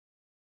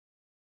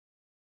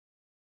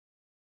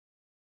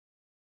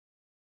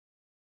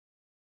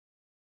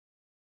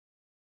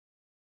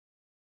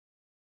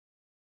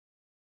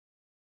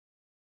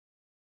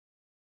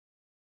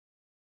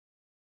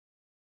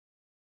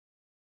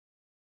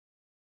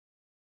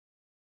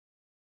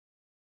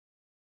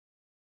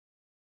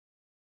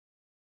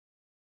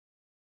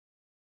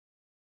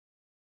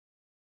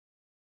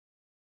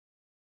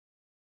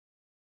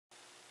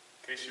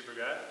case you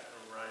forgot,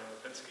 I'm Ryan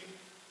Lipinski.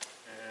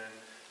 And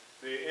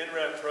the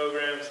NREP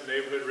program is the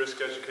Neighborhood Risk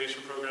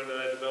Education Program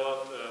that I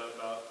developed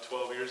about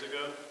 12 years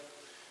ago.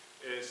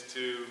 Is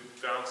to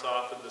bounce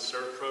off of the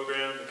CERT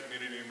program, the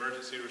Community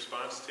Emergency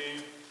Response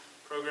Team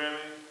programming,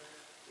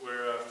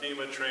 where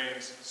FEMA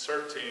trains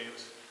CERT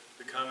teams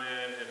to come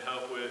in and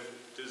help with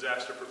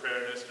disaster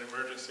preparedness and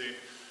emergency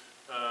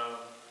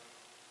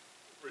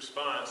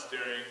response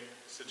during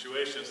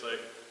situations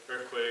like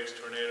earthquakes,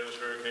 tornadoes,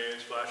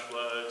 hurricanes, flash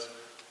floods,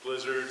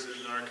 blizzards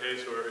in our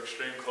case, or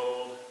extreme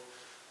cold,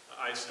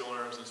 ice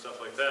storms and stuff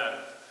like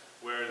that,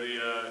 where the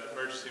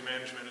emergency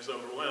management is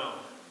overwhelmed.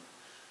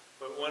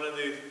 But one of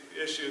the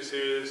issues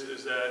here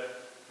is that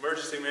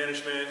emergency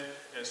management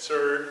and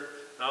CERT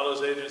and all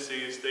those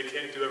agencies, they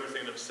can't do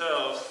everything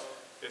themselves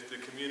if the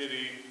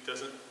community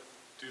doesn't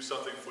do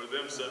something for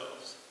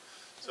themselves.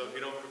 So if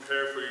you don't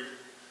prepare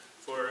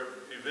for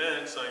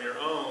events on your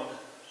own,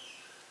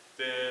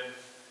 then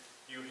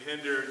you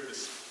hinder the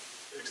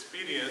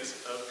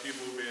expedience of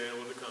people being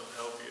able to come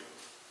help you.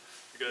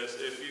 Because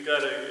if you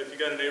got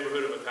a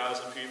neighborhood of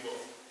 1,000 people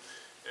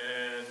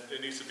and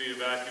it needs to be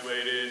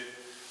evacuated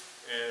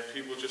and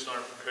people just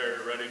aren't prepared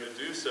or ready to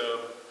do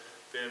so,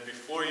 then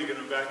before you can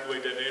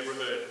evacuate that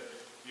neighborhood,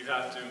 you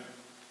have to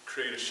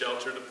create a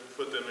shelter to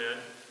put them in.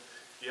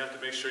 You have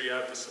to make sure you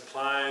have the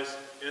supplies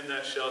in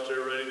that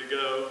shelter ready to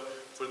go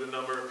for the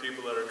number of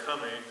people that are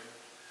coming.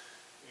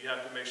 You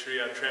have to make sure you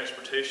have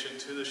transportation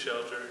to the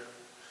shelter.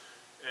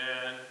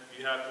 And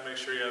you have to make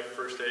sure you have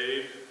first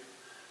aid,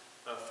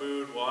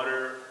 food,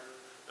 water,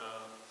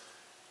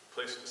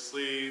 place to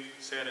sleep,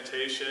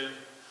 sanitation,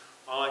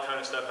 all that kind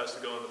of stuff has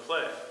to go into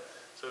play.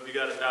 So if you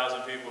got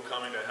 1,000 people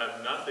coming that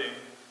have nothing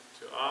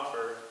to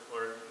offer,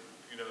 or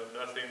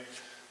nothing,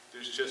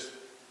 there's just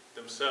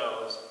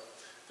themselves,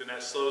 then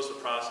that slows the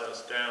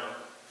process down.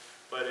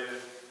 But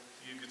if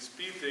you could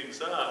speed things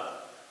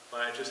up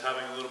by just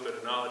having a little bit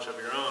of knowledge of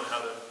your own,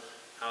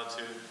 how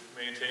to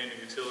maintain the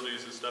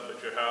utilities and stuff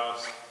at your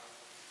house,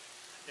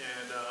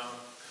 and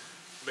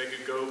make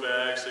a go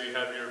bag so you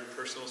have your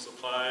personal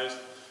supplies,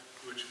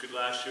 which could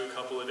last you a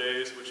couple of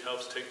days, which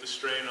helps take the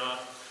strain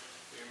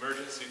off the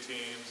emergency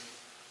teams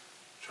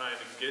trying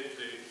to get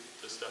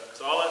the stuff.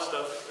 Because all that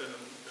stuff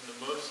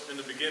in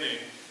the beginning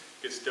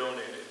gets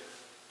donated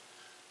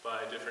by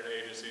different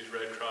agencies,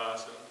 Red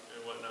Cross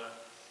and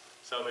whatnot.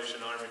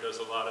 Salvation Army does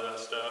a lot of that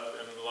stuff,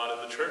 and a lot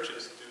of the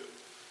churches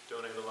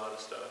donate a lot of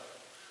stuff.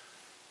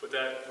 But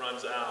that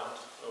runs out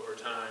over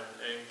time,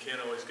 and you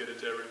can't always get it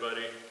to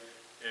everybody,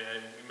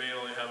 and you may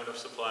only have enough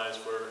supplies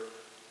for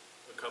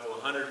a couple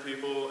of hundred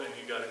people, and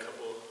you got a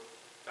couple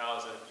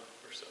thousand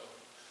or so.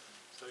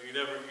 So you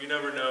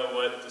never know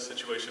what the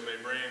situation may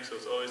bring, so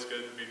it's always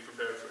good to be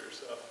prepared for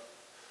yourself.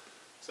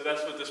 So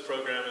that's what this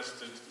program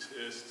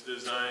is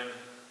designed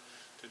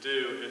to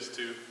do, is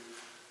to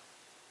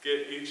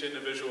get each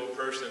individual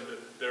person,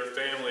 their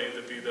family,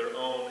 to be their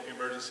own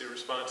emergency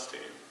response team.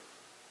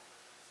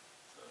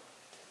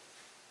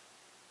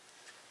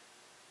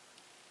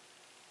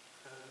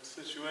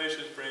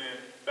 Situations bringing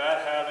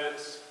bad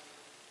habits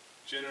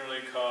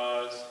generally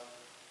cause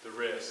the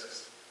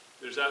risks.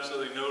 There's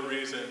absolutely no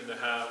reason to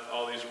have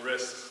all these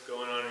risks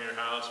going on in your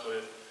house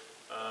with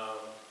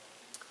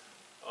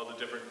all the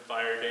different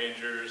fire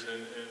dangers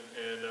and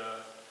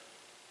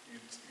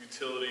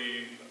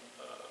utility.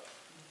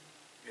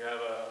 You have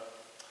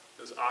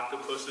those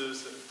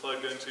octopuses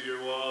plugged into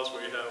your walls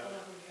where you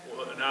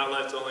have an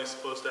outlet's only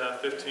supposed to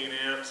have 15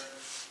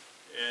 amps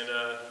and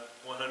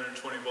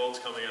 120 volts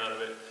coming out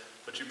of it.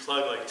 But you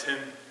plug like 10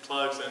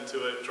 plugs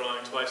into it,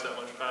 drawing twice that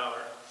much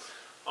power.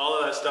 All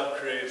of that stuff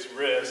creates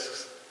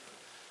risks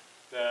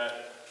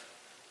that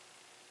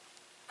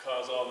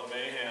cause all the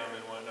mayhem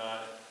and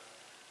whatnot.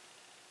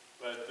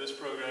 But this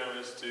program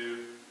is to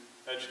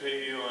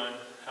educate you on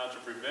how to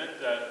prevent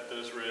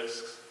those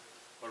risks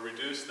or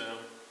reduce them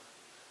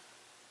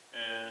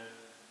and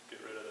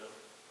get rid of them.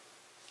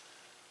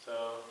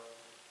 So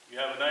you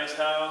have a nice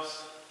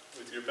house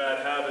with your bad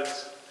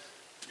habits.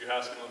 Your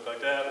house can look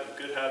like that. With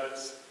good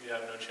habits, you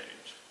have no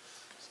change.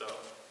 So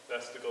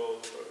that's the goal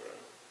of the program.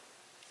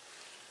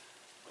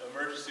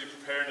 Emergency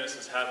preparedness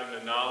is having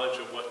the knowledge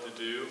of what to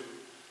do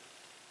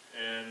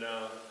and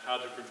how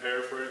to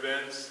prepare for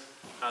events,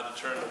 how to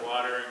turn the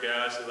water,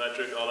 gas,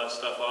 electric, all that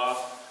stuff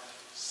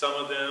off. Some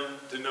of them,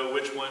 to know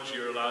which ones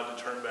you're allowed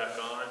to turn back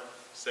on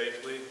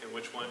safely and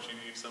which ones you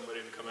need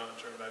somebody to come out and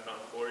turn back on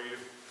for you.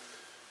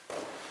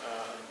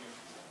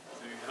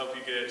 To help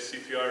you get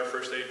CPR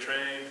first aid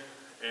trained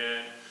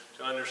and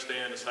to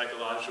understand the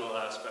psychological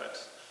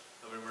aspects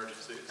of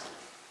emergencies.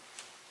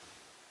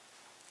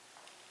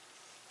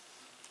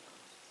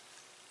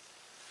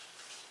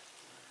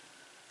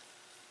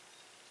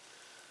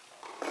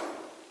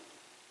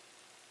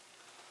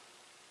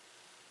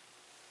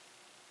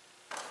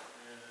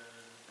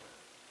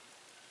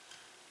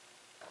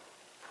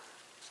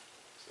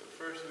 So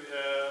first we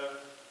have,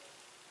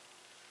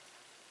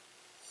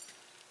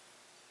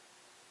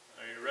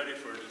 are you ready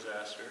for a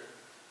disaster?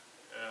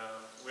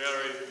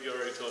 You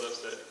already told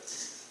us that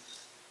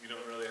you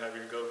don't really have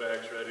your go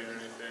bags ready or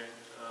anything.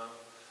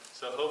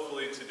 So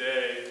hopefully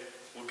today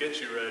will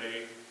get you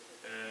ready,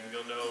 and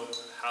you'll know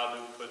how to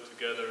put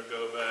together a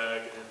go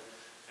bag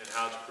and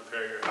how to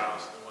prepare your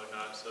house and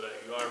whatnot so that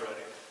you are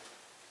ready.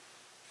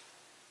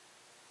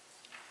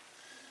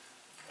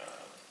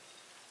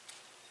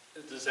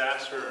 A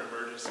disaster or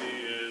emergency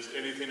is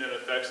anything that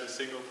affects a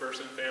single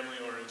person, family,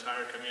 or an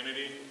entire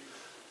community.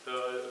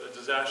 So a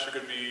disaster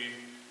could be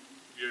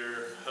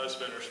your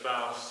husband or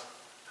spouse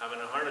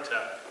having a heart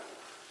attack,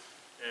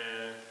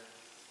 and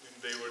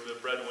they were the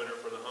breadwinner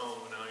for the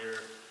home, and now you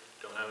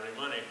don't have any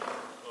money.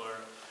 Or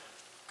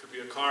it could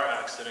be a car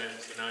accident,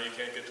 so now you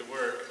can't get to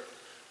work.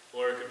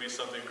 Or it could be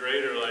something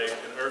greater like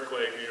an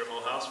earthquake and your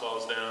whole house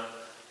falls down.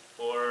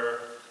 Or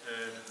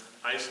an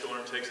ice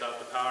storm takes out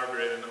the power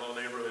grid and the whole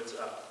neighborhood's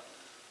out.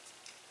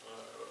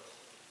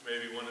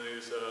 Maybe one of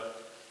these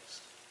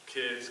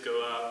kids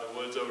go out in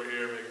the woods over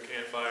here, make a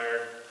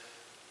campfire,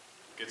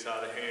 gets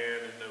out of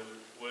hand, and the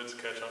woods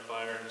catch on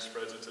fire and it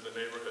spreads into the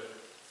neighborhood.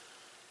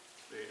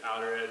 The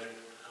outer edge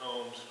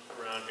homes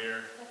around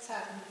here. That's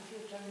happened a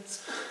few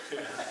times.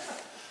 Yeah.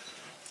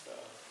 So,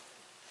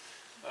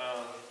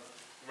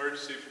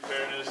 emergency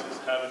preparedness is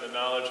having the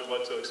knowledge of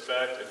what to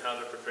expect and how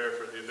to prepare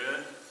for the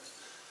event.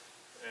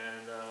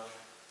 And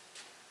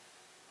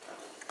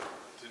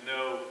to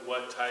know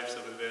what types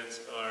of events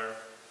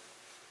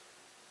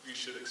you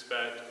should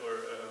expect or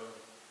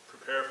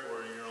prepare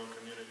for in your own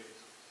communities.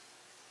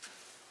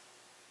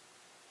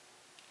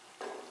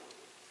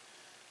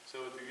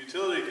 So with the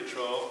utility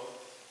control,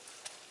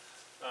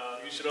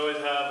 you should always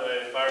have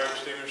a fire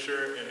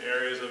extinguisher in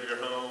areas of your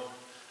home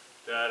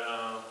that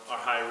are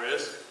high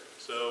risk.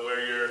 So where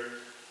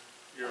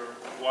your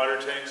water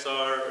tanks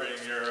are, or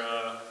in your,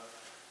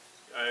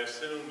 I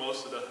assume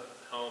most of the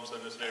homes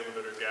in this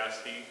neighborhood are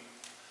gas heat.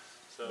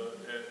 So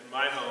in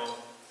my home,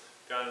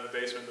 down in the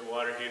basement, the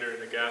water heater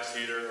and the gas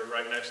heater are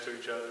right next to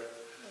each other.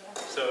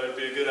 Yeah. So it'd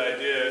be a good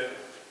idea.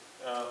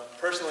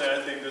 Personally,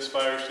 I think this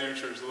fire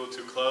extinguisher is a little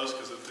too close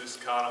because if this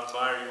caught on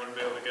fire, you wouldn't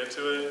be able to get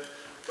to it.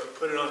 But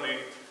put it on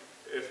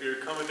if you're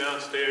coming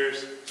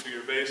downstairs to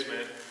your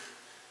basement,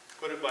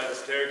 put it by the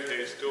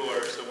staircase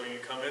door so when you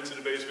come into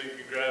the basement, you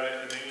can grab it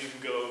and then you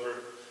can go over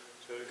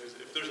to it. Because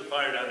if there's a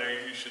fire down there,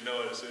 you should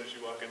know it as soon as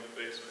you walk into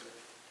the basement.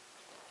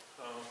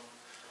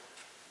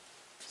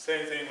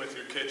 Same thing with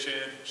your kitchen.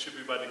 It should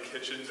be by the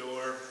kitchen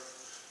door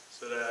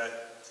so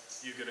that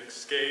you can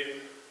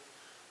escape.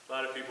 A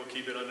lot of people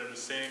keep it under the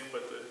sink,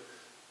 but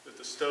if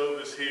the stove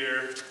is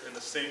here and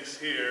the sink's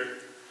here,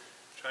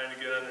 trying to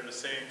get under the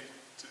sink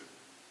to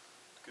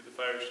get the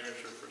fire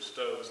extinguisher for a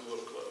stove is a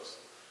little close.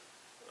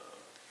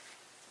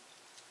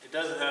 It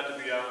doesn't have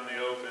to be out in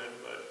the open,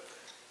 but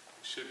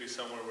it should be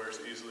somewhere where it's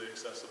easily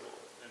accessible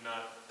and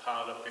not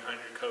piled up behind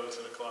your coats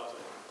in a closet.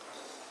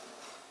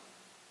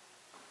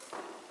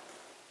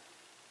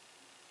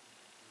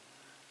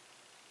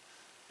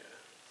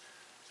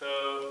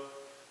 So,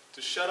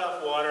 to shut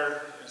off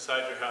water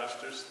inside your house,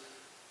 there's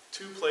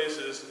two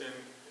places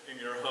in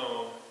your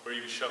home where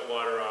you can shut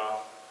water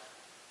off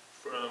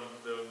from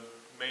the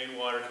main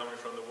water coming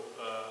from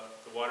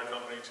the water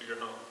company to your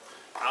home.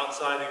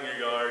 Outside in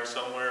your yard,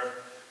 somewhere,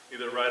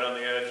 either right on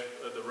the edge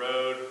of the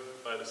road,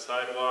 by the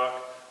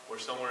sidewalk, or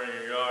somewhere in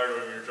your yard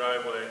or in your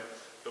driveway,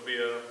 there'll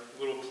be a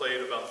little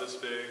plate about this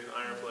big,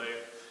 iron plate.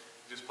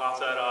 You just pop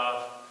that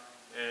off,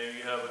 and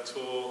you have a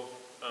tool.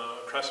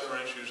 A crescent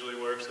wrench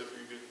usually works if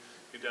you could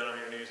get down on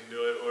your knees and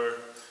do it, or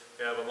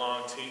you have a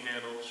long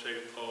T-handle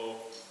shaped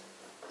pole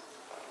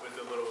with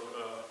a little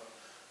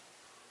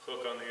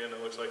hook on the end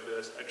that looks like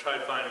this. I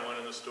tried finding one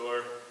in the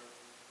store,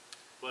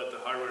 but the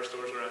hardware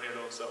stores around here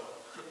don't sell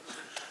them.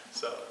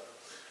 So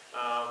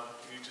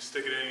you just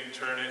stick it in, you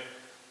turn it.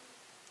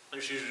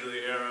 There's usually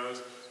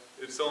arrows.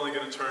 It's only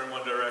going to turn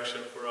one direction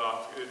for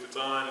off. If it's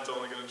on, it's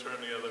only going to turn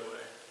the other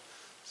way.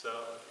 So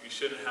you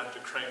shouldn't have to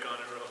crank on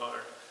it real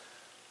hard.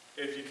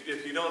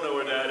 If you don't know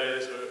where that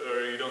is,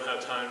 or you don't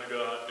have time to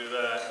go out and do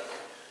that,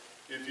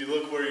 if you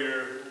look where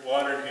your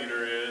water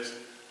heater is,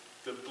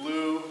 the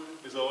blue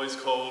is always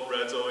cold,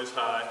 red's always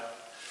hot,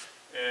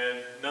 and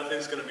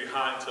nothing's going to be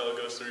hot until it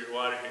goes through your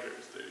water heater.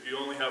 You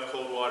only have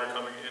cold water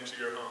coming into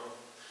your home.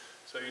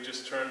 So you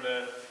just turn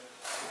the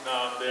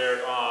knob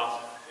there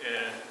off,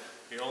 and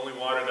the only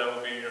water that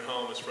will be in your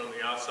home is from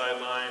the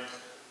outside line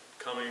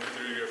coming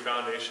through your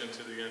foundation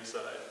to the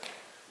inside.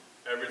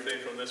 Everything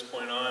from this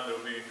point on, there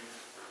will be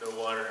no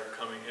water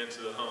coming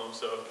into the home.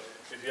 So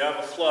if you have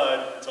a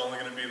flood, it's only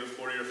going to be the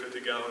 40 or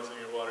 50 gallons in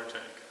your water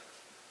tank.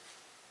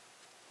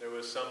 There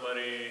was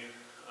somebody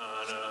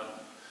on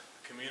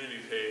a community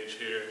page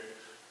here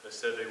that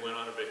said they went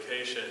on a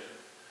vacation,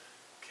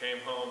 came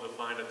home to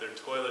find that their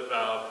toilet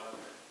valve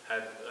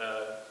had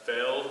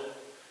failed,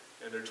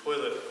 and their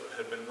toilet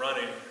had been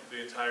running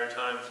the entire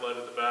time,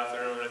 flooded the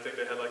bathroom, and I think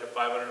they had like a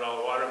 $500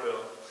 water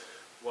bill.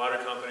 The water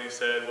company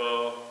said,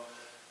 well,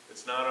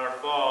 it's not our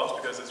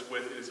fault because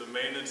it's a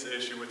maintenance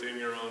issue within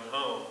your own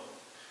home.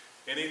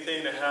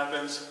 Anything that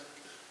happens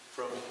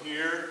from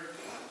here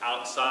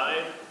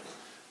outside,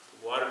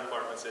 the water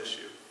department's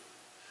issue.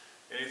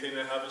 Anything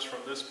that happens from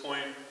this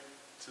point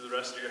to the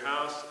rest of your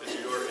house is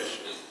your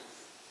issue.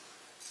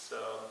 So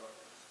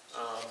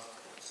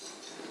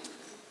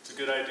it's a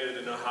good idea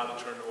to know how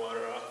to turn the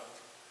water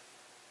off.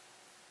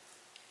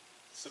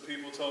 Some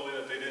people told me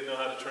that they didn't know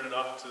how to turn it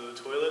off to the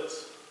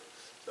toilets.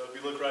 So if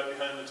you look right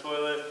behind the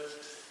toilet,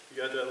 you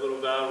got that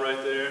little valve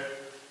right there.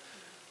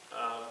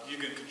 You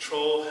can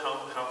control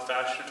how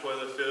fast your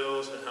toilet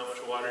fills and how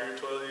much water your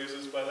toilet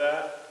uses by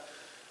that.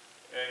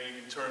 And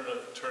you can turn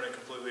it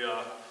completely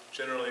off.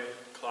 Generally,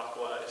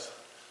 clockwise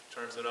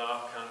turns it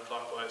off,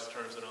 counterclockwise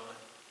turns it on.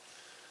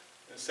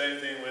 And same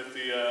thing with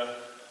the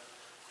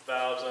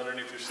valves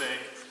underneath your sink.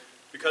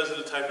 Because of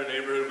the type of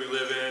neighborhood we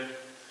live in,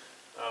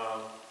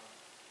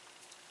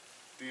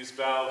 these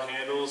valve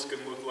handles can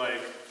look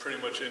like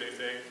pretty much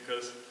anything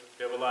because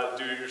we have a lot of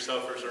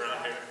do-it-yourselfers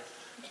around here.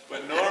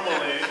 But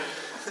normally,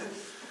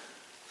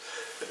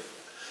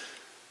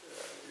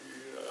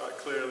 I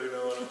clearly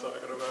know what I'm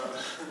talking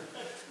about.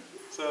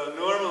 So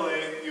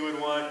normally you would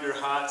want your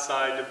hot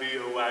side to be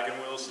a wagon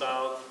wheel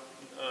style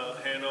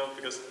handle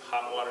because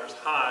hot water is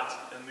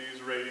hot and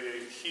these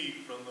radiate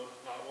heat from the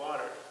hot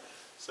water.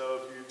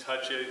 So if you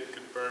touch it, you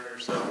could burn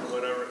yourself or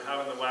whatever.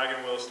 Having the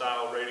wagon wheel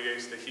style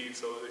radiates the heat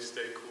so they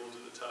stay cool to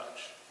the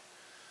touch.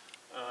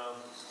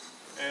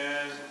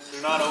 And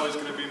they're not always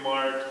going to be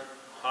marked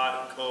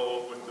hot and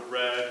cold with the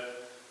red.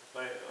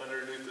 Like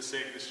underneath the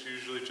sink, it's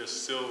usually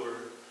just silver,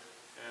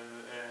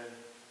 and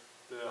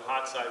the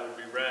hot side would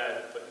be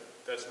red, but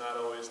that's not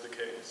always the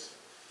case.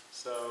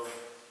 So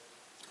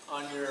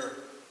on your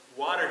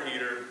water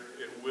heater,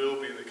 it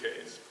will be the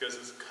case because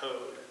it's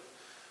code.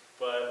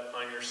 But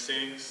on your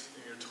sinks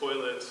and your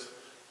toilets,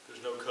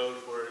 there's no code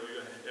for it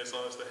as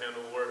long as the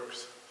handle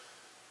works.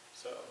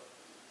 So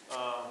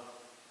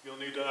you'll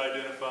need to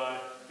identify,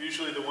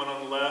 usually the one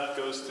on the left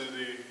goes to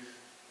the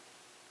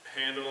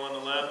handle on the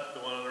left, the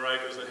one on the right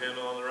goes to the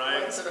handle on the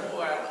right. Once in a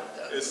while it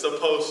does. It's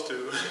supposed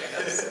to.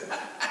 Yes.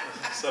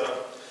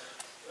 So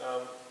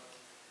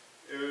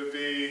it would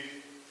be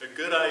a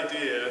good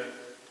idea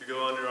to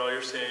go under all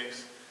your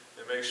sinks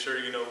and make sure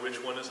you know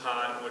which one is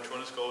hot and which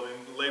one is cold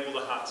and label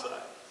the hot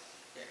side.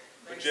 Yeah,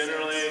 but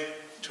generally,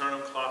 turn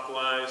them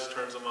clockwise,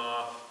 turns them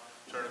off,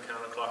 turn them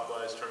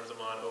counterclockwise, turns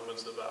them on,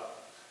 opens the valve.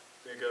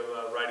 Think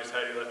of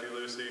righty-tighty,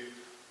 lefty-loosey.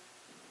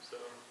 So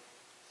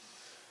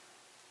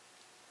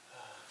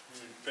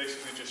you're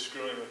basically just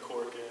screwing the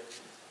cork in.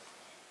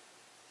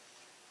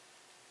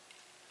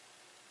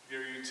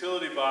 Your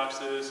utility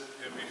boxes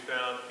can be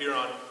found here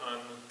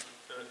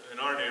in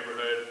our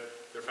neighborhood.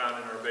 They're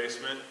found in our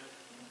basement,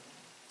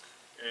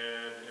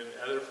 and in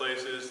other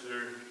places,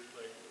 they're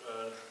like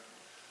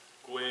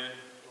Gwinn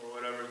or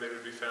whatever. They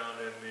would be found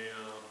in the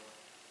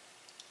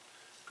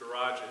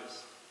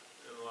garages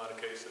in a lot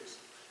of cases,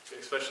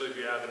 especially if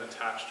you have an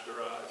attached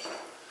garage.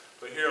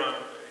 But here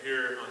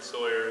on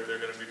Sawyer, they're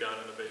going to be down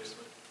in the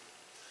basement.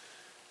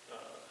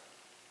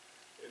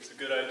 It's a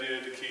good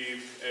idea to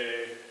keep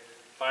a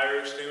fire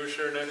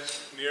extinguisher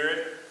near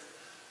it,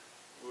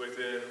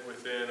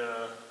 within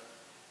a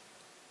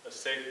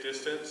safe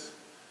distance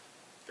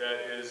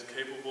that is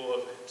capable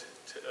of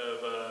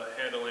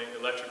handling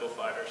electrical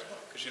fires,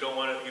 because you don't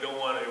want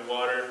a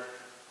water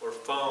or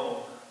foam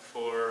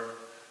for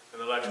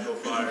an electrical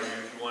fire.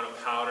 You want a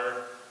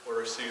powder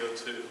or a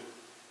CO2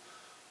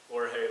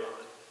 or a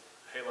halon.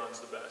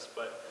 Halon's the best,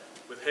 but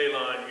with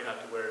halon you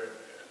have to wear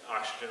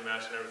oxygen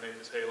mask and everything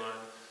because halon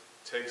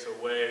takes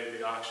away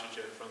the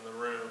oxygen from the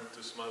room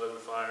to smother the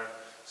fire.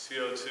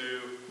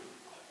 CO2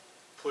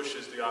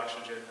 pushes the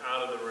oxygen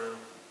out of the room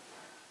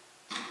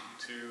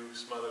to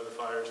smother the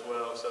fire as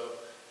well. So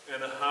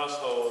in a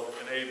household,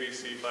 an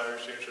ABC fire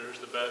extinguisher is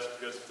the best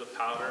because it's a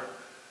powder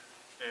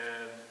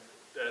and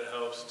that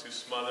helps to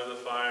smother the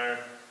fire,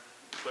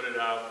 put it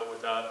out, but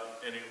without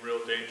any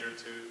real danger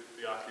to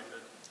the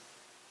occupant.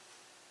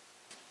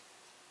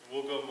 And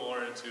we'll go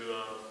more into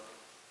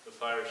the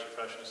fire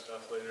suppression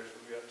stuff later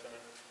if we have time.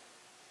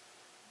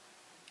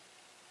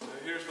 So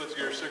here's what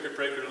your circuit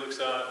breaker looks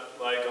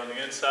like on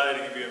the inside.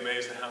 You'd be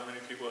amazed at how many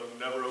people have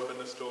never opened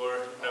this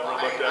door, never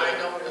looked at it. I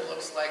know what it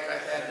looks like.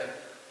 I've had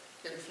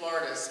it in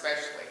Florida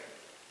especially.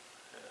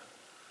 Yeah.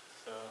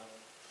 So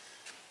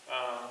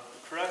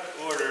the correct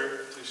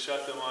order to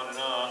shut them on and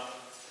off,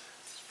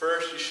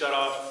 first you shut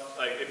off,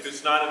 like if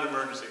it's not an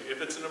emergency.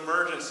 If it's an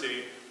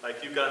emergency,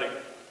 like you've got to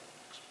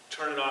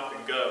turn it off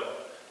and go,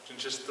 then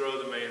just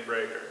throw the main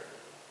breaker.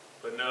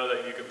 But know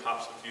that you can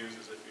pop some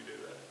fuses if you do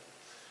that.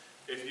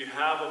 If you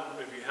have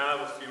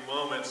a few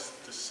moments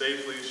to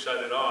safely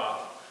shut it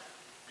off,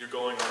 you're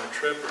going on a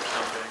trip or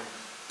something,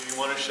 then you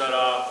want to shut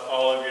off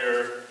all of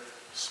your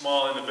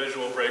small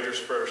individual breakers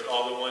first,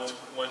 all the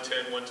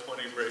 110,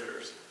 120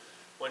 breakers.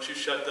 Once you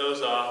shut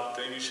those off,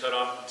 then you shut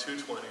off the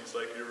 220s,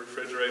 like your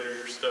refrigerator,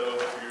 your stove,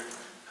 if you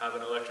have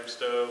an electric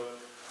stove,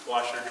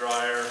 washer,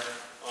 dryer,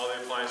 all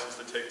the appliances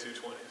that take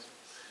 220s.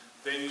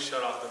 Then you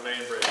shut off the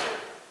main breaker.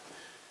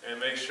 And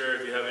make sure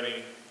if you have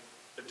any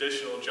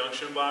additional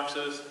junction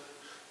boxes,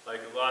 like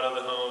a lot of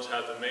the homes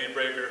have the main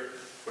breaker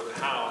for the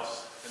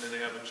house, and then they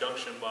have a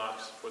junction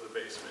box for the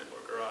basement or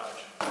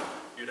garage.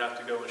 You'd have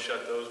to go and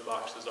shut those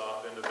boxes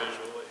off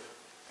individually.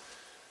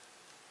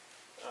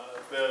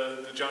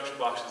 the junction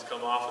boxes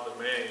come off of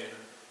the main,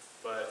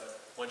 but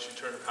once you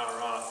turn the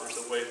power off, there's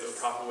a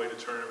proper way to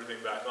turn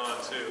everything back on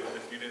too. And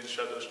if you didn't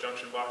shut those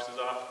junction boxes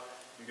off,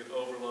 you can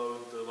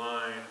overload the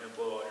line and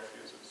blow all your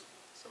fuses.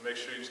 So make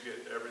sure you just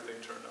get everything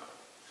turned off.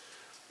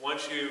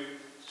 Once you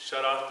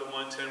shut off the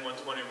 110,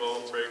 120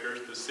 volt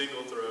breakers, the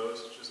single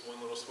throws, just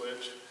one little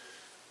switch,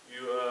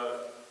 you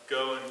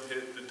go and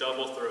hit the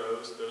double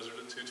throws, those are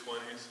the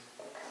 220s,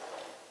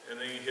 and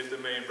then you hit the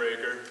main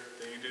breaker,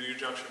 then you do your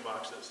junction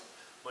boxes.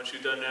 Once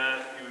you've done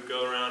that, you would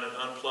go around and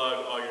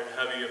unplug all your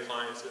heavy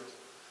appliances,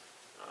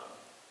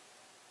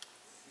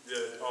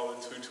 all the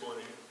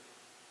 220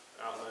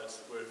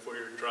 outlets for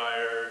your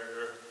dryer,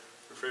 your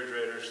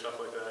refrigerator, stuff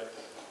like that.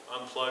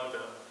 Unplug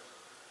them.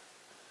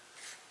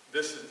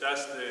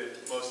 That's the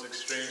most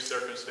extreme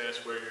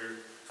circumstance where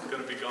you're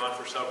going to be gone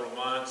for several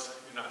months.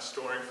 You're not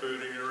storing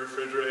food in your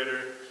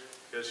refrigerator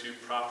because you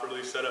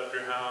properly set up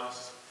your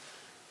house,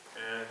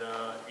 and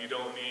you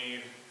don't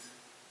need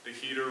the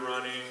heater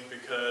running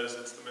because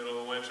it's the middle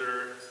of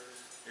winter.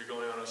 You're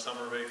going on a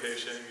summer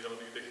vacation. You don't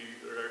need the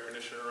heat or air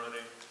conditioner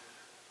running.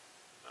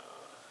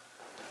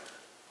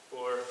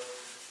 Or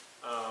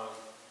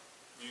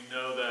you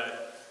know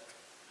that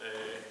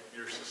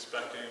you're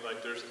suspecting,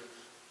 like you're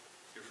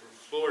from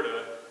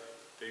Florida,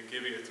 they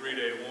give you a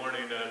 3-day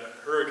warning that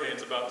a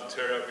hurricane's about to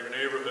tear up your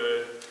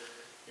neighborhood,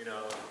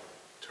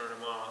 turn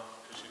them off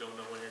because you don't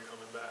know when you're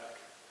coming back.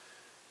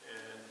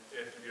 And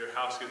if your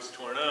house gets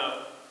torn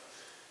up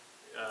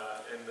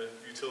and the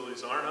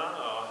utilities aren't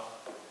off,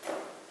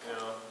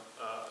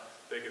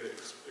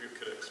 it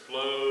could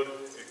explode,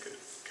 it could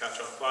catch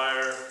on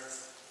fire,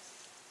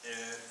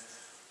 and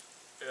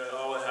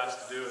all it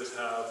has to do is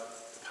have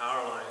the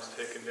power lines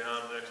taken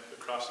down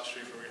across the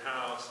street from your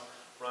house,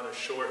 run a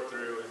short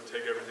through and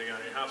take everything out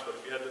of your house. But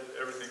if you had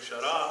everything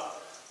shut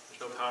off,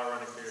 there's no power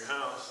running through your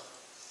house,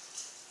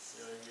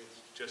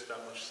 it's just that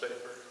much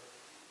safer.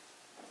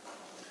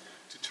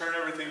 To turn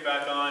everything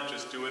back on,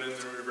 just do it in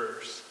the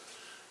reverse.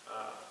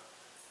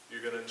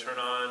 You're going to turn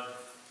on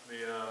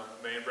the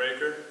main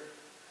breaker,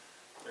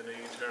 and then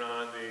you turn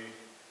on the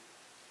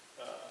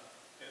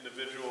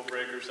individual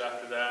breakers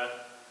after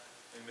that.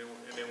 And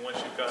then once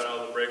you've got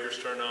all the breakers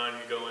turned on,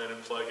 you go in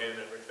and plug in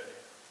everything.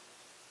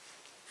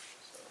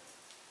 So.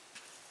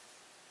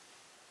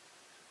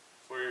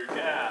 For your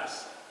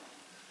gas,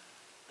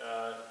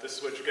 this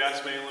is what your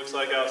gas main looks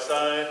like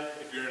outside.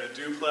 If you're in a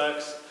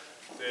duplex,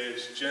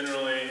 there's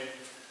generally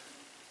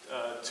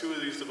 2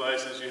 of these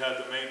devices. You have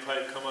the main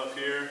pipe come up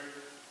here,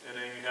 and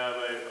then you have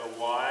a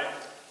Y,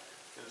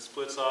 and it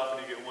splits off,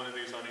 and you get one of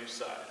these on each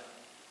side.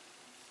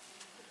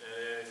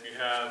 And if you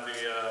have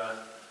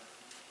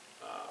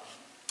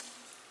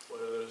what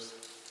are those?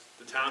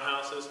 The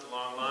townhouses, the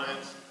long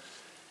lines,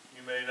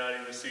 you may not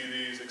even see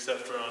these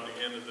except for on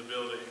the end of the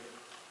building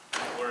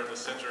or in the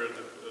center of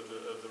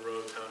the row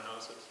of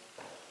townhouses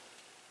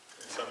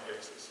in some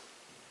cases.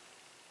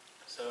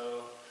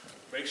 So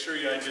make sure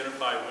you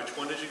identify which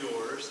one is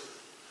yours.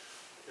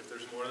 If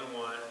there's more than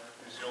one,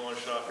 because you don't want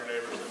to shut off your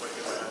neighbors, they might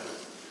get mad.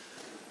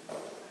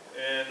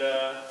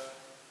 And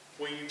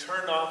when you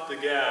turn off the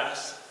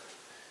gas,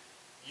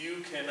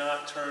 you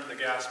cannot turn the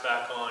gas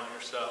back on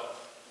yourself.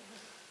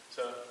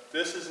 So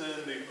this is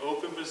in the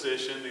open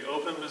position. The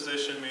open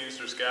position means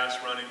there's gas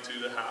running to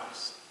the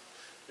house.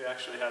 They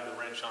actually have the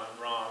wrench on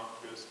wrong,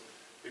 because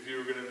if you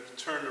were going to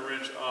turn the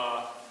wrench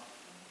off,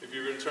 if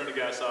you were going to turn the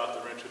gas off,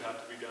 the wrench would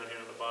have to be down here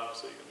on the bottom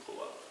so you can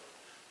pull up.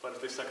 But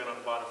if they stuck it on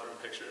the bottom for a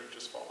picture, it would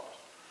just fall off.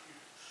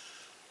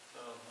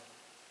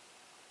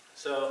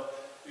 So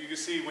you can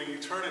see when you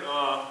turn it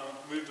off,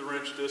 you move the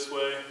wrench this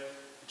way,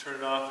 you turn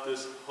it off,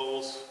 this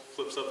hole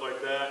flips up like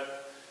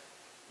that.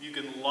 You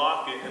can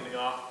lock it in the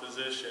off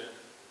position.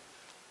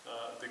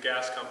 The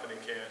gas company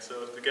can.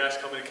 So if the gas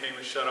company came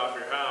and shut off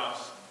your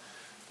house,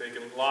 they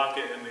can lock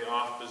it in the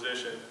off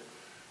position.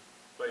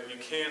 But you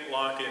can't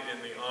lock it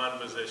in the on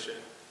position,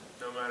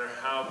 no matter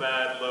how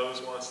bad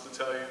Lowe's wants to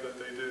tell you that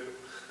they do.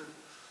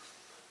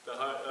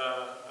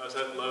 I was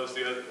at Lowe's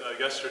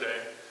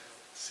yesterday,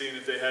 seeing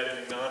if they had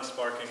any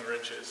non-sparking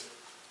wrenches,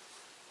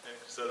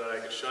 so that I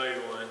could show you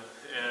one,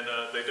 and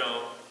they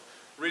don't.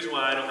 The reason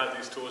why I don't have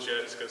these tools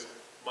yet is because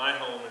my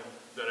home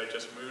that I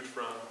just moved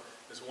from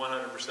is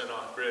 100%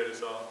 off-grid.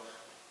 It's all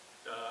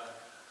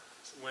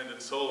wind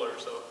and solar,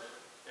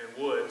 and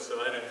wood.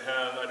 So I don't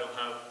have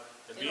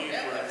a need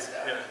for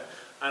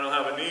I don't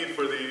have a need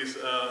for these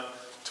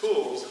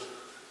tools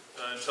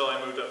until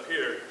I moved up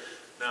here.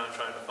 Now I'm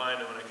trying to find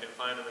them, and I can't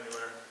find them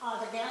anywhere.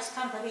 The gas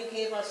company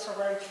gave us a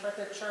wrench for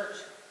the church.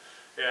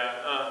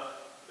 Yeah,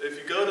 if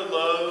you go to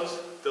Lowe's,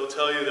 they'll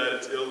tell you that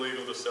it's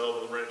illegal to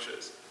sell the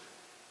wrenches.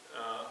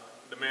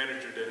 The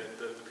manager did it.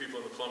 The people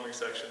in the plumbing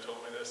section told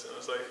me this, and I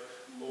was like,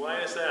 well,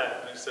 why is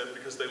that? And he said,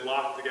 because they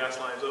lock the gas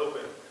lines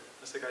open. I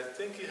was like, I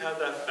think you have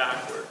that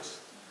backwards,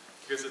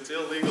 because it's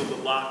illegal to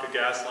lock a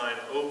gas line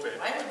open.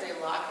 Why would they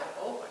lock it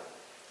open?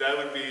 That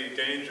would be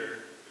danger.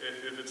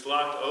 If it's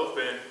locked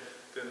open,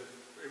 then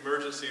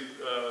emergency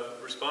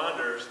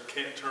responders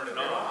can't turn it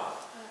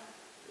off.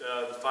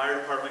 The fire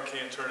department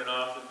can't turn it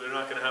off. They're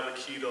not going to have a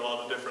key to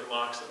all the different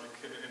locks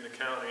in the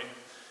county.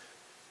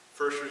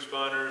 First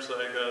responders,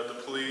 like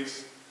the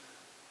police,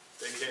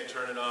 they can't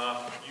turn it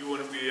off. You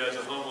wouldn't be, as a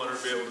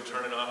homeowner, be able to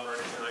turn it off or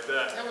anything like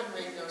that. That would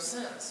make no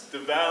sense. The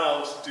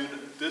valves do.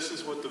 This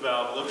is what the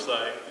valve looks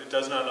like. It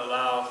does not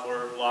allow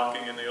for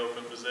locking in the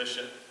open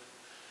position.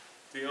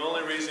 The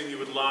only reason you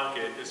would lock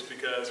it is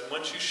because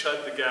once you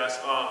shut the gas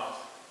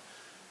off,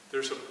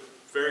 there's a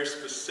very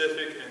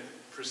specific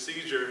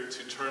procedure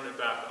to turn it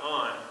back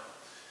on,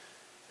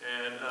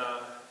 and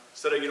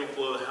so that you don't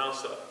blow the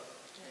house up.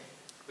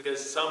 Because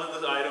some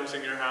of the items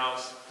in your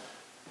house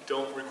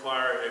don't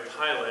require a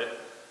pilot,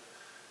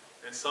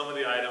 and some of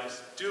the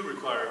items do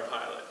require a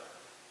pilot.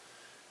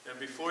 And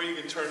before you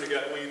can turn the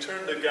gas, when you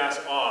turn the gas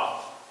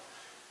off,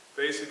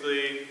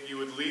 basically you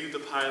would leave the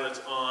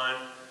pilots on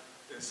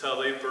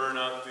until they burn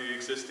up the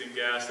existing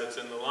gas that's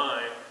in the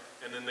line,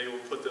 and then they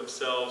will put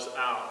themselves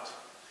out.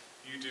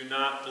 You do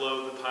not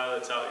blow the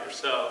pilots out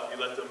yourself,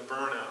 you let them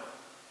burn out.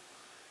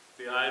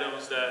 The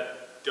items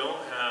that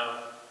don't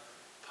have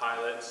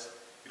pilots,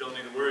 you don't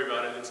need to worry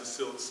about it, it's a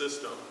sealed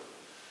system.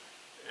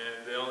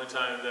 And the only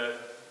time that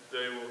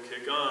they will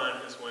kick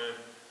on is when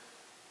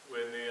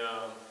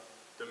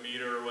the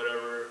meter or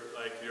whatever,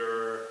 like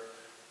your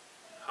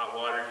hot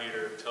water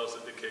heater, tells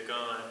it to kick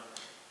on.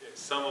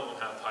 Some of them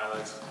have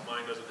pilots.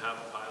 Mine doesn't have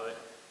a pilot.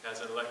 It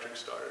has an electric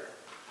starter.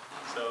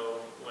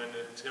 So when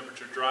the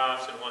temperature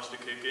drops and wants to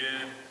kick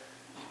in,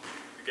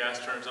 the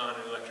gas turns on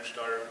and the electric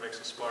starter makes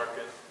a spark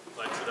and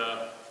lights it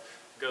up.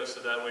 It goes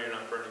so that way you're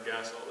not burning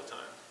gas all the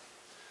time.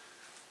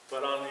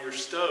 But on your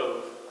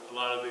stove, a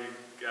lot of the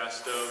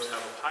gas stoves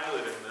have a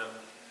pilot in them,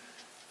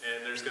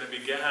 and there's going to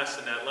be gas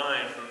in that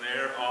line from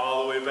there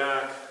all the way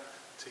back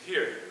to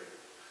here.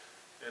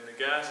 And the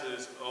gas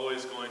is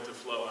always going to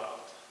flow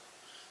out,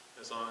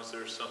 as long as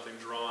there's something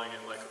drawing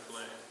it like a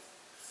flame.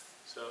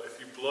 So if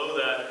you blow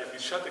that, if you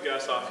shut the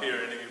gas off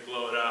here and then you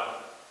blow it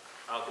out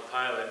the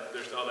pilot,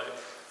 there's all that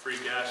free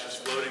gas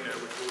just floating there,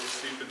 which will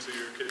seep into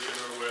your kitchen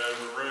or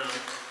wherever room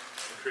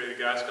and create a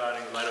gas cloud,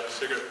 and you light up a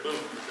cigarette, boom,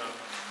 you're done.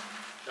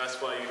 That's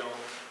why you don't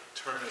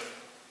turn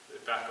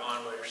it back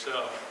on by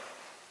yourself,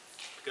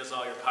 because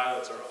all your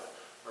pilots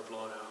are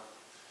blown out.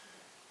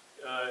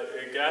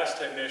 A gas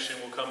technician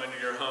will come into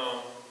your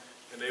home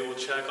and they will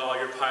check all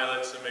your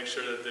pilots and make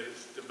sure that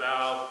the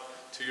valve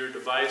to your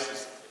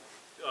devices,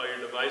 all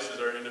your devices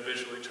are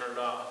individually turned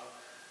off.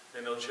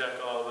 And they'll check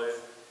all the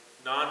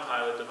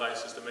non-pilot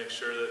devices to make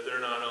sure that they're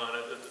not on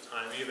it at the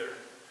time either.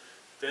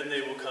 Then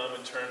they will come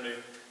and turn the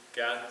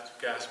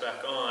gas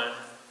back on,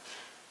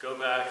 go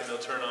back and they'll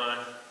turn on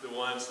the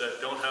ones that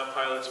don't have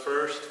pilots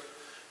first.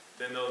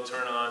 Then they'll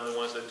turn on the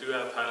ones that do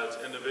have pilots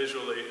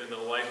individually, and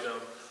they'll light them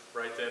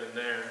right then and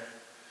there,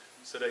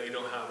 so that you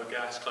don't have a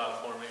gas cloud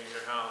forming in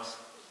your house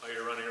while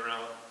you're running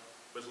around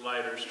with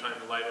lighters trying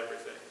to light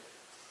everything.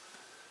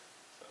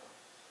 So,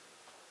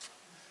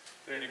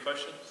 are there any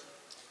questions?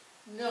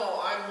 No,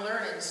 I'm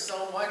learning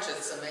so much,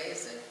 it's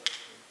amazing.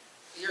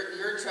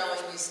 You're telling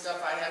me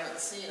stuff I haven't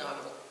seen on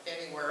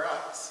anywhere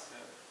else.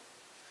 Yeah.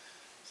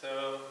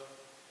 So,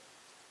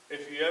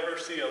 if you ever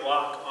see a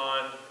lock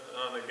on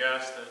the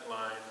gas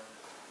line,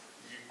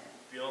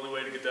 the only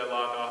way to get that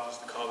lock off is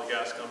to call the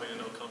gas company, and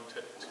they'll come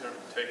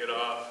take it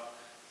off,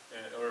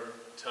 or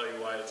tell you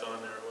why it's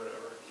on there or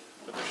whatever.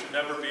 But there should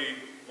never be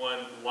one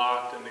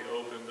locked in the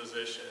open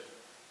position.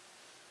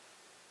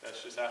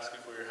 That's just asking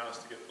for your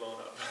house to get blown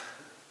up.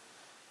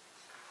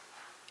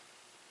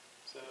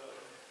 So,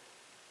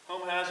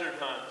 home hazard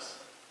hunts.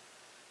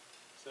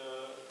 So,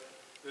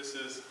 this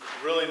is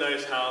a really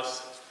nice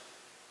house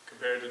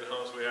compared to the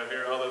homes we have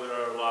here, although there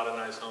are a lot of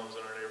nice homes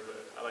in our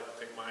neighborhood. I like to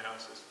think my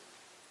house is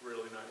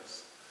really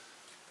nice.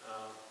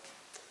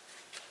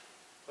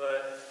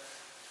 But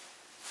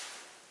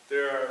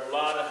there are a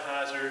lot of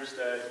hazards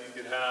that you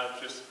could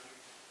have. Just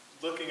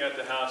looking at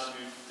the house,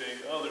 you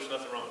think, oh, there's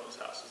nothing wrong with this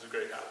house. It's a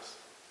great house.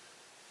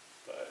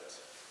 But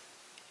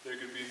there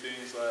could be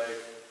things like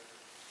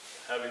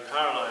having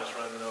power lines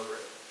running over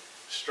it.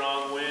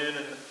 Strong wind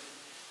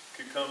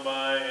could come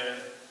by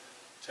and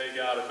take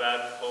out a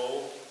bad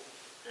pole.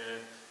 And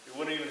it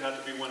wouldn't even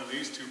have to be one of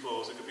these two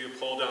poles. It could be a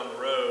pole down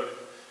the road.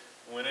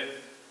 When it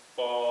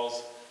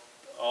falls,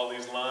 all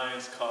these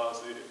lines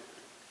cause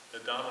the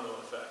domino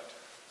effect.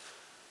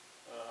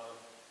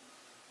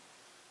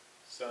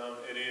 Some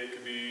idiot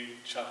could be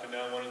chopping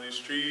down one of these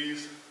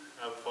trees,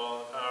 have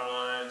fallen power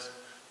lines,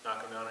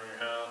 knock them down on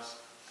your house.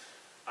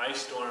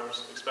 Ice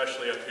storms,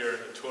 especially up here, are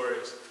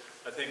notorious.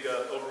 I think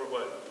over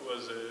what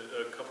was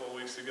it, a couple of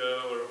weeks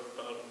ago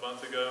or about a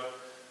month ago,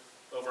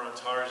 over on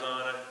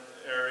Tarzan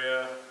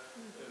area,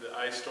 the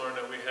ice storm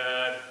that we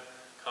had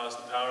caused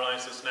the power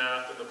lines to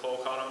snap and the pole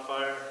caught on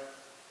fire.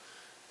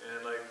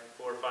 And like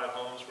 4 or 5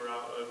 homes were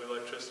out of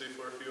electricity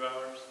for a few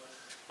hours.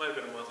 Might have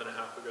been a month and a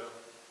half ago.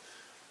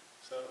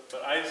 So,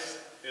 but ice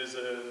is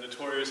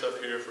notorious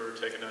up here for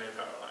taking down your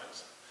power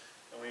lines.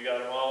 And when you got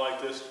them all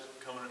like this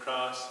coming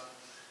across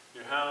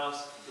your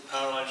house, the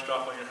power lines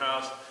drop on your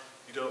house,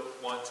 you don't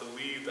want to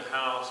leave the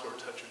house or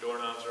touch your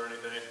doorknobs or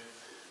anything.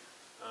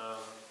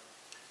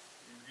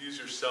 use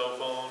your cell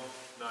phone,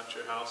 not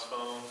your house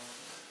phone.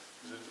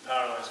 Because if the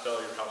power lines fell,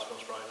 your house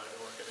phone's probably not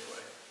going to work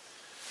anyway.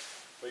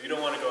 But you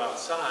don't want to go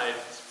outside.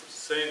 It's the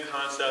same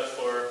concept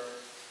for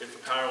if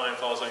the power line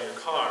falls on your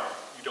car.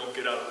 You don't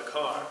get out of the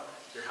car.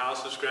 Your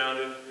house is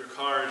grounded, your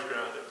car is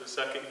grounded. The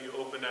second you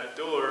open that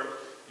door,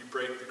 you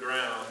break the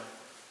ground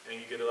and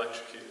you get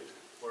electrocuted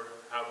or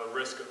have a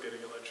risk of getting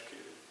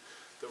electrocuted.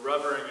 The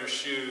rubber in your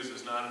shoes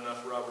is not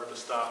enough rubber to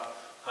stop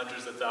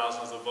hundreds of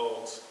thousands of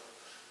volts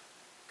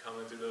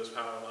coming through those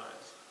power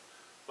lines.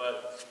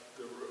 But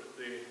the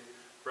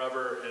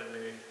rubber in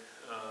the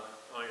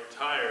on your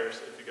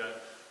tires, if you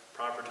got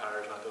proper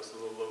tires, not those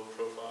little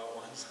low-profile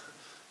ones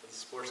that the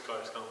sports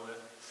cars come with,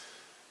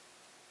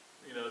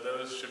 you know,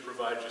 those should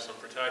provide you some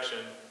protection.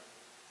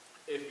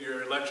 If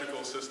your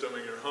electrical system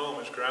in your home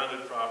is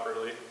grounded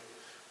properly,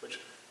 which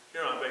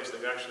here on base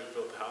they've actually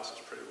built the houses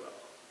pretty well.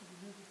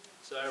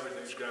 So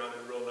everything's grounded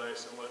real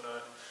nice and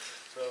whatnot.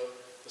 So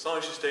as long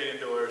as you stay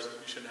indoors,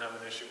 you shouldn't have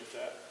an issue with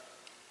that.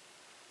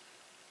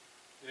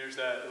 Here's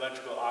that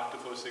electrical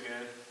octopus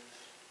again.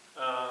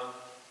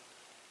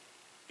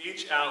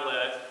 Each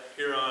outlet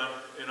here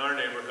in our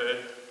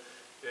neighborhood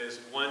is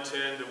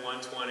 110 to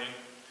 120,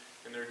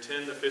 and they're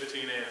 10 to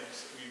 15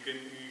 amps. You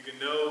can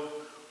know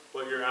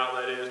what your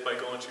outlet is by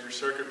going to your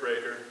circuit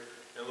breaker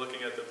and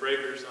looking at the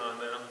breakers on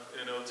them,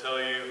 and it'll tell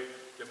you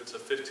if it's a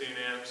 15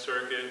 amp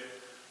circuit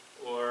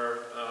or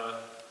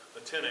a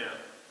 10 amp.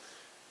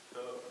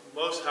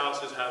 Most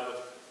houses have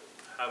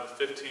a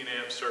 15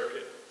 amp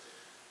circuit,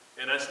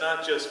 and that's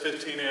not just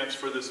 15 amps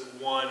for this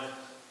one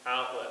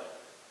outlet.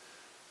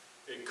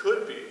 It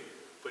could be,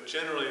 but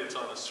generally it's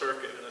on a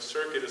circuit, and a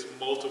circuit is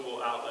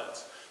multiple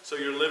outlets. So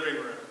your living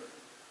room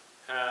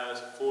has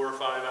 4 or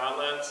 5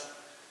 outlets,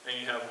 and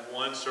you have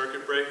one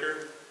circuit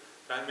breaker.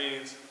 That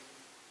means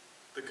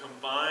the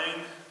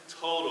combined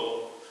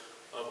total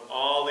of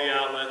all the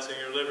outlets in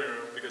your living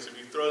room, because if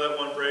you throw that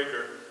one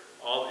breaker,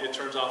 it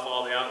turns off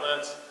all the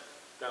outlets.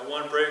 That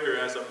one breaker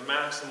has a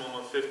maximum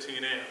of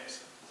 15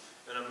 amps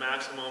and a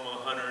maximum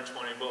of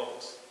 120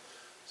 volts.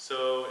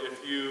 So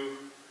if you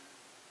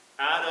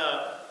add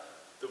up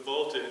the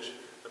voltage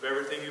of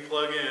everything you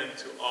plug in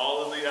to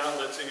all of the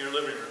outlets in your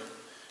living room,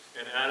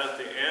 and add up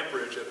the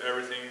amperage of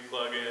everything you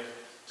plug in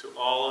to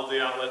all of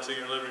the outlets in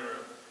your living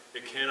room,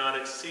 it cannot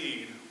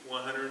exceed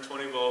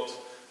 120 volts,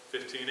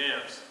 15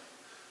 amps,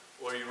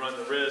 or you run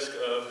the risk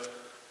of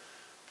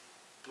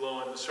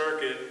blowing the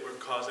circuit or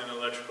causing an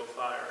electrical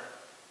fire.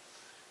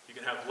 You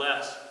can have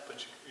less,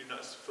 but you're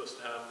not supposed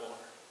to have more.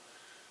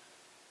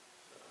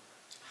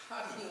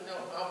 How do you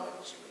know how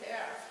much you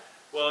have?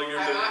 Well,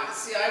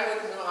 see, I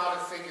wouldn't know how to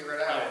figure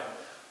it out. Right.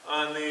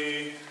 On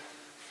the,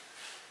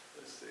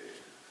 let's see.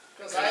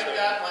 Because I've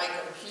got my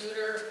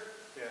computer.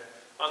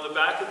 Yeah. On the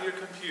back of your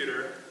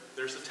computer,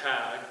 there's a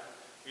tag.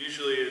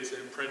 Usually it's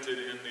imprinted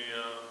in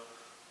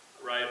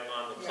the, right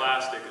on the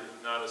plastic,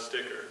 not a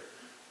sticker.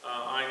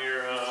 On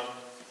your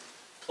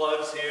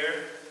plugs here,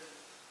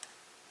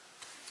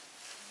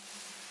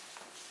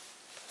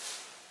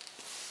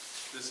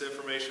 this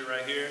information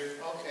right here.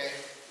 Okay.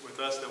 With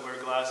us that wear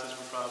glasses,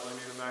 we probably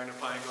need a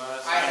magnifying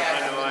glass. I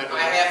have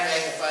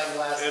magnifying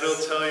glasses.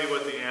 It'll tell you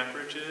what the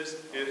amperage is.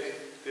 Okay.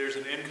 There's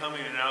an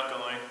incoming and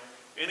outgoing.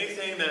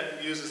 Anything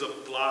that uses a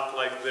block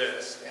like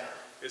this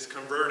is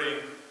converting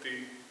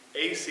the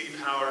AC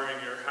power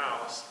in your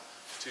house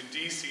to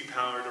DC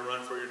power to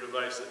run for your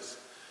devices.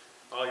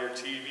 All your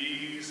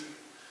TVs,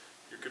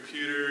 your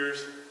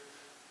computers,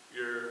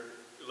 your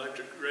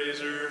electric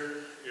razor,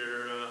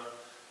 your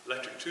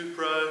electric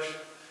toothbrush,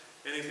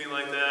 anything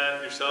like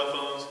that, your cell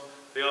phones,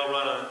 they all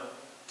run on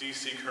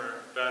DC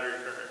current, battery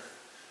current.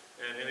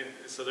 And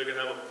so they're going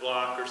to have a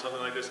block or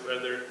something like this,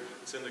 whether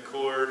it's in the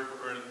cord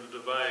or in the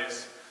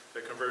device,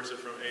 that converts it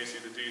from AC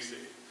to DC.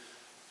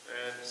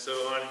 And so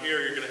on here,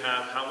 you're going to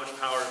have how much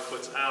power it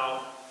puts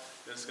out,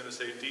 and it's going to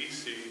say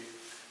DC,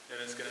 and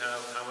it's going to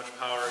have how much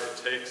power it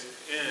takes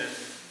in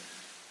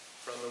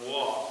from the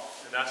wall.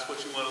 And that's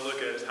what you want to look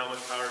at, is how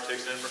much power it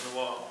takes in from the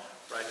wall.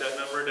 Write that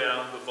number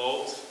down, the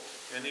volts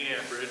and the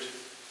amperage.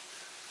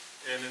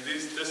 And in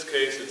this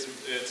case, it's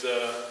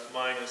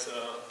minus,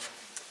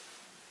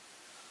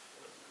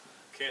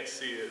 can't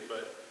see it,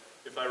 but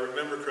if I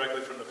remember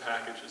correctly from the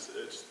package,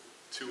 it's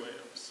 2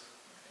 amps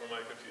for my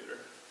computer.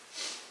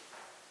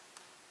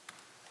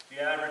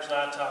 The average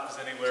laptop is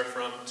anywhere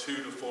from 2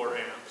 to 4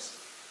 amps.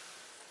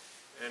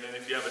 And then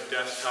if you have a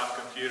desktop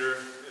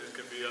computer, it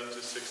can be up to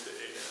 6 to 8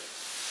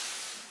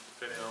 amps,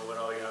 depending on what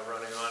all you have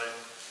running on it.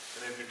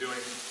 And if you're doing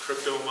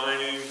crypto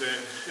mining, then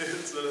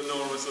it's an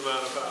enormous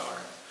amount of power.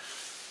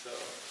 So,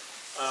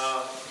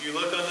 you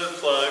look on the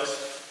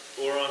plugs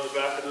or on the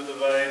back of the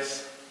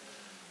device.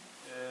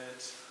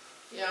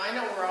 Yeah, I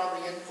know where all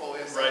the info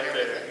is right on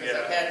everything, there, because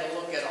I've had to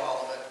look at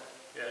all of it.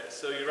 Yeah,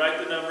 so you write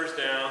the numbers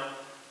down,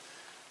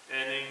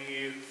 and then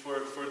you,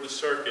 for the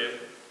circuit,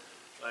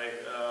 like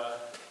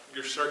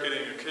your circuit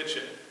in your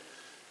kitchen,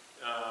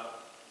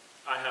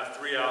 I have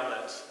 3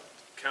 outlets,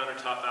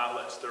 countertop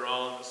outlets. They're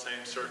all in the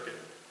same circuit.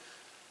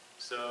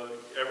 So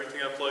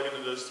everything I plug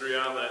into those 3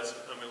 outlets,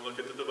 I'm going to look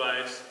at the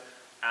device,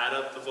 add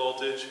up the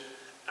voltage,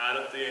 add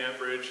up the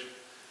amperage,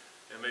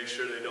 and make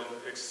sure they don't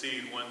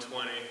exceed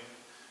 120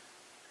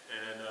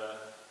 and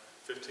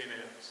 15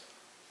 amps.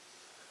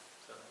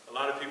 So a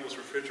lot of people's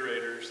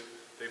refrigerators,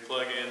 they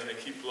plug in and they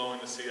keep blowing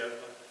the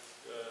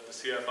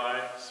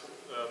CFI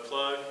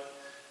plug,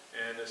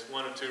 and it's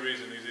one of two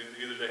reasons.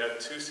 Either they have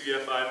two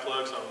CFI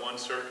plugs on one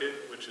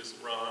circuit, which is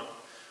wrong,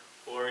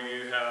 or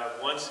you have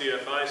one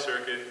CFI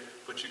circuit,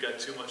 but you got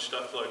too much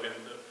stuff plugged in.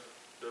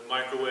 The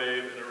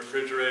microwave and the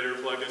refrigerator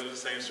plugged into the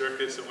same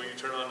circuit, so when you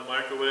turn on the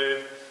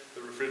microwave,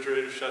 the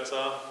refrigerator shuts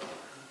off.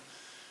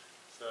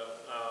 So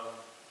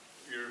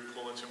you're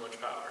pulling too much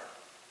power.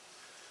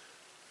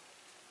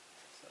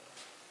 So,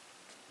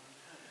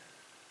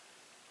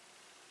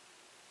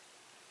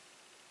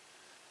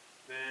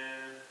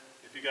 then,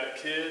 if you got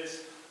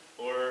kids,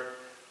 or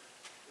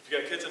if you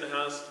got kids in the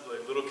house,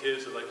 like little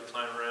kids that like to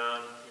climb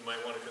around, you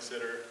might want to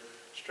consider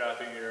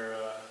strapping your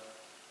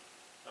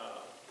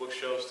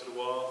bookshelves to the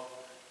wall,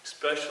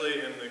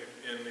 especially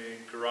in the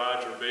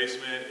garage or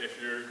basement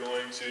if you're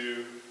going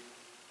to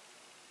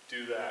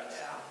do that.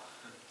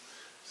 Yeah.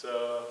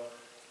 So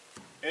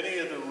any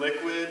of the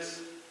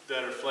liquids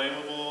that are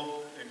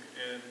flammable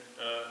and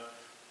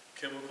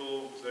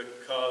chemicals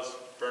that cause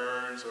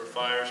burns or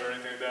fires or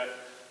anything like that,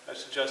 I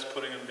suggest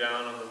putting them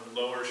down on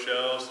the lower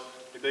shelves.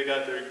 If they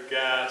got their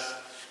gas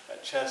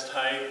at chest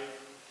height,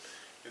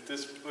 if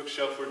this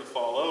bookshelf were to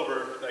fall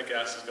over, that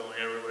gas is going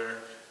everywhere.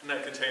 In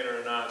that container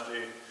or not,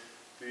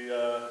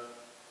 the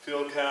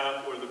fill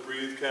cap or the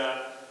breathe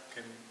cap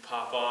can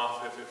pop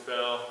off if it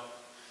fell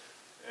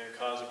and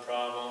cause a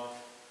problem.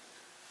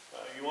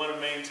 You want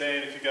to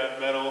maintain, if you got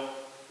metal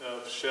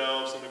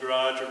shelves in the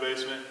garage or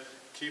basement,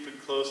 keep a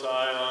close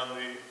eye on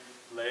the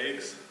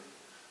legs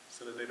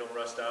so that they don't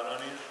rust out on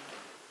you.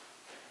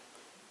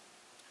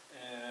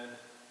 And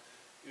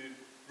you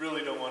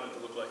really don't want it to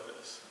look like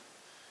this.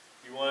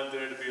 You want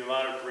there to be a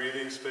lot of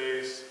breathing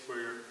space for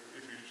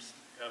if you just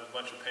have a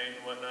bunch of paint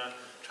and whatnot.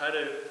 Try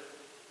to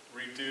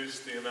reduce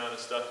the amount of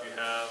stuff you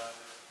have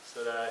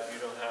so that you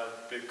don't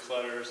have big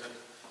clutters. And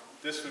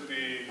this would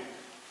be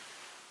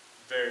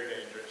very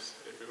dangerous.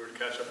 If it were to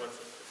catch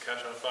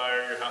on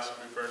fire, your house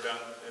would be burned down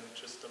in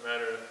just a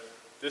matter of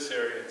this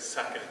area in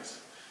seconds,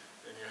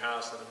 and your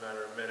house in a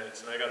matter of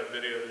minutes. And I got a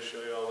video to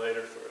show you all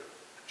later for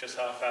just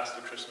how fast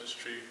the Christmas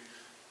tree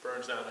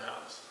burns down the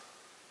house.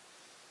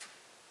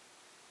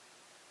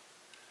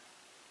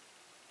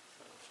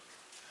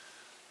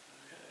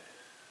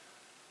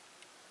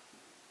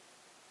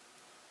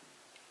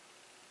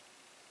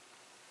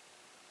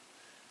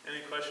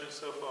 Any questions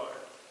so far?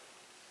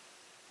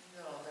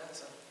 No,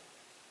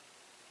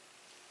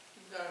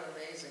 you've got an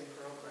amazing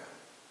program.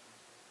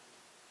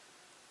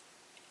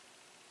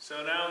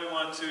 So now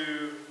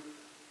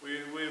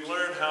we've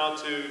learned how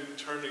to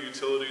turn the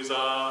utilities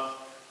off,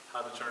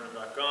 how to turn them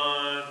back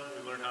on.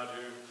 We learned how to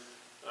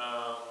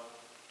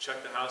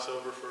check the house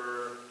over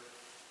for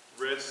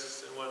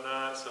risks and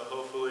whatnot. So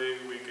hopefully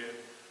we can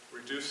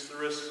reduce the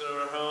risks in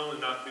our home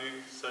and not be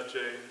such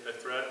a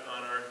threat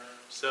on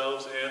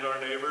ourselves and our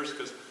neighbors,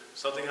 because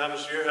something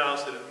happens to your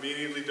house, it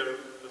immediately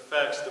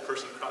affects the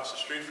person across the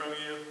street from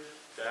you,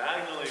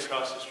 diagonally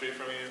across the street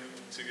from you,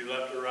 to your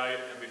left or right,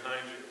 and behind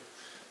you.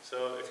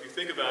 So if you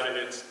think about it,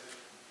 it's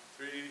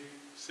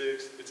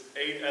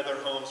 8 other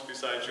homes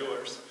besides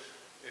yours.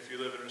 If you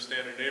live in a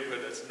standard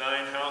neighborhood, that's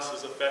 9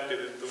 houses affected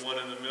if the one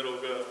in the middle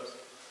goes.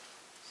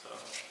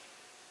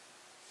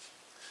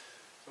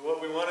 So what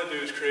we want to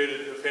do is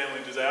create a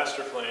family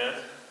disaster plan,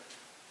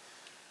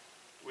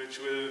 which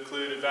would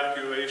include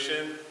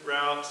evacuation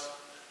routes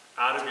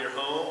out of your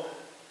home,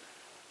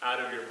 out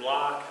of your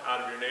block,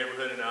 out of your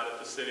neighborhood, and out of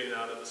the city and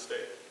out of the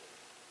state.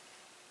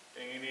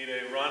 And you need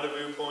a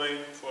rendezvous point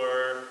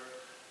for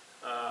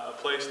a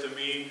place to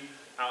meet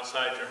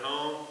outside your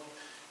home.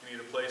 You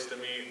need a place to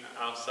meet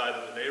outside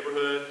of the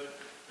neighborhood,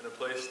 and a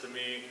place to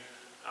meet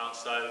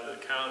outside of the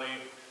county,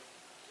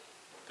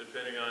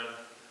 depending on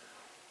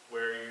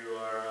where you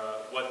are,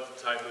 what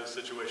the type of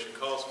situation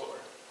calls for.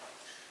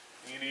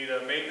 You need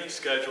a maintenance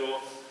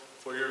schedule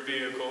for your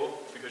vehicle,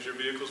 because your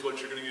vehicle is what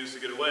you're going to use to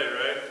get away,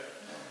 right?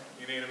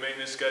 You need a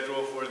maintenance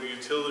schedule for the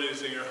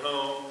utilities in your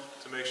home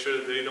to make sure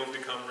that they don't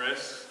become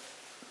risks.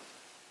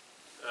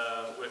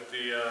 With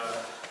the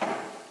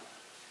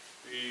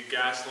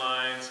gas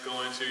lines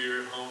going to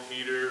your home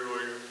heater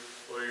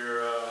or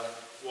your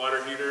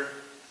water heater,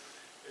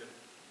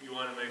 you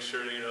want to make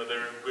sure they're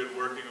in good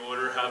working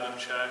order, have them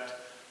checked.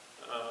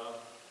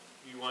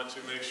 You want to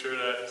make sure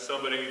that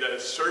somebody that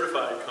is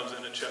certified comes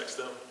in and checks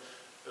them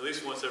at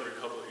least once every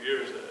couple of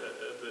years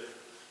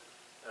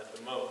at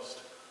the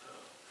most.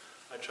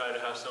 I try to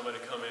have somebody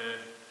come in.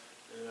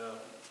 And,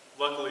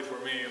 luckily for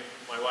me,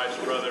 my wife's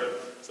brother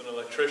is an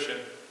electrician,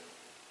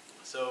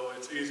 so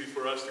it's easy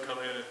for us to come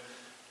in and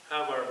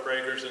have our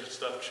breakers and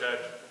stuff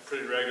checked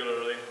pretty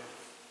regularly.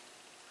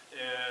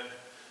 And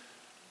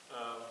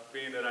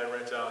being that I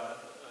rent out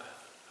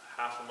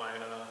half of my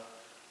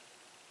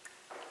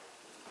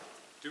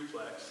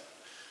duplex,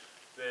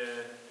 then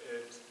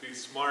it'd be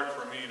smart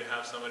for me to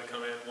have somebody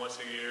come in once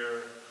a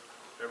year,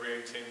 every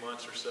 18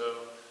 months or so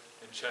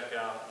and check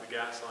out the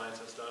gas lines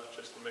and stuff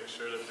just to make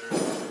sure that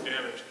there's no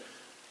damage.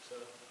 So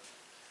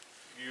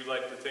you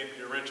like to think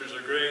your renters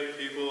are great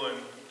people and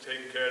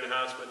taking care of the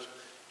house, but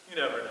you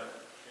never know.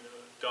 You know,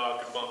 a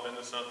dog could bump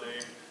into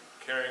something,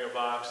 carrying a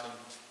box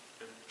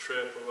and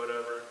trip or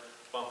whatever,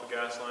 bump a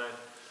gas line.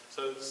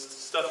 So it's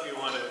stuff you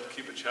want to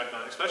keep a check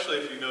on, especially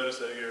if you notice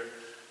that your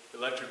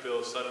electric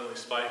bill is suddenly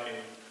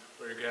spiking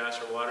or your gas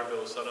or water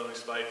bill is suddenly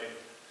spiking.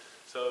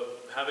 So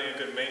having a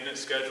good maintenance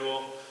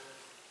schedule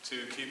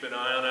to keep an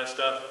eye on that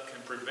stuff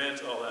can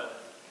prevent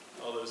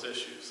all those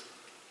issues.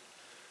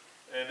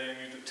 And then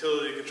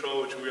utility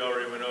control, which we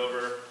already went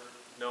over,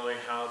 knowing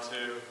how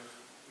to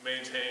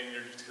maintain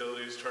your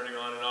utilities, turning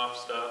on and off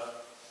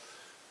stuff,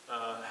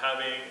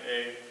 having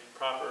a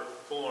proper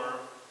form,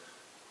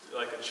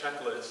 like a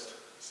checklist,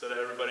 so that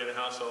everybody in the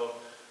household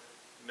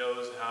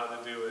knows how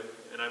to do it.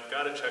 And I've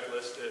got a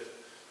checklist if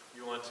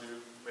you want to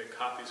make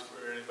copies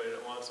for anybody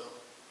that wants them.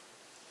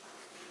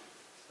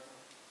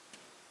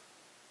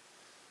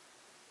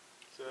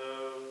 So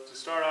to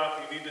start off,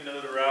 you need to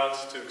know the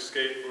routes to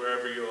escape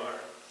wherever you are.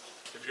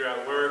 If you're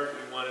at work,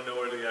 you want to know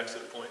where the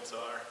exit points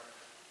are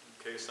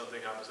in case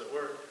something happens at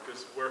work,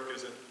 because work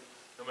isn't,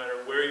 no matter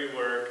where you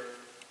work,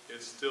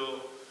 it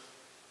still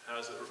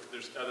has,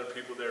 there's other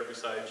people there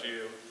besides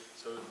you.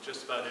 So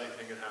just about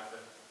anything can happen,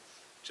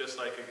 just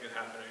like it can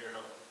happen at your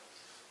home.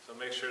 So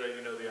make sure that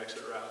you know the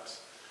exit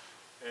routes.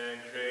 And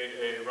create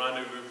a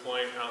rendezvous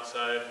point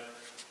outside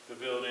the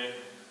building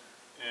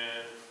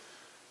and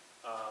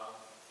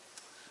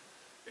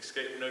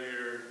know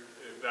your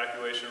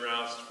evacuation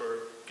routes for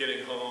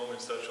getting home and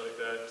such like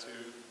that to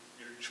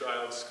your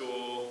child's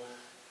school,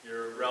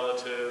 your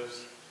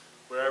relatives,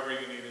 wherever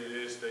you need it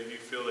is that you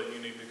feel that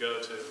you need to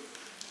go to.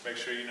 Make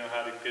sure you know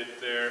how to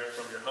get there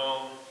from your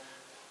home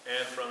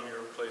and from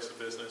your place of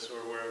business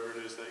or wherever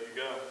it is that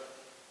you go.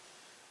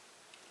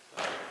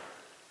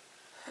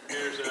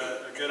 Here's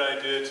a good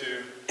idea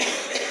to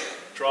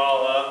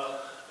draw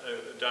up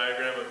a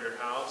diagram of your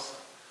house,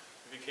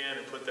 if you can,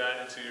 and put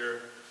that into your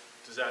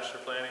disaster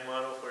planning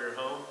model for your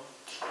home.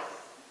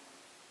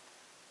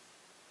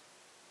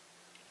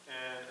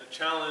 And a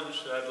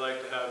challenge that I'd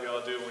like to have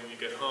y'all do when you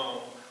get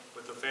home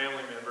with a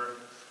family member,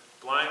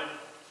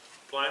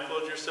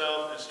 blindfold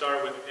yourself and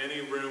start with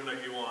any room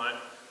that you want,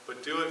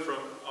 but do it from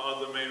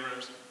all the main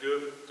rooms.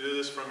 Do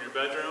this from your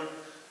bedroom,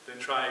 then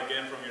try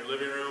again from your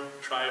living room,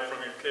 try it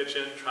from your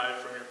kitchen, try it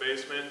from your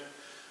basement.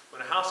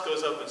 When a house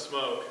goes up in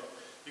smoke,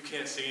 you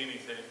can't see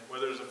anything.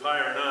 Whether there's a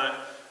fire or not,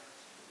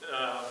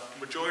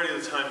 majority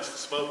of the time it's the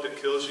smoke that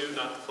kills you,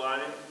 not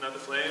the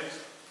flames.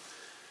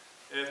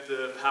 And if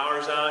the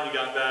power's out, you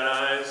got bad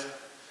eyes,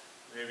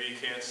 maybe you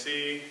can't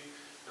see.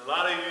 And a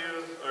lot of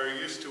you are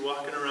used to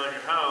walking around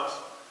your house,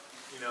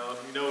 you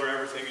know where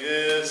everything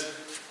is,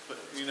 but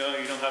you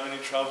don't have any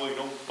trouble, you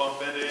don't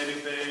bump into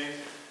anything,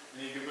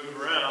 and you can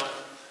move around,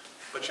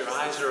 but your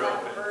eyes are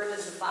open. Like a bird in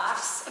a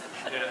box.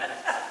 Yeah,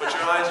 but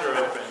your eyes are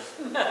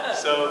open.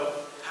 So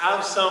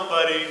have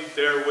somebody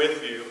there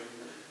with you.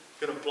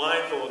 You're going to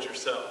blindfold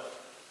yourself.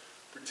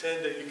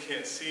 Pretend that you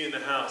can't see in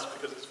the house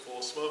because it's full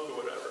of smoke or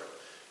whatever.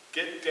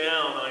 Get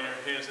down on your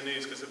hands and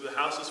knees, because if the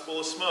house is full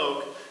of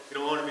smoke, you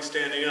don't want to be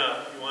standing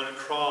up. You want to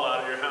crawl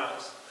out of your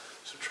house.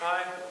 So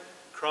try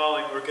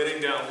crawling or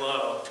getting down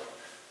low,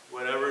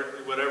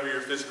 whatever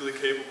you're physically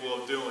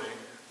capable of doing.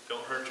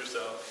 Don't hurt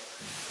yourself.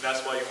 And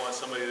that's why you want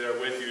somebody there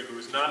with you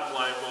who's not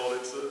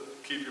blindfolded to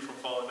keep you from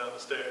falling down the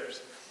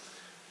stairs.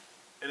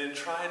 And then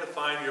try to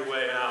find your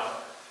way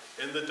out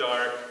in the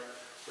dark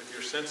with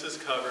your senses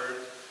covered.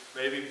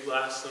 Maybe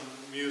blast some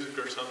music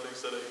or something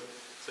so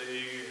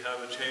you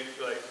have a change,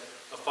 like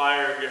a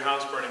fire, your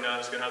house burning down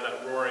is going to have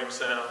that roaring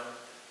sound.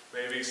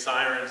 Maybe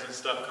sirens and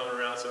stuff coming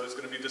around, so it's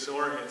going to be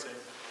disorienting.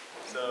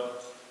 So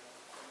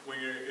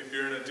if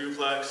you're in a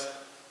duplex,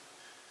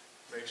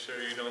 make sure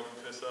you don't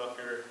piss off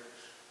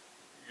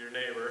your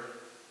neighbor.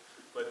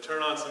 But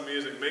turn on some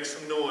music, make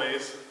some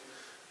noise,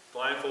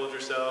 blindfold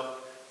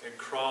yourself, and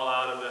crawl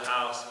out of the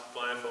house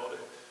blindfolded.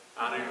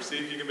 See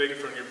if you can make it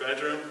from your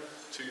bedroom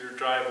to your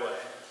driveway.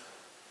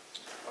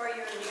 Or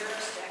your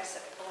nearest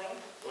exit point.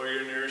 Or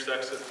your nearest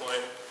exit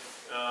point.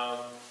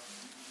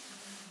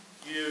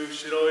 You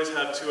should always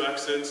have 2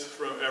 exits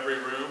from every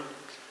room.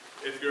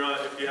 If you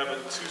have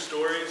 2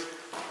 stories,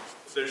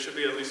 there should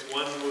be at least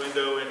 1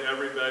 window in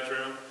every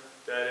bedroom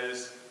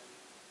that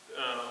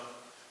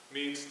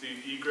meets the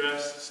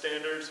egress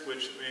standards,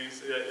 which means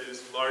that it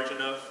is large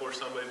enough for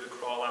somebody to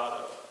crawl out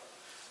of.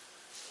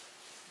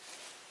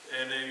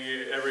 And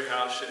then every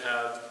house should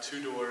have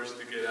 2 doors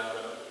to get out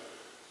of.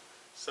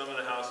 Some of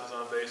the houses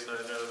on basement,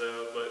 I know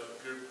though,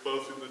 but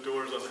both of the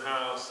doors on the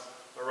house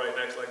are right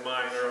next, like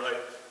mine, or like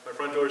my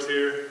front door's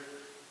here,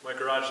 my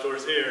garage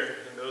door's here,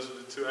 and those are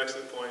the 2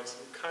 exit points.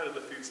 It kind of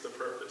defeats the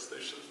purpose.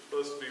 There's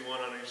supposed to be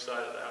 1 on each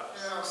side of the house.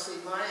 No, see,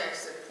 my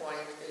exit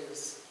point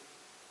is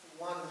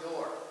 1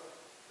 door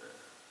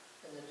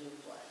in the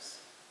duplex.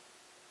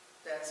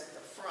 That's at the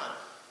front.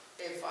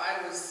 If I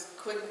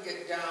couldn't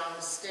get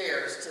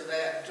downstairs to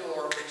that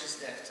door, which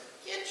is next to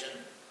the kitchen,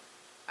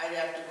 I'd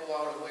have to go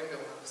out a window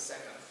on the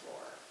second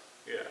floor.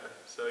 Yeah,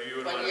 so you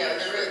would want But to yeah,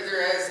 make sure.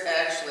 there is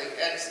actually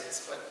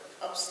exits, but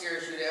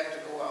upstairs you'd have to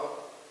go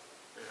out.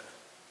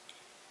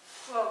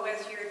 Yeah. Well,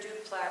 with your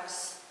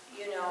duplex,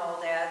 you know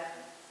that,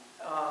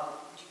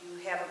 do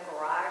you have a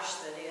garage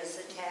that is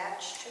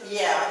attached to?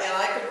 Yeah, and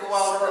I could go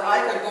out, So I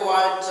could go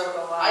out, you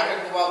go I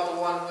out. could go out the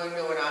one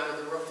window and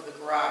onto the roof of the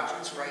garage,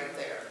 it's right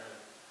there.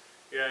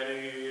 Yeah, and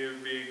it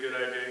would be a good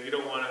idea. You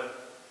don't want to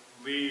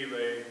leave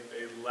a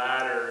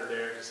ladder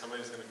there because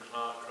somebody's going to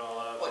crawl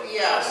up Well, and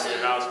yeah, crawl in so your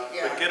house.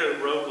 yeah. But get a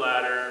rope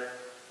ladder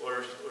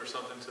or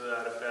something to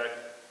that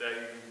effect that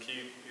you can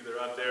keep either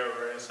up there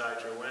or inside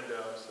your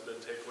window, so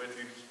that take with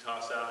you,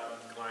 toss out,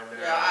 and climb down.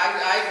 Yeah,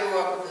 I grew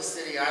up in the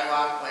city, I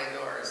locked my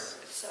doors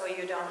So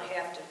you don't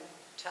have to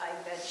tie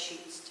bed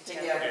sheets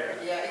together. together.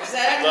 Yeah,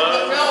 exactly,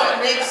 but no,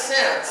 it makes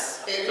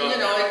sense. It, Don't- you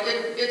know,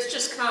 it's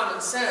just common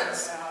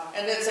sense,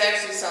 and it's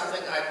actually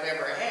something I've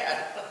never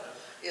had,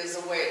 is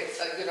a way,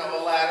 you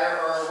know, a ladder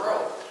or a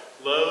rope.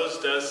 Lowe's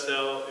does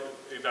sell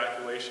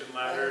evacuation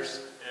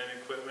ladders and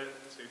equipment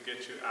to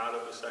get you out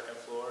of the second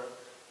floor.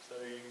 So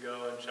you can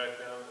go and check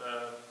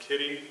them.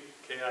 Kiddie,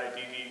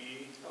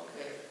 K-I-D-D-E,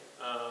 Okay,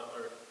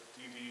 or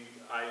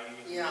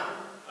D-D-I-E. yeah,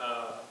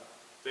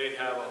 They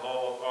have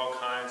all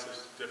kinds of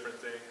different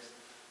things.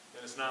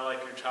 And it's not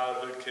like your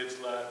childhood kid's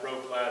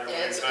rope ladder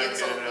Yeah, where you try to get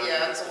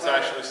it out. it's a It's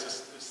ladder.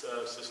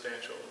 actually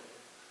substantial.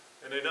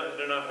 And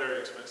they're not very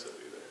expensive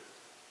either.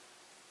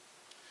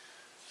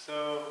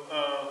 So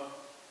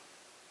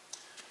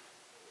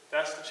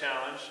that's the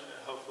challenge.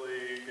 Hopefully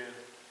you can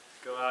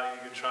go out,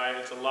 you can try it.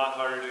 It's a lot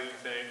harder than you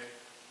think.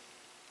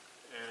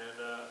 And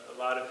a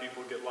lot of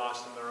people get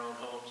lost in their own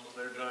homes when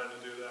they're trying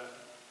to do that.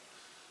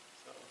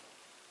 So,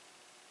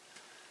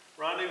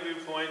 rendezvous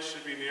points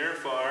should be near and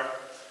far.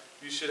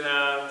 You should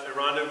have a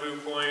rendezvous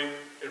point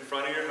in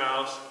front of your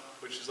house,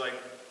 which is like,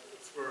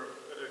 for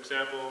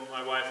example,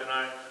 my wife and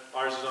I,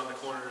 ours is on the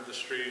corner of the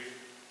street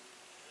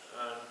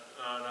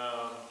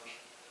on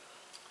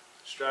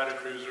Strata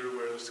Cruiser,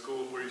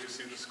 where you can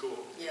see the school.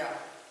 yeah.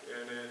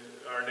 And then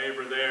our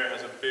neighbor there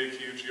has a big,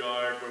 huge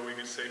yard where we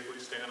can safely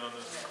stand on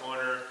the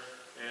corner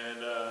and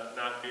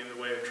not be in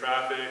the way of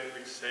traffic,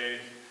 be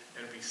safe,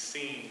 and be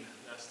seen.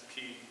 That's the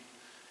key.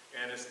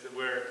 And it's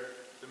where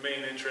the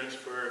main entrance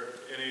for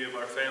any of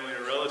our family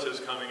or relatives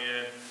coming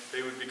in,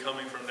 they would be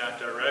coming from that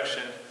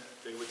direction,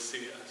 they would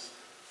see us.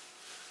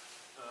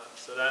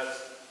 So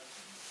that's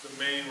the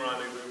main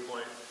rendezvous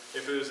point.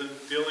 If it was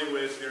dealing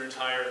with your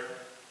entire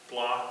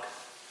block,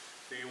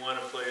 then you want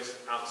a place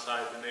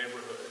outside the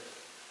neighborhood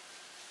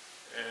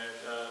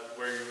and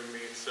where you would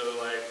meet. So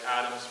like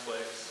Adam's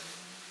place,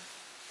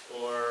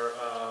 or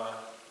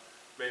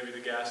maybe the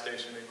gas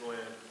station in Gwinn,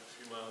 a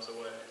few miles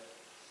away.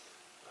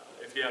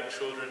 If you have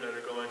children that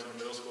are going to the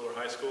middle school or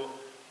high school,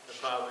 they'll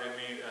probably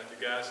meet at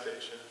the gas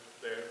station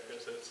there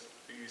because that's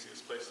the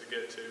easiest place to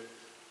get to.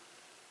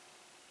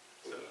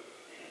 So,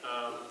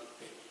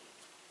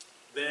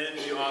 then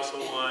you also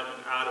want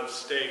an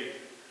out-of-state,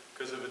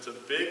 because if it's a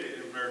big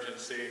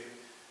emergency,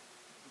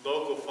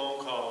 local phone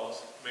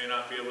calls may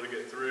not be able to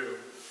get through,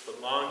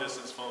 but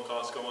long-distance phone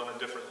calls go on a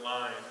different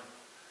line.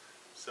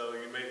 So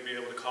you may be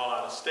able to call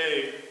out of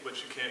state, but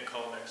you can't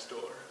call next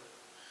door.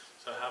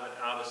 So have an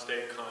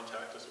out-of-state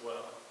contact as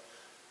well.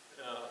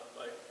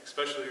 Like,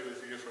 especially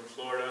with you from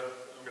Florida,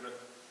 I'm going to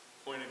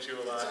point at you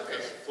a lot,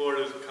 because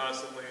Florida is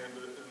constantly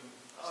in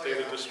a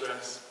state of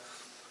distress.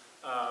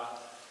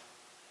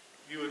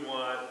 You would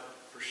want,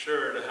 for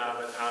sure, to have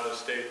an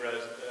out-of-state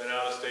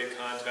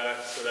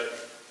contact, so that you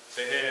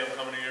say, hey, I'm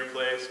coming to your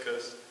place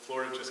because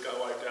Florida just got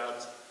wiped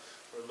out,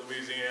 or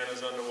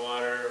Louisiana's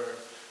underwater,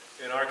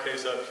 or in our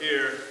case up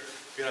here,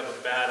 if you have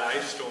a bad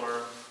ice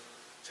storm,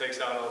 takes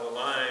out all the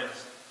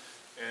lines,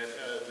 and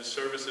the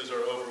services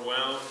are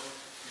overwhelmed,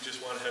 you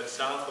just want to head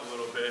south a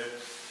little bit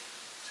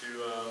to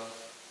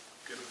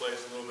get a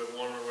place a little bit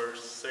warmer where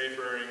it's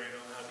safer and you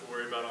don't have to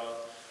worry about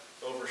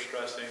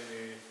overstressing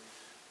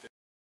the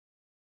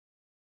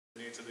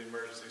needs of the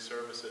emergency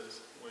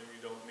services when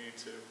you don't need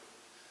to.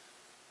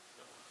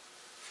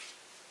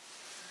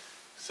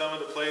 Some of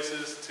the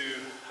places to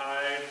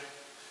hide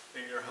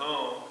in your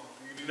home,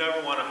 you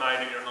never want to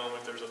hide in your home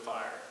if there's a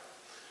fire.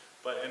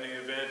 But in the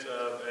event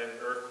of an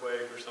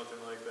earthquake or something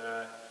like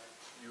that,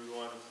 you would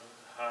want to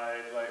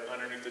hide like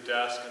underneath the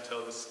desk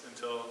until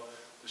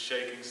the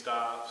shaking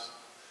stops,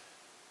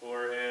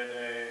 or in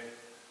a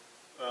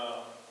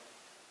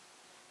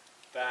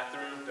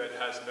bathroom that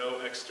has no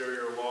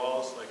exterior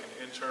walls, like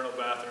an internal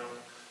bathroom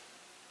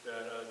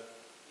that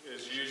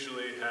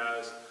usually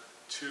has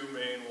two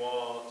main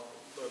walls,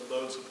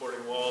 load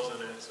supporting walls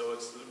in it, so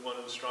it's one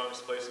of the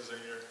strongest places in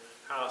your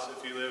house.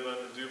 If you live on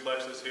the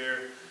duplexes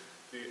here,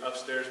 the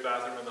upstairs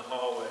bathroom in the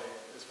hallway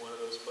is one of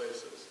those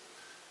places.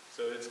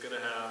 So it's going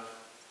to have,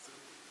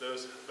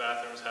 those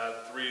bathrooms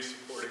have 3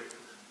 supporting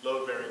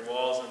load-bearing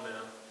walls in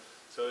them,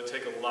 so it'd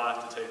take a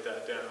lot to take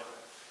that down.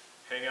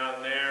 Hang out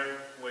in there,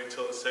 wait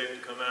till it's safe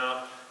to come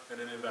out, and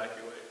then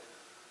evacuate.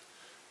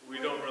 We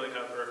don't really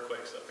have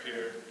earthquakes up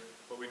here,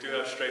 but we do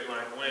have straight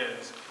line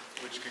winds,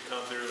 which could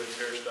come through and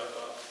tear stuff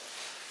up.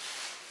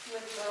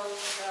 with those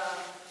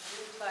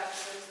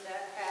duplexes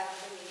that have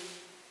the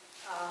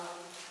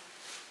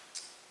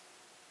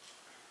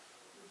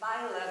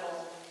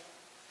bi-level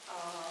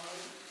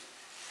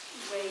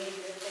way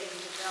that they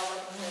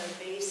develop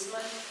the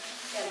basement,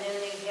 and then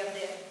they have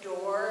that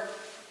door,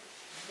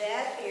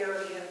 that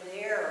area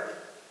there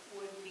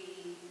would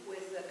be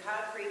with the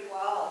concrete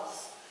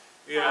walls.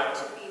 Yeah.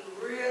 To be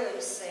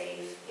really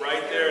safe.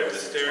 Right there at the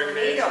If staircase. there was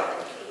a tornado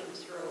that came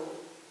through.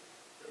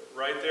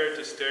 Right there at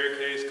the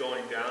staircase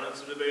going down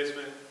into the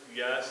basement,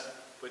 yes,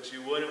 but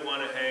you wouldn't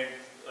want to hang,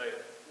 like,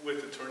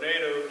 with the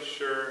tornado,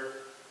 sure,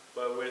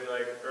 but with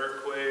like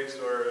earthquakes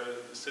or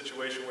a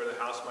situation where the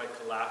house might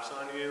collapse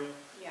on you,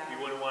 Yeah. you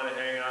wouldn't want to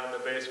hang out in the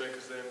basement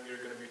because then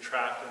you're going to be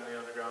trapped in the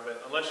underground bed,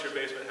 unless your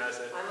basement has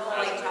it. I'm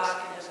only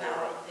talking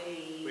about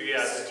But yeah,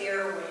 the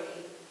stairway,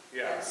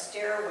 Yeah, that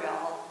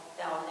stairwell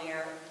down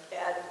there,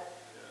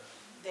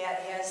 that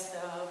has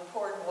the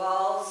poured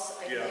walls,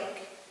 I Yeah.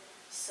 think.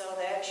 So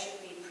that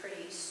should be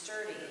pretty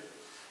sturdy.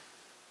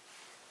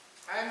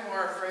 I'm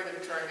more afraid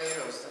of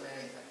tornadoes than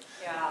anything.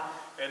 Yeah,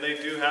 and they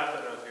do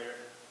happen up here.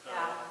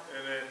 Yeah.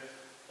 And then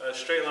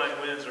straight line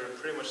winds are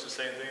pretty much the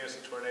same thing as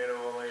a tornado,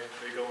 only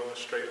they go in a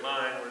straight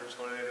line, where a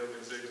tornado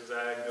can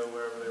zigzag, go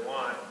wherever they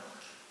want.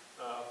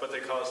 But they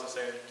cause the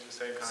same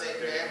kind Same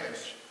of damage.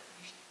 damage.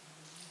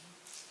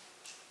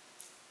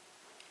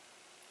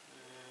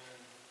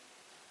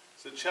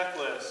 So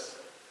checklist.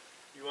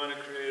 You want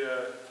to create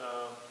a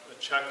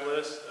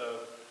checklist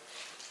of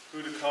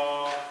who to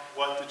call,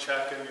 what to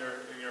check in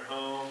your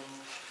home,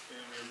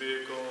 in your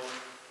vehicle,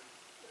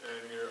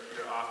 in your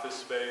office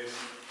space,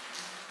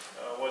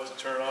 what to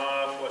turn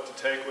off, what to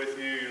take with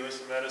you, your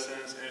list of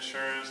medicines,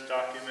 insurance,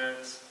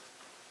 documents.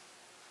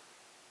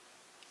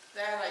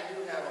 That I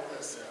do have a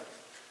list of.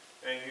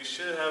 And you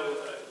should have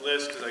a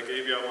list, because I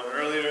gave you one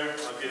earlier.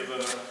 I gave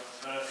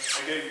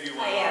you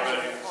one I have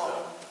already. it.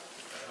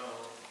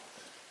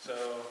 So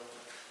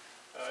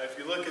if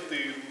you look at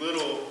the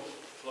little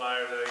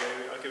flyer that I gave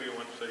you, I'll give you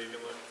one so you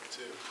can look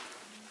too.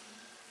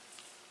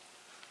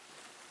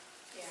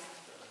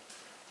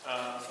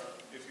 Yeah.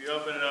 If you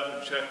open it up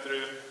and check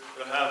through,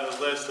 it'll have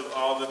a list of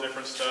all the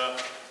different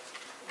stuff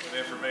and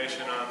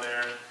information on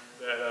there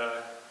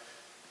that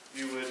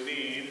you would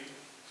need.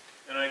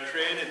 And I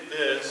created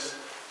this.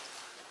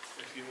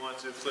 If you want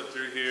to flip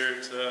through here,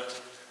 it's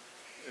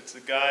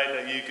a guide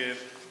that you can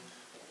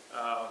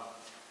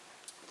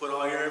put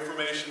all your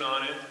information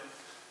on it.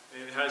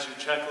 And it has your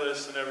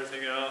checklist and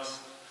everything else,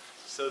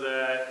 so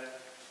that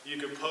you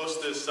can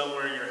post this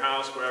somewhere in your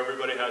house where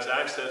everybody has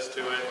access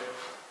to it,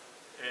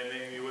 and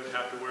then you wouldn't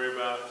have to worry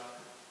about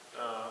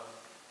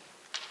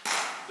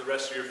the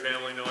rest of your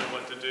family knowing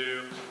what to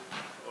do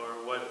or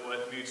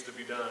what needs to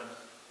be done.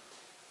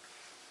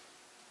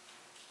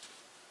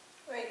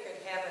 We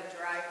could have a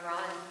dry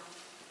run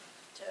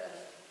to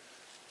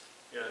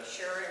Yeah.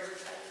 ensure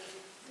everybody.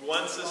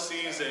 Once a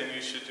season,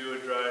 you should do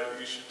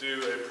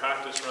a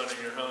practice run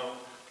in your home.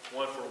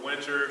 One for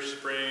winter,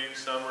 spring,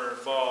 summer, and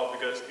fall,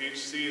 because each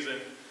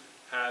season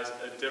has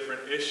a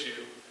different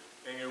issue.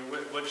 And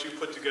what you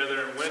put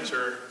together in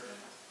winter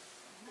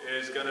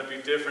is going to be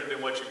different than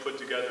what you put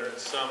together in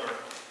summer.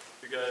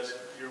 Because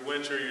your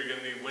winter, you're going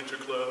to need winter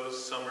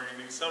clothes. Summer,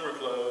 you need summer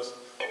clothes.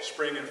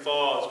 Spring and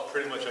fall is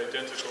pretty much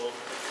identical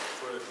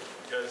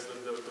because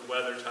of the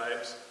weather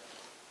types.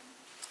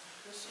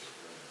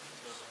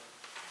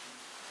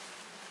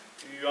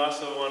 You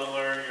also want to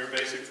learn your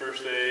basic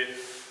first aid.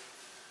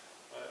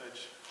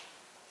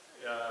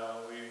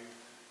 We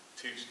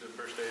teach the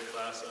first aid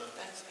class on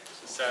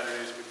the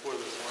Saturdays before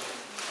this one.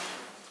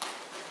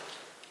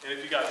 And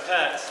if you got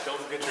pets, don't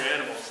forget your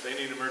animals. They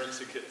need an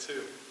emergency kit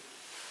too.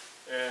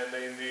 And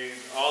they need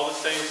all the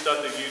same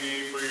stuff that you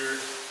need for your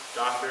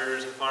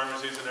doctors and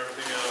pharmacies and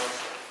everything else.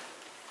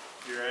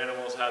 Your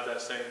animals have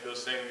those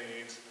same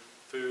needs: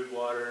 food,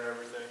 water, and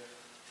everything.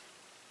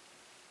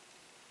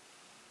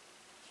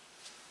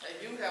 I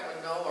do have a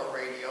NOAA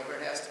radio, but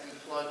it has to be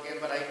plugged in,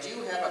 but I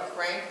do have a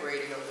crank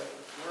radio that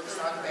works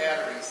on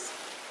batteries.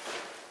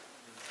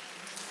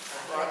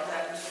 I brought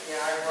that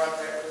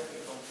with me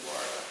from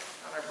Florida,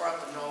 and I brought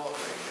the NOAA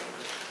radio.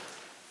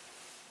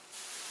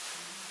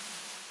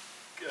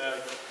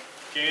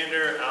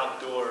 Gander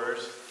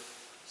Outdoors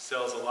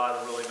sells a lot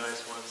of really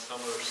nice ones.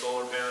 Some are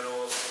solar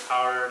panels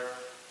powered,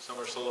 some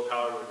are solar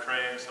powered with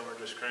cranks, some are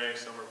just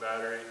cranks, some are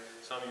battery,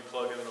 some you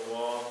plug into the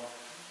wall.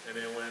 And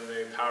then when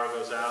the power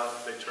goes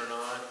out, they turn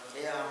on.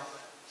 Yeah.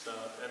 So,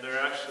 and they're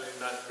actually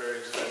not very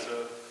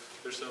expensive.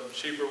 There's some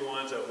cheaper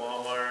ones at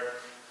Walmart,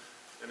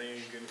 and then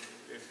you can,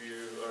 if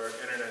you are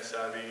internet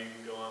savvy, you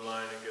can go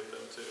online and get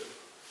them too.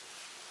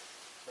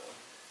 So,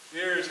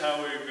 here's how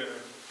we're going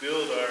to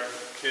build our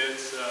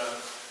kits.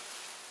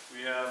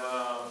 We have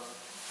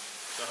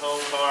the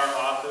home car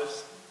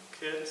office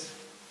kits.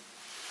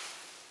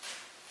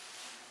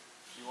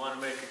 You want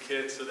to make a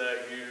kit so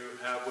that you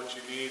have what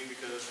you need,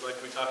 because like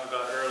we talked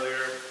about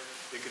earlier,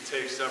 it could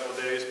take several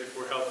days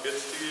before help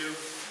gets to you,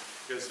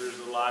 because there's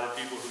a lot of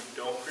people who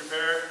don't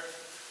prepare,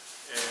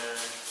 and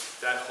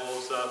that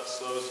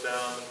slows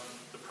down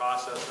the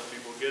process of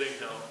people getting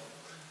help.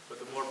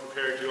 But the more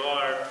prepared you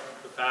are,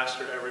 the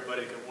faster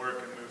everybody can work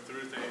and move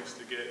through things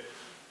to get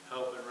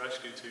help and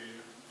rescue to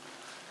you.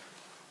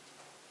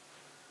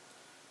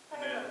 I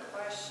have a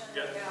question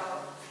Yeah.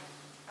 about,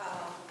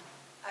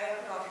 I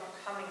don't know if you're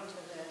coming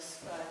to this,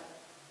 but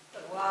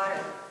the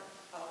water,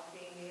 of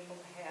being able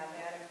to have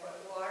adequate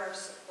water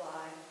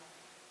supply.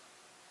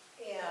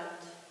 And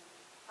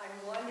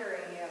I'm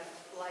wondering if,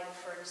 like,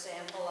 for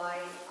example, I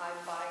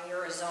buy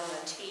Arizona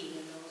tea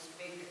in those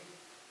big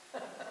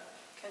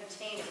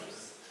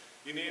containers.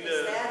 You need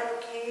Is that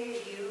okay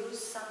to use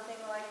something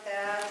like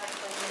that,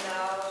 clean it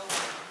out?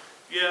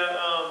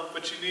 Yeah,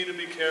 but you need to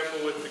be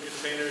careful with the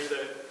containers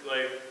that,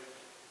 like,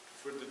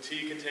 for the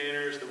tea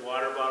containers, the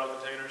water bottle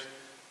containers,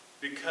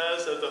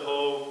 because of the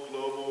whole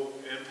global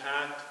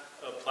impact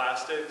of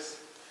plastics,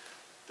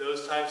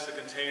 those types of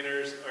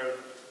containers are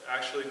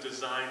actually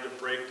designed to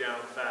break down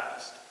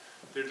fast.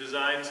 They're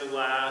designed to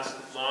last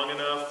long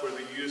enough for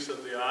the use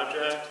of the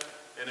object,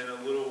 and in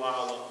a little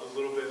while, a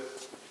little bit,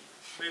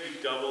 maybe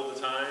double the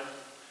time,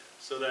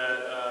 so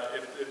that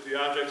if the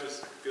object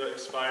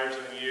expires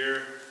in a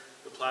year,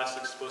 the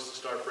plastic's supposed to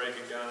start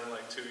breaking down in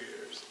like 2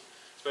 years.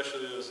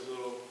 Especially those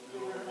little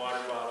water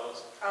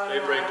bottles. Oh, They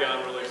no, break I down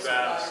don't really use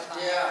fast.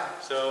 water Yeah.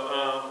 So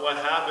what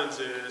happens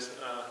is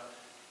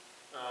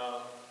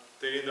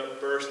they end up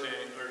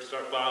bursting or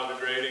start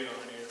biodegrading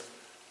on you.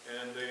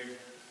 And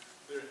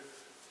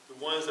the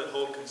ones that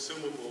hold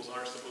consumables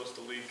aren't supposed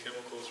to leak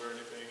chemicals or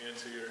anything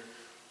into your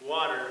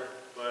water,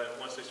 but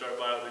once they start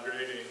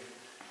biodegrading,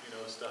 you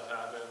know, stuff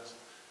happens.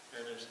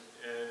 And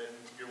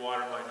your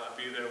water might not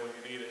be there when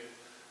you need it.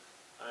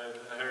 I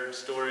heard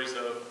stories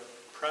of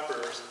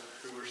preppers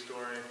who were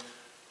storing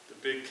the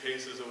big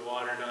cases of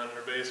water down in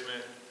their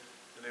basement,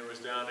 and they was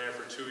down there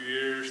for 2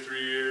 years,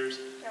 3 years,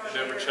 and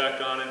never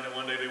checked on it, and then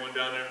one day they went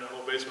down there and the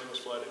whole basement was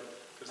flooded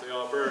because they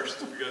all burst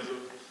because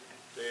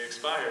they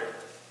expired.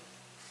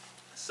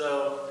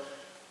 So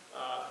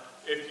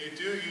if you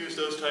do use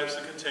those types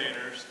of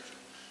containers,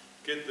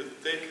 get the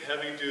thick,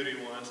 heavy-duty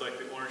ones like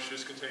the orange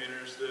juice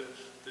containers,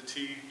 the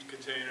tea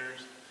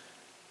containers,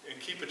 and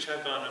keep a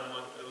check on them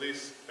at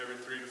least every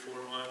 3 to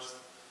 4 months.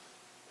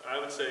 I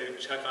would say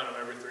check on them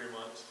every 3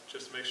 months,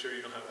 just to make sure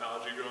you don't have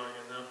algae growing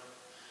in them.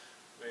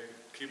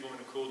 Keep them in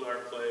a cool,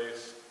 dark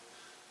place,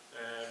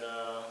 and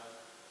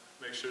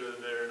make sure that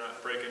they're not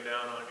breaking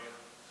down on you.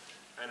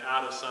 And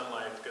out of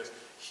sunlight, because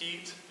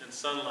heat and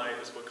sunlight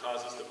is what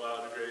causes the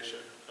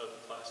biodegradation of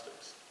the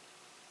plastics.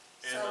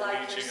 And So the like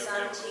your leaching of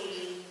sun chemicals.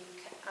 tea,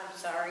 I'm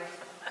sorry,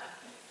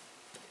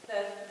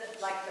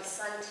 like the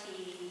sun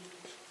tea,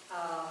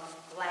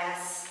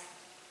 glass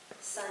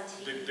sun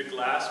tea. The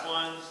glass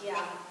ones,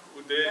 Yeah,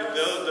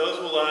 those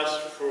will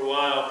last for a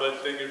while,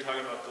 but then you're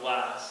talking about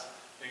glass.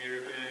 And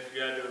if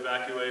you had to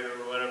evacuate or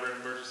whatever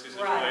emergency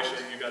situation,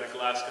 Right. you got a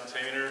glass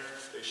container,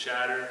 they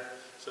shatter.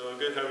 So a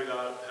good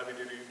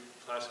heavy-duty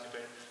plastic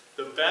container.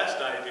 The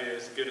best idea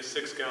is to get a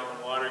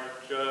 6-gallon water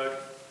jug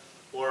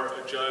or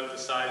a jug the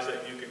size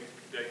that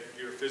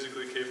you're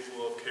physically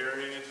capable of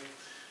carrying it.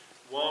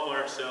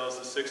 Walmart sells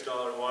the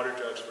 $6 water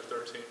jugs for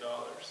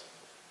 $13.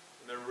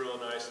 And they're real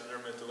nice and they're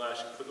meant to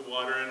last. You put the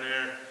water in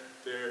there,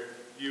 they're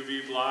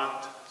UV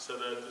blocked so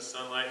that the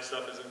sunlight and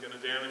stuff isn't going to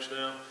damage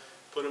them.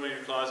 Put them in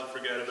your closet,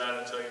 forget about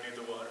it until you need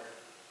the water.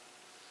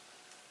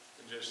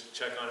 And just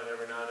check on it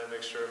every now and then,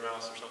 make sure a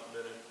mouse or something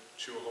didn't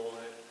chew a hole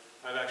in it.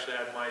 I've actually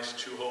had mice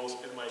chew holes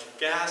in my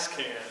gas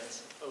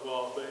cans, of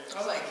all things.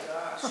 Oh my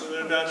gosh. So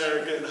they're down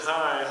there getting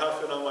high,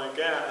 huffing on my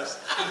gas.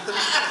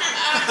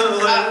 I'm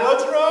like,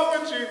 what's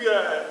wrong with you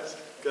guys?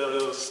 Got a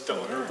little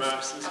stoner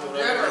mouses. I've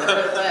never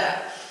heard of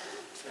that.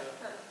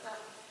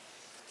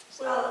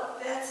 well,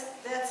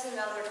 that's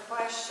another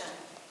question,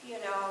 you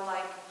know,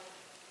 like,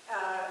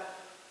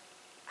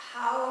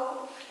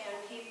 how can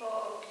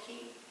people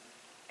keep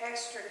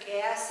extra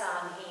gas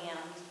on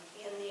hand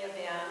in the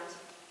event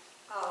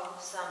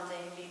of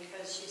something,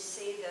 because you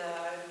see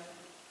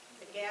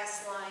the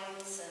gas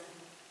lines and,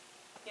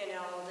 you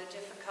know, the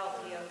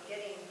difficulty of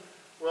getting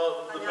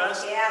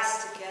enough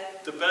gas to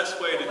get the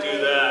best way to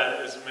do that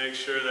is make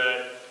sure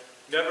that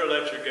never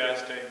let your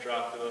gas tank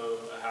drop below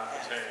a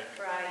half a tank.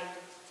 Right.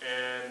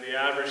 And the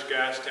average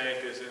gas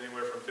tank is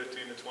anywhere from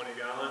 15 to 20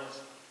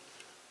 gallons.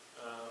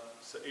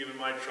 So even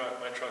my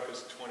truck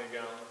is a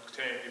 20-gallon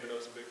tank, even though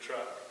it's a big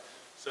truck.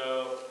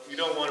 So you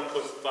don't want to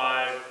put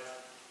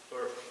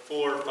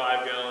 4 or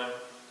 5 gallon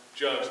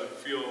jugs of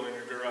fuel in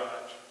your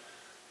garage.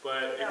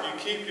 But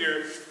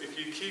if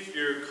you keep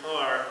your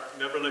car,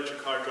 never let your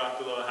car drop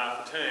below a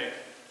half a tank.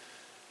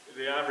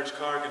 The average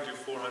car can do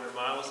 400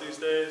 miles these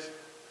days.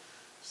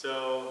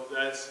 So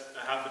that's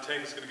a half a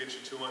tank is going to get you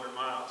 200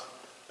 miles.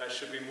 That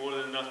should be more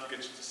than enough to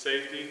get you to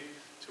safety,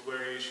 to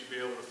where you should be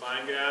able to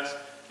find gas.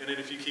 And then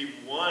if you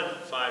keep 1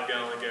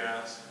 5-gallon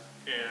gas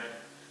can,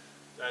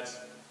 that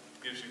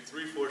gives you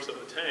 3/4 of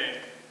the tank,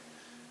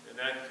 and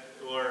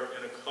or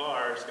in a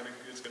car, it's going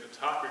to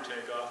top your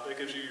tank off. That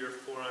gives you your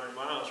 400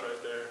 miles right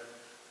there,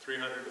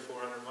 300 to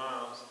 400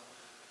 miles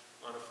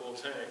on a full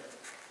tank.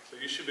 So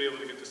you should be able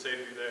to get to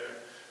safety there.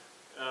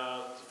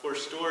 For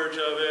storage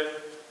of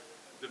it,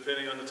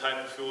 depending on the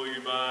type of fuel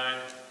you buy,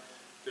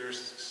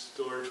 there's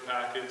storage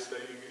packets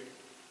that you can,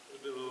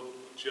 the little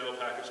gel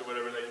packets or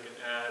whatever that you can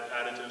add,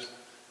 additives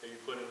that you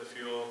put in the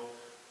fuel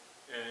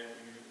and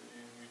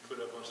you put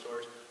up on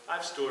storage.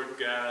 I've stored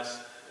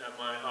gas at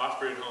my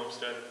off-grid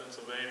homestead in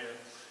Pennsylvania.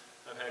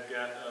 I've had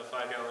a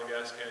 5-gallon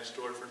gas can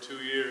stored for 2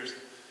 years,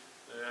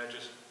 and I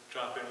just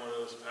drop in one of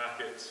those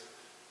packets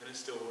and it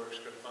still works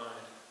good fine.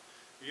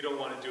 You don't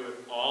want to do it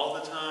all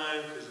the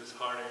time because it's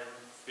hard on your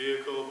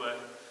vehicle, but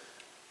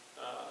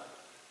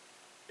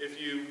if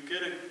you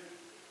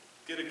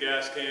get a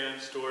gas can,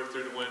 store it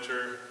through the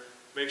winter,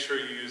 make sure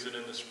you use it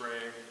in the spring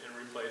and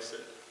replace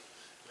it.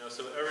 You know,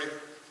 so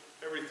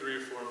every 3 or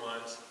 4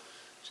 months,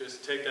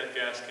 just take that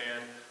gas can,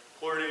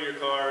 pour it in your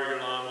car or your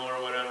lawnmower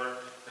or whatever,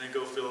 and then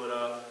go fill it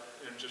up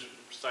and just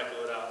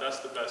cycle it out. That's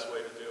the best way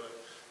to do it.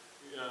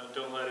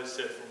 Don't let it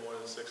sit for more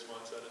than 6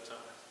 months at a time.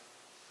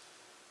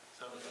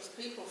 Because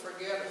people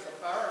forget if the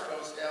power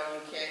goes down,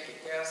 you can't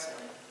get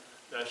gasoline.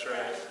 That's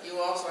right. You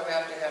also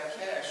have to have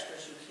cash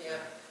because you can't.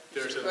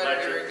 There's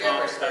electric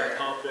pumps that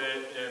pump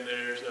it, and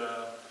there's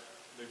the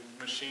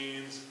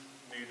machines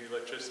need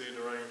electricity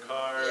to run your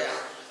cars.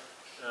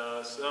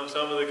 Yeah.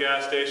 Some of the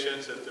gas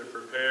stations, if they're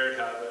prepared,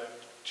 have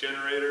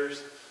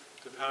generators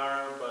to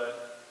power them,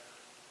 but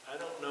I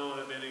don't know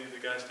of any of the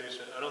gas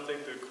stations. I don't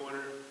think the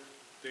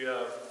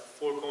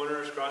Four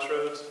Corners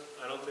Crossroads,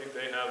 I don't think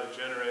they have a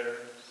generator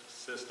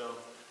system.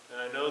 And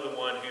I know the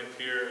one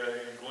here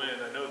in Gwinn,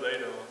 I know they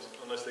don't,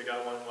 unless they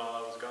got one while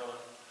I was gone.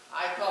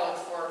 I call it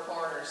Four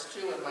Corners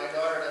too, and my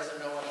daughter doesn't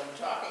know what I'm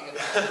talking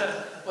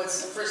about. But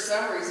for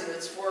some reason,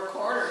 it's Four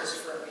Corners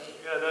for me.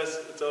 Yeah,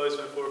 it's always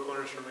been Four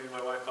Corners for me.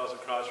 My wife calls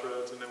it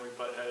Crossroads, and then we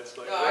butt heads.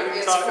 Like, No, what are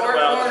you it's talking Four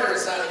about?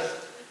 Corners, honey.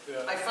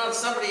 Yeah. I found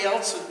somebody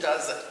else who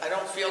does it. I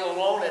don't feel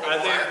alone anymore. I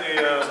think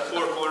the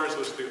Four Corners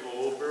was the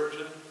old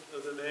version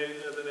of the name.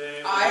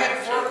 I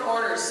had Four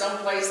Corners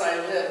someplace I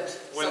lived.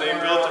 When they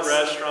built the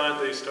restaurant,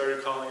 they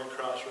started calling it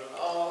Crossroads.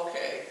 Oh,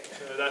 okay.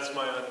 That's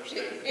my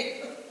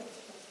understanding.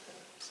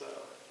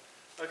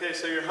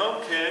 So your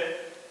home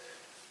kit,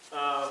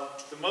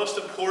 the most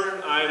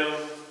important item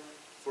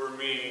for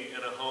me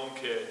in a home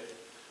kit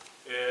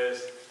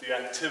is the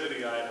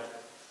activity item.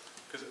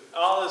 Because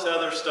all this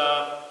other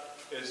stuff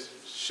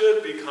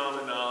should be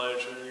common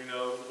knowledge, or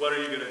what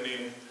are you going to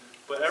need?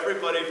 But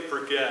everybody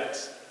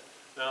forgets.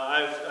 Now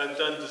I've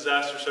done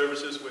disaster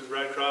services with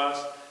Red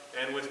Cross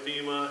and with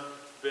FEMA,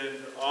 been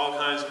all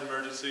kinds of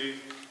emergency.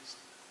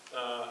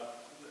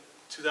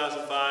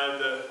 2005,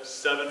 the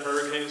 7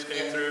 hurricanes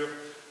came through.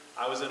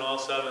 I was in all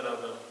 7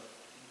 of them,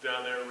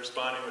 down there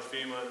responding with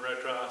FEMA and Red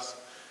Cross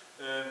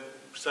and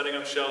setting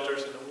up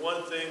shelters. And the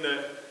one thing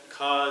that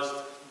caused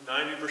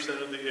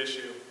 90% of the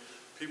issue,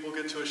 people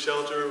get to a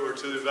shelter or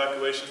to the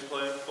evacuation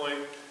point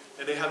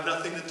and they have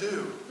nothing to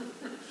do.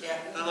 Yeah.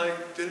 And I'm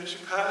like, didn't you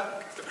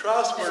pack a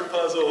crossword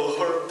puzzle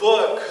or a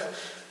book?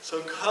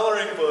 Some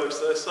coloring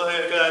books. So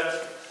I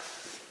got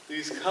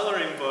these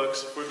coloring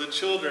books for the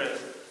children,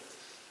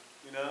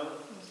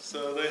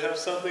 so they have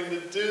something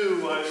to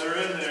do while they're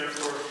in there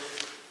for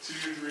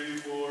 2, 3,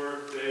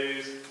 4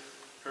 days,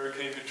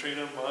 Hurricane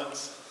Katrina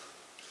months.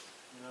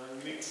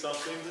 You need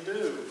something to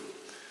do.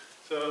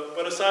 So,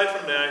 but aside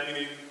from that, you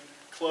need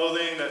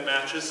clothing that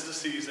matches the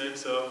season.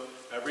 So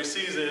every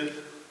season,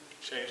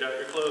 change out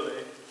your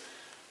clothing.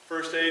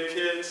 First aid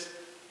kits,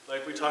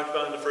 like we talked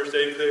about in the first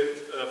aid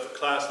kit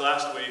class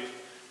last week,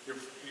 you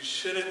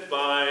shouldn't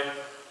buy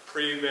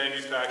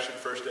pre-manufactured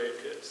first aid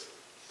kits.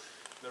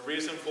 The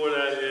reason for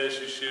that is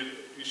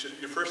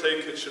your first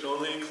aid kit should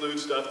only include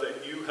stuff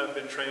that you have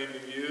been trained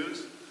to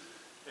use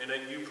and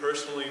that you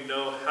personally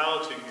know how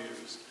to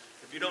use.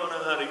 If you don't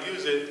know how to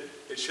use it,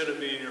 it shouldn't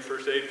be in your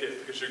first aid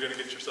kit because you're going to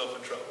get yourself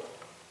in trouble.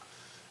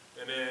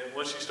 And then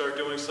once you start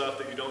doing stuff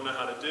that you don't know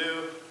how to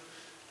do,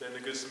 then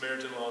the Good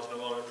Samaritan laws no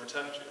longer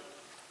protect you.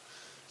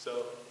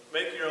 So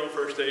make your own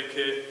first aid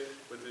kit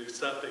with the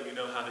stuff that you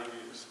know how to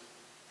use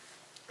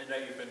and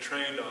that you've been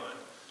trained on.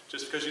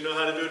 Just because you know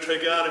how to do a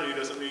tracheotomy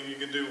doesn't mean you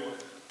can do one.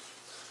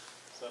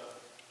 So,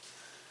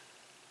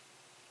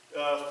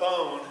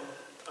 phone.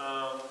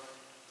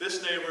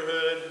 This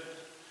neighborhood,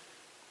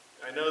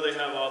 I know they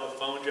have all the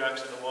phone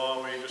jacks in the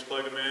wall where you just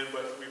plug them in,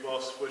 but we've all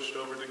switched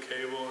over to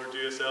cable or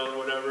DSL or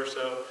whatever,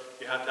 so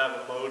you have to have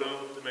a modem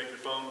to make your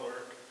phone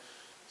work.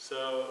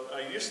 So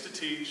I used to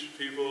teach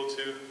people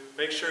to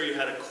make sure you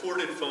had a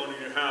corded phone in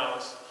your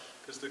house,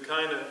 because the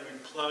kind that you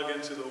plug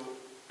into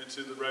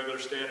the regular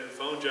standard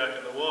phone jack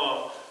in the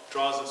wall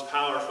draws its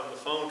power from the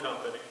phone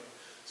company.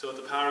 So if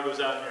the power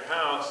goes out in your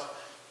house,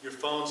 your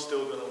phone's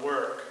still going to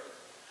work.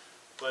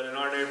 But in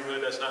our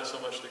neighborhood, that's not so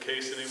much the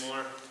case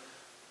anymore.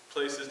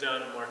 Places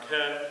down in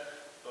Marquette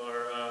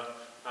or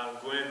out in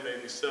Gwinn,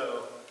 maybe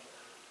so.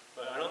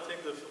 But I don't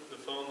think the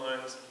phone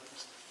lines,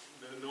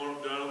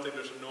 I don't think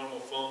there's a normal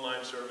phone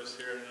line service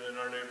here in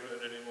our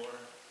neighborhood anymore,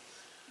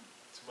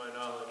 to my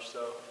knowledge.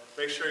 So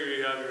make sure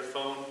you have your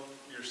phone,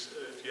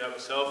 if you have a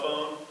cell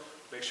phone,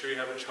 make sure you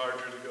have a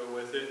charger to go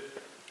with it.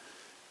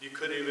 You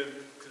could even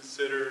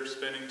consider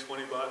spending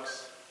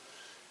 $20,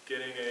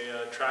 getting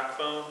a track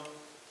phone.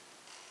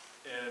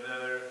 and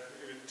another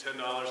 $10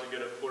 to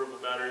get a portable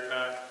battery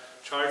pack.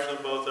 Charge them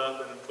both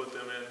up and then put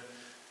them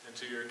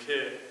into your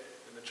kit.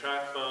 And the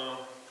track phone,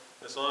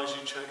 as long as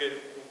you check it,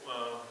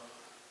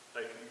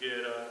 like you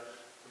get a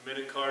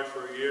minute card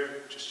for a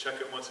year, just check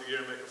it once a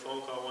year, make a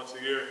phone call once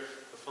a year,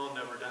 the phone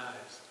never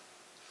dies.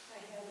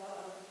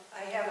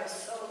 I have a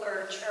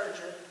solar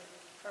charger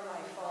for my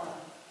phone,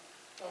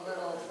 a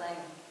little thing.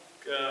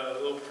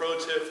 A little pro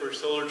tip for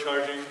solar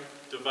charging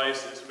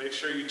devices: make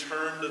sure you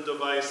turn the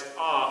device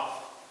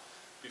off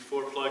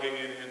before plugging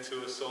it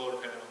into a solar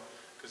panel.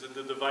 Because if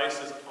the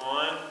device is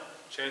on,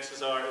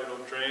 chances are it'll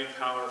drain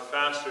power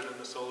faster than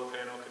the solar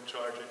panel can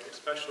charge it,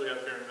 especially up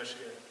here in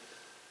Michigan.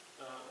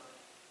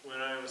 When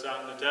I was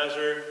out in the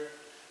desert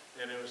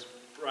and it was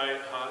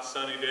bright, hot,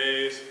 sunny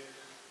days,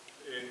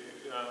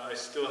 I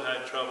still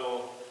had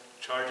trouble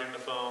charging the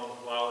phone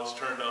while it's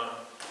turned on.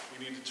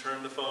 You need to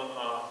turn the phone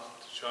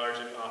off to charge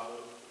it off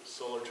of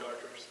solar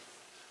chargers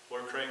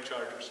or crank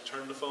chargers.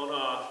 Turn the phone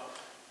off,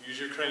 use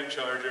your crank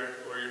charger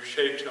or your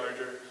shake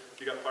charger. If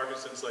you got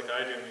Parkinson's like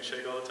I do and you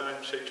shake all the time,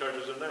 shake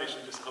chargers are nice.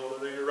 You just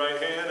hold it in your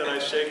right hand and I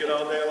shake it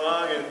all day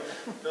long and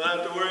don't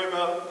have to worry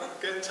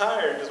about getting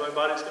tired because my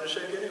body's going to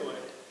shake anyway,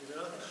 you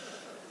know?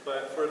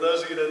 But for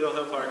those of you that don't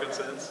have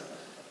Parkinson's,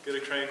 get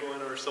a crank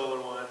one or a solar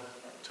one,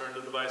 turn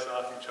the device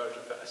off, you charge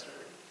it faster.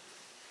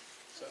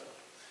 So,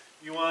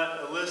 you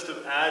want a list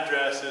of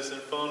addresses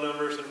and phone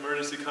numbers and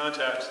emergency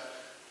contacts.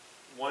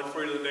 One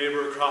for the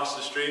neighbor across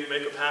the street.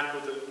 Make a pact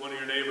with one of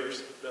your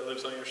neighbors that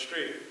lives on your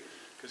street.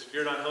 Because if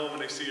you're not home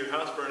and they see your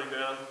house burning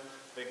down,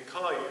 they can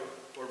call you,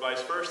 or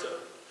vice versa.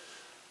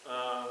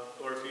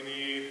 Or if you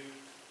need,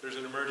 there's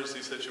an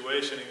emergency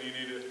situation and you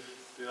need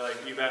to like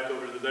evac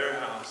over to their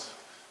house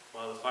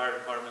while the fire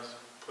department's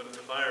putting the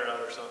fire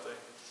out or something.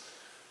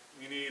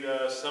 You need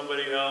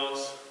somebody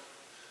else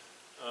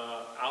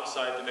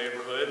outside the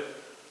neighborhood,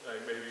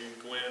 like maybe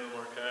Gwinn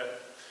or Marquette,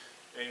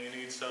 and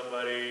you need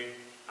somebody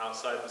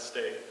outside the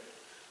state.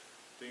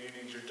 Then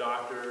you need your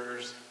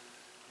doctors,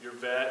 your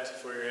vet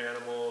for your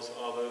animals,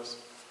 all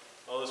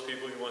those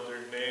people. You want their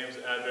names,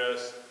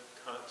 address,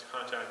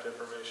 contact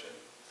information.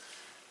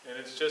 And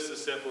it's just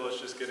as simple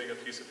as just getting a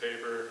piece of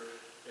paper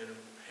and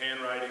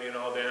handwriting it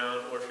all down,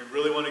 or if you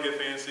really want to get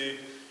fancy,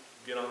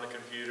 get on the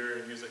computer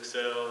and use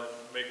Excel and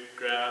make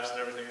graphs and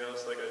everything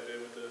else like I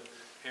did with the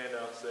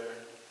handouts there.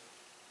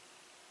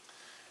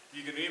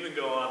 You can even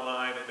go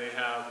online and they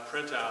have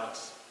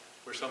printouts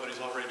where somebody's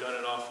already done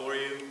it all for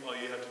you. All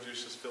you have to do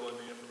is just fill in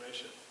the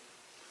information.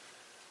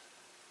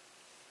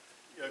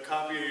 A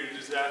copy of your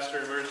disaster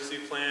emergency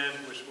plan,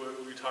 which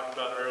we talked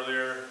about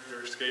earlier,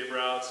 your escape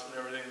routes and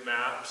everything,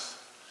 maps.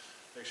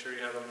 Make sure you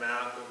have a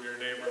map of your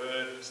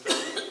neighborhood and stuff.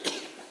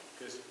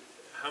 Because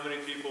how many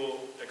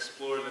people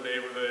explore the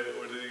neighborhood,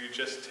 or do you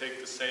just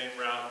take the same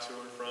route to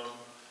and from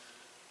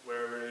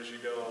wherever it is you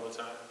go all the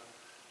time?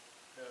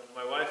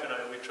 My wife and I,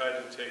 we try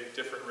to take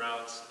different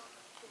routes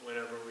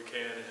whenever we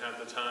can and have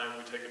the time.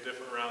 We take a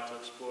different route to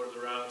explore the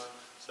routes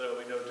so that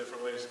we know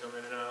different ways to come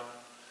in and out.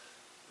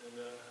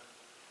 And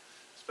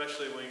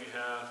especially when you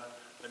have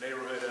a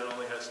neighborhood that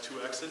only has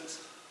 2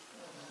 exits,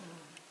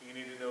 you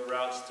need to know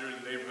routes through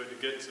the neighborhood to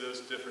get to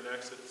those different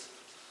exits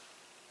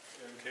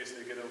in case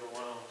they get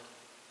overwhelmed.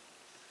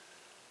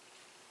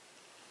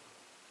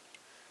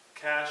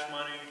 Cash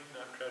money,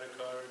 not credit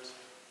cards.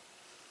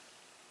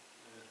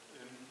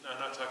 And I'm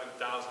not talking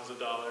thousands of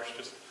dollars,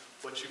 just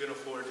what you can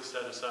afford to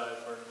set aside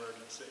for an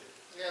emergency.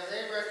 Yeah,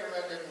 they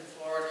recommended in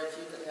Florida if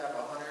you could have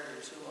 100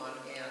 or 2 on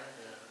hand.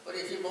 Yeah. But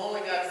if you've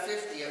only got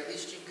 50, at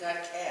least you've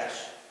got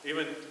cash.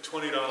 Even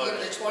 $20. Even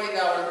the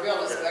 $20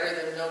 bill is better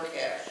than no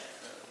cash.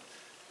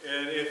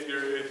 And if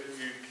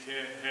you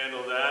can't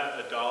handle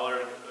that, $1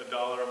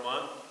 a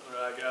month, or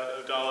like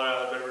 $1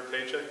 out of every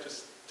paycheck,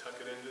 just tuck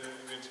it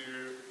into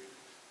your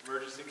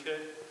emergency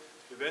kit.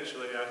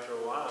 Eventually, after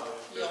a while,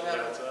 it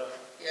adds up.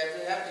 Yeah,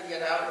 if you have to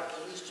get out,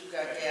 at least you've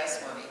got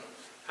gas money.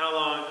 How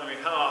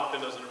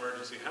often does an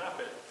emergency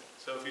happen?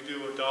 So if you do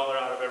 $1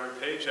 out of every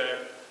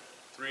paycheck,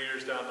 3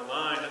 years down the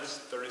line, that's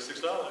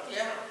 $36.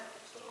 Yeah,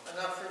 So,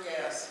 enough for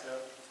gas.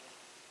 yep.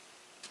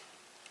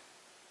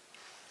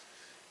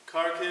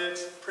 Car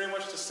kits, pretty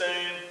much the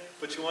same,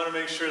 but you want to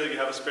make sure that you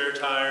have a spare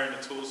tire and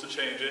the tools to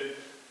change it,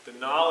 the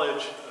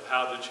knowledge of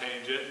how to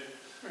change it,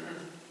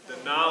 the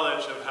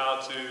knowledge of how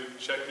to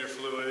check your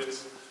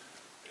fluids,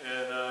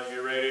 and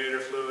your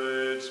radiator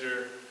fluids,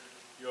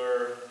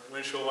 your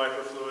windshield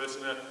wiper fluids.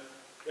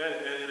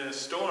 And in a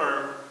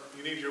storm,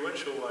 you need your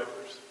windshield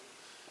wipers.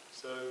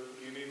 So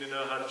you need to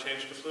know how to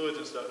change the fluids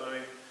and stuff. I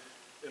mean,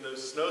 in the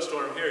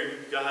snowstorm here,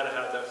 you've got to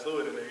have that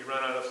fluid in there. You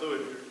run out of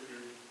fluid,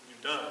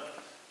 you're done.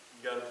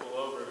 You got to pull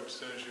over as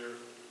soon as your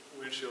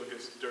windshield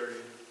gets dirty.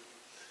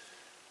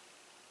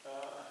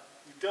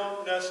 You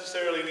don't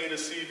necessarily need a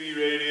CB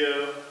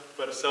radio,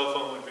 but a cell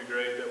phone would be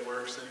great that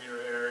works in your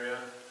area.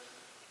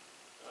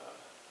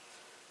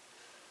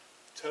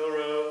 Tow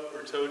rope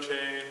or tow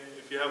chain.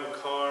 If you have a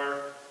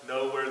car,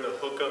 know where the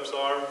hookups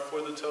are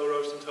for the tow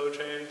ropes and tow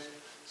chains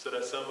so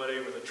that somebody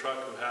with a truck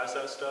who has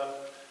that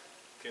stuff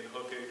can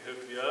hook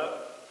you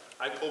up.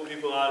 I pull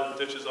people out of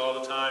the ditches all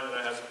the time, and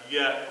I have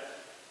yet,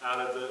 out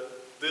of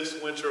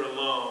this winter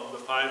alone, the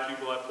 5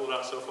 people I pulled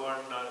out so far,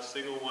 not a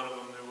single one of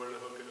them knew where to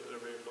hook their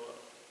vehicle up.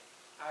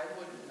 I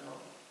wouldn't know.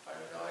 I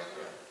have no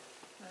idea.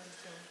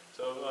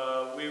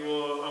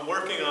 So I'm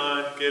working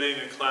on getting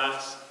a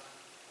class,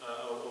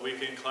 a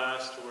weekend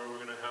class, to where we're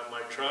going to have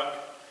my truck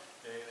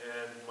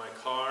and my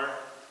car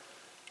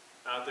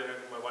out there.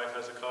 My wife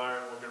has a car,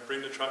 and we're going to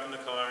bring the truck in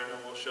the car,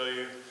 and we'll show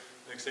you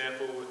an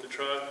example with the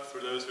truck for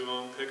those who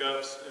own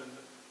pickups, and an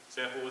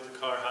example with the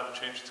car, how to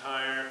change the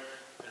tire,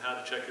 and how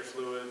to check your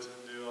fluids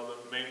and do all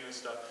the maintenance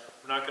stuff.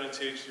 We're not going to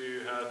teach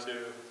you how to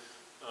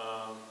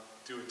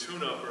do a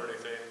tune-up or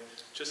anything,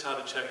 just how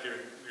to check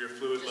your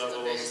fluid Just levels.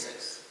 the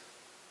basics.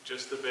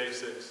 Just the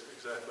basics,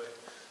 exactly.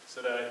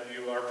 So that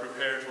you are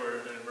prepared for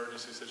an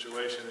emergency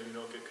situation and you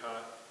don't get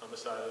caught on the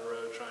side of the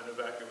road trying to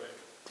evacuate.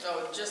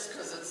 No, just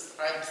because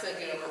I'm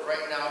thinking of it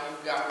right now,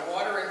 you've got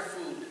water and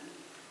food,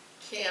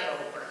 can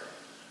opener,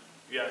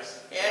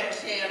 Yes. and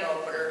can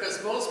opener,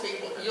 because most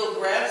people, you'll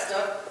grab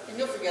stuff and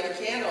you'll forget a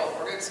can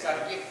opener, it's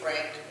got a gift brand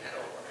can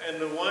opener.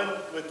 And the one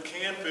with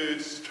canned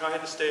foods, try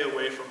to stay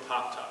away from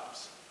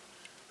Pop-Tops.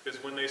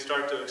 Because when they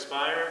start to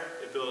expire,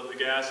 they build up the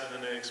gas and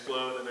then they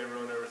explode and they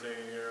ruin everything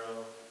in your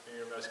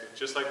mess kit.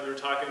 Just like we were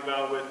talking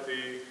about with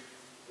the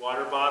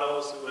water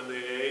bottles, when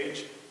they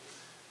age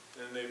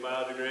and they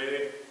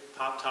biodegrade,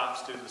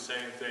 Pop-Tops do the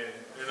same thing.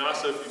 And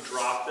also if you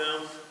drop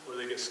them or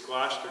they get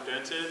squashed or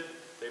dented,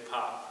 they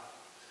pop.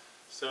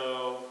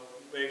 So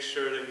make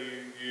sure that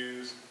you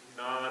use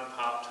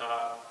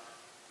non-Pop-Top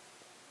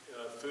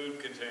food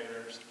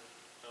containers,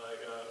 like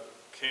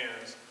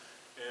cans,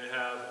 and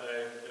have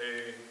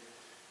a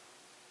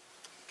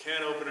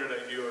can opener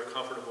that you are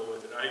comfortable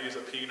with it. I use a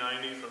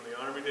P90 from the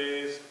Army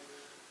days,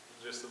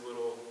 just a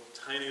little,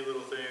 tiny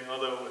little thing,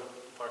 although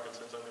with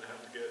Parkinson's I'm going to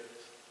have to get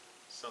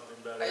something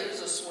better. I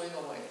use a swing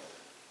away.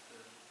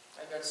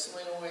 I got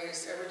swing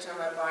aways, every time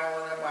I buy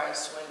one, I buy a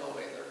swing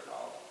away, they're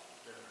called.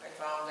 Yeah. I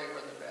found they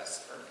were the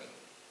best for me.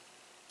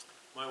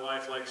 My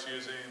wife likes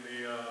using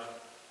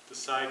the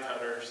side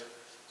cutters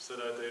so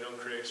that they don't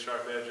create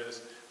sharp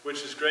edges,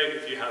 which is great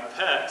if you have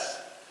pets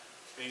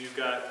and you've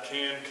got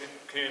canned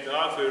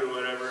dog food or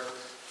whatever,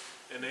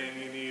 and then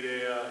you need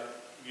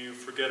you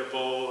forget a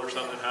bowl or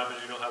something happens,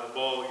 you don't have a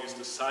bowl, use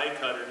the side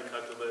cutter to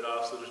cut the lid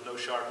off so there's no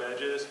sharp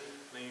edges,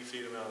 and then you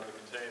feed them out of the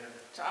container.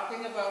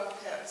 Talking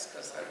about pets,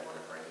 because I want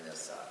to bring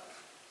this up.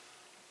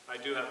 I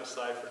do have a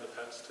side for the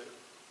pets too.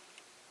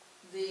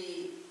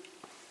 The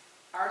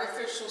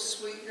artificial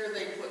sweetener,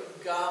 they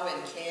put gum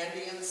and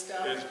candy and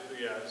stuff,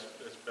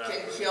 It's bad.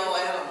 can kill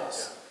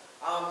animals.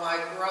 My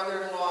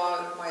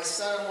brother-in-law, my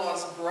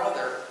son-in-law's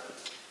brother,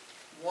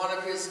 one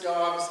of his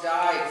dogs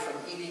died from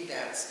eating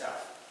that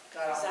stuff.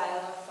 Got a,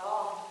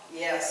 Xylitol.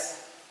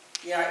 yes.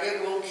 Yeah,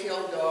 it will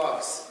kill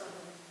dogs.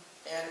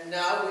 And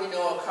now we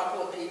know a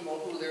couple of people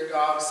who their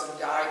dogs have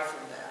died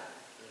from that.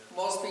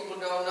 Most people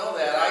don't know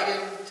that. I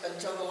didn't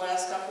until the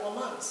last couple of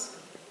months.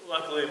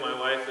 Luckily, my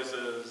wife is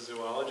a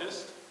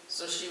zoologist,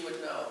 So she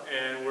would know.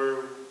 and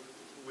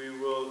we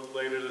will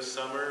later this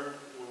summer.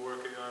 We're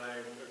working on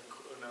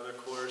another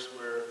course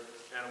where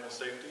animal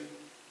safety,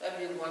 That'd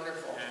be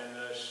wonderful. and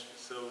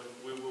so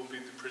we will be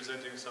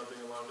presenting something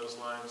along those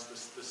lines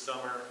this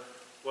summer.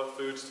 What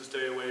foods to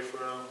stay away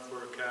from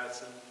for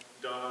cats and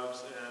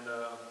dogs and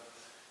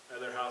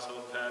other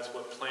household pets.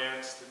 What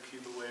plants to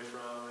keep away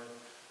from, and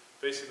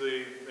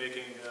basically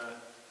making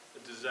a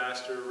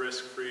disaster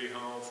risk-free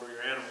home for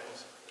your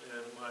animals.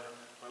 And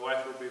my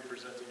wife will be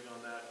presenting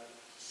on that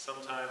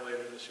sometime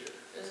later this year.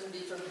 Isn't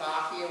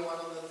Diefenbachia one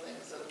of the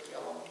things that'll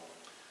kill them?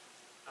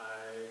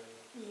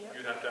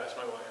 You'd have to ask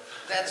my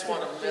wife. That's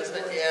one of them, isn't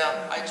it?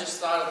 Yeah, I just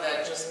thought of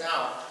that just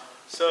now.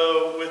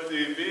 So with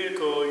the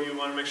vehicle, you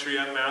want to make sure you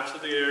have maps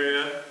of the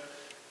area.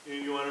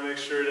 You want to make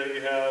sure that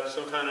you have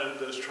some kind of,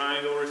 those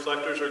triangle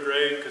reflectors are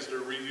great because they're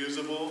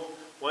reusable.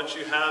 Once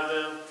you have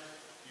them,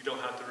 you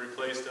don't have to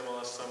replace them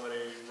unless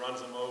somebody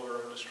runs them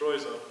over and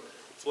destroys them.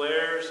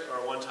 Flares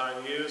are one-time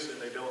use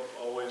and they don't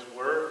always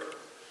work,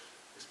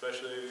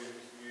 especially if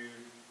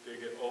they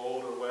get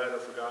old or wet or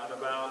forgotten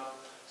about.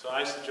 So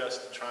I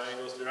suggest the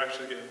triangles. They're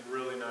actually getting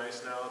really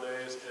nice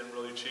nowadays and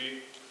really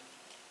cheap.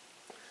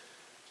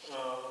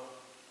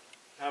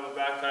 Have a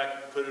backpack,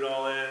 you can put it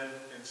all in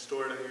and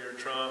store it in your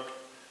trunk,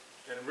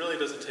 and it really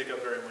doesn't take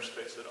up very much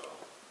space at all.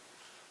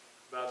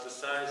 About the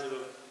size of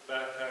the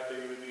backpack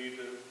that you would need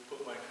to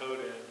put my coat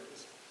in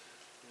is,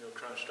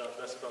 crunched up.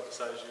 That's about the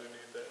size you would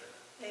need there.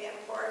 The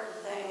important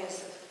thing is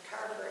if the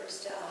car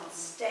breaks down,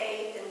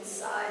 stay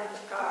inside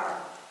the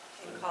car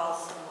and call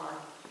someone.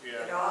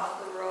 Yeah. Get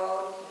off the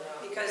road,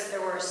 because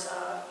there were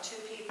 2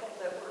 people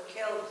that were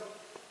killed,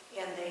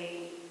 and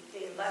they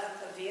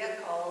left the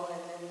vehicle,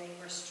 and then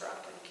they were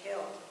struck and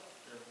killed.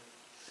 Yeah.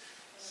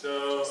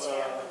 So, It just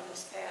happened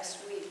this past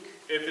week.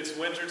 if it's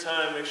winter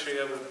time, make sure you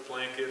have a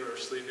blanket or a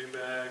sleeping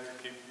bag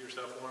to keep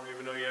yourself warm.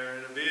 Even though you're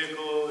in a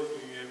vehicle,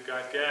 you've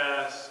got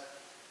gas,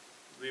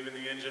 leaving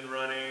the engine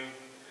running.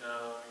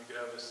 You could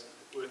have this,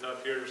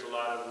 up here, there's a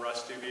lot of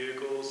rusty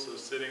vehicles, so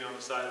sitting on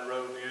the side of the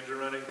road with the engine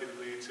running could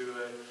lead to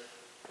a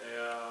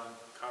a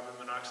carbon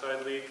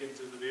monoxide leak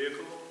into the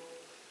vehicle.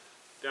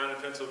 Down in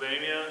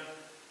Pennsylvania,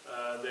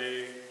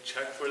 they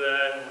check for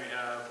that, and we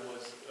have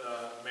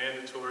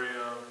mandatory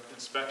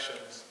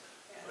inspections,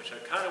 which I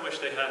kind of wish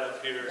they had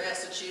up here.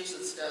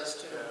 Massachusetts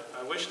does too. Yeah,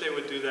 I wish they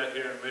would do that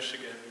here in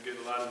Michigan to get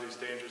a lot of these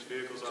dangerous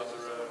vehicles off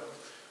the road.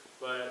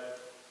 But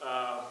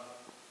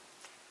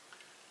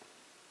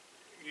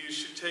you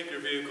should take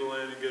your vehicle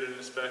in and get it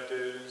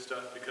inspected and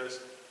stuff, because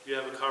you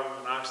have a carbon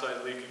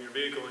monoxide leak in your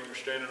vehicle and you're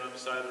stranded on the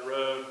side of the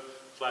road,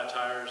 flat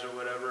tires or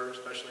whatever,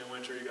 especially in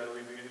winter, you got to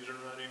leave the engine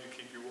running to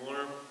keep you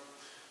warm,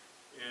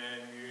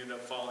 and you end up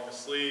falling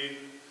asleep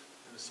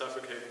and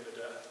suffocating to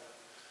death.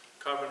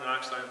 Carbon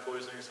monoxide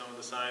poisoning, some of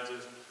the signs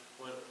is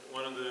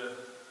one of the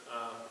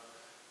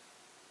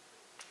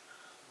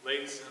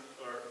late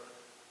or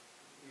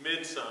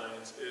mid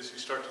signs is you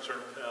start to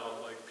turn pale,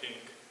 like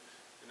pink,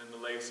 and then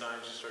the late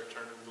signs you start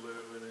turning blue,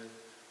 and then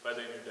by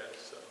then you're dead.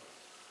 So.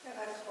 I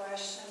have a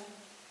question.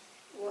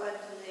 Would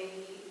the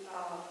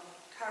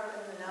carbon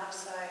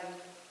monoxide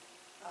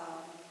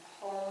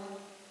home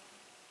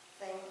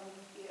thing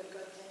be a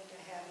good thing to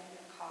have in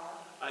your car?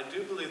 I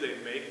do believe they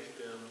make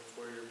them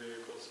for your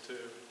vehicles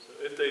too. So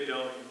if they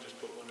don't, you can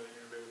just put one in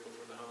your vehicle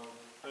for the home.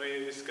 I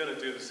mean, it's going to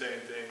do the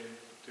same thing,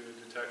 do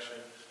detection.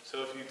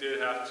 So if you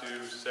did have to,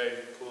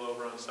 say, pull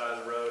over on the side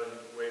of the road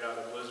and wait out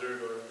a blizzard,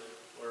 or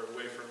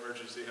wait for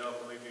emergency help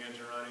and leave the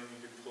engine running,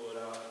 you could pull it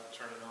out and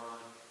turn it on.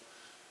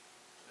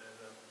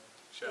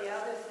 The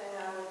other thing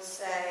I would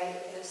say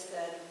is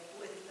that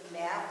with the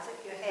map that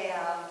you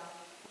have,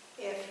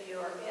 if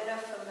you're in a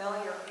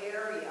familiar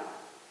area,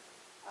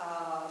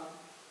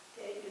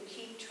 that you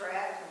keep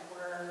track of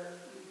where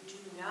you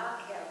do not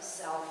have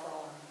cell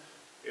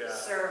phone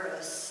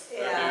service.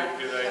 That'd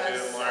be a good idea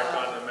to mark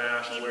on the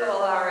map people where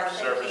are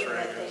service thinking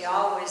range that is. they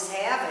always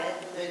have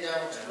it. They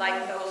don't.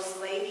 Like those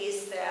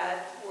ladies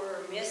that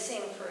were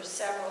missing for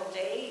several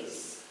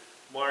days.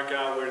 Mark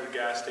out where the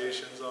gas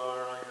stations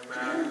are on your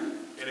map,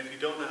 and if you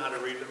don't know how to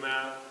read the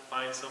map,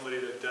 find somebody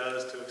that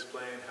does to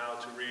explain how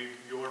to read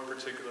your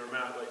particular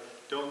map. Like,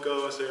 don't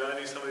go and say, I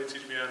need somebody to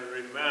teach me how to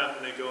read a map,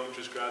 and they go and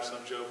just grab some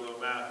Joe Blow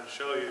map and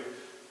show you.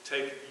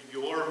 Take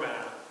your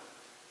map,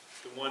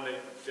 the one that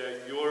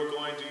you're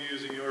going to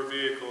use in your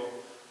vehicle,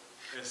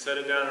 and set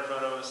it down in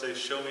front of them and say,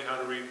 show me how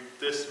to read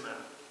this map.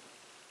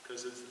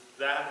 Because it's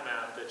that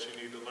map that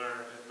you need to learn.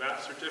 And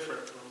maps are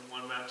different from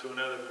one map to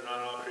another. They're not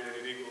all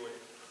created equally.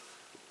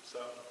 So,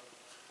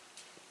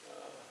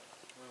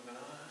 moving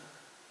on.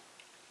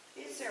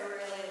 These are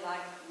really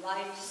like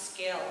life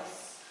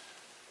skills.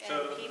 And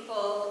So-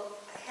 people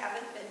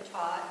haven't been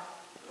taught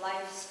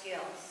life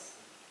skills.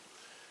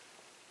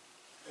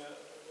 Yeah,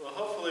 well,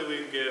 hopefully we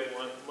can get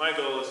one. My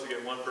goal is to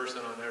get one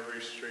person on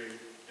every street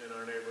in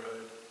our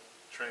neighborhood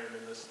trained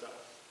in this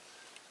stuff.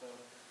 So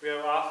we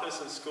have office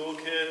and school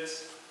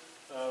kids.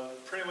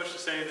 Pretty much the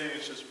same thing.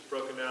 It's just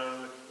broken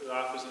down with the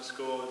office and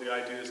school. The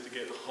idea is to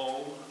get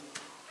home.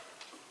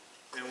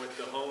 And with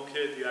the home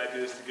kit, the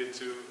idea is to get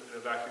to an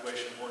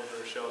evacuation point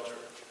or a shelter.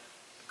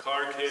 The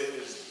car kit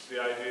is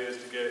the idea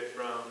is to get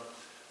from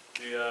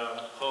the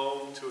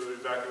home to an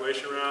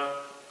evacuation route,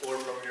 or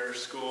from your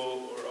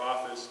school or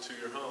office to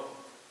your home.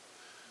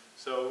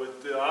 So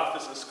with the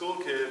office and school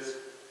kids,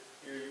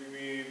 you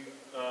need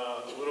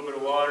a little bit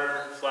of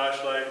water,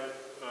 flashlight,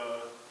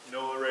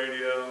 NOAA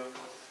radio,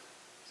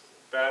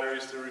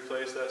 batteries to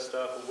replace that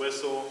stuff, a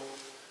whistle,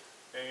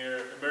 and your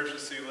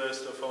emergency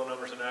list of phone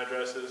numbers and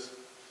addresses,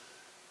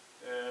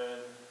 and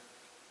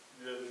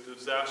the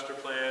disaster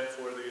plan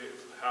for the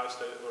house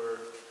that, or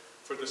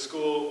for the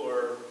school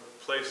or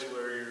place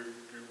where you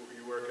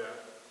work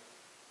at,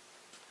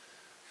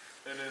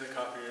 and then a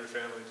copy of your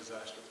family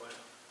disaster plan.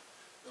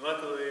 And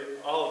luckily,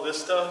 all of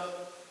this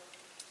stuff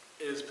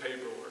is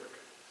paperwork.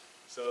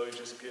 So you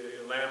just get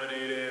it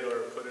laminated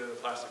or put it in a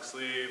plastic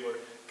sleeve, or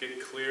get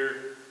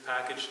clear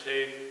package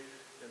tape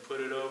and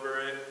put it over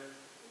it,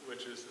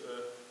 which is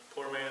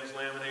poor man's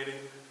laminating.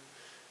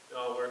 It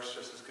all works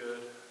just as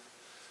good.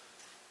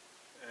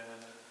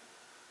 And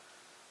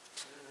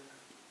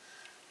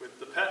with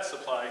the pet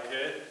supply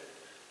kit,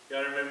 you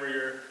gotta remember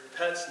your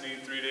pets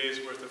need 3 days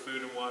worth of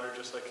food and water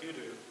just like you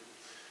do.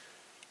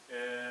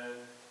 And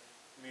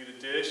you need a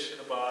dish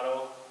and a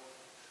bottle,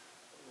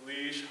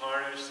 leash,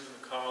 harness, and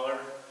a collar.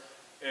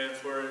 And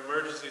for an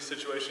emergency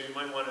situation, you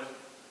might want to,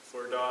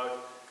 for a dog,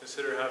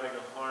 consider having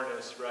a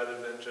harness rather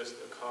than just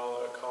a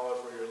collar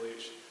for your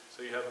leash.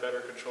 So you have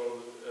better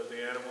control of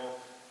the animal,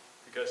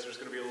 because there's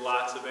going to be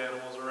lots of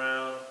animals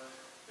around.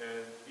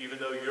 And even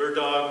though your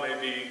dog may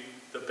be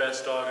the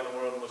best dog in the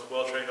world, the most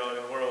well-trained dog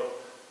in the world,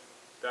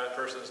 that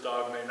person's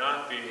dog may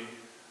not be,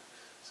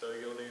 so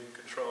you'll need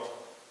control.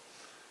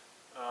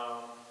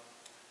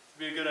 It'd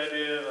be a good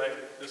idea,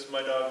 like this is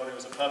my dog when he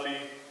was a puppy,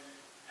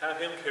 have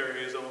him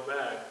carry his own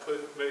bag.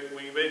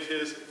 When you make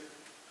his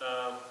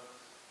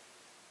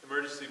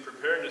emergency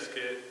preparedness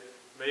kit,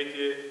 make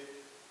it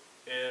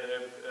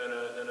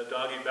in a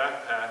doggy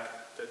backpack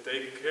that they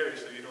can carry,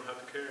 so you don't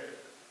have to carry it.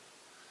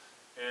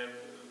 And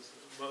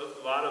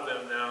a lot of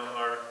them now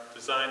are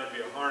designed to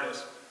be a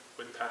harness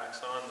with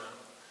packs on them.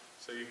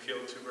 So you kill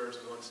two birds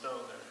with one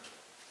stone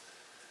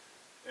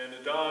there. And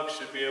the dog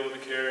should be able to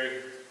carry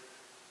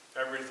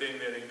everything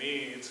that he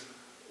needs,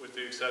 with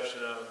the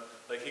exception of,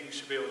 like, he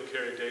should be able to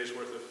carry a day's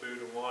worth of food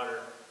and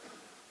water,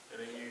 and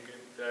then you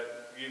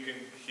can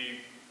keep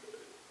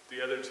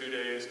the other 2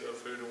 days of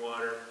food and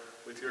water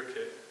with your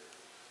kid.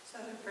 So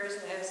the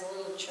person has a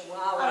little I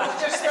chihuahua.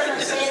 was just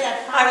gonna say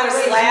that. I was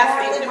probably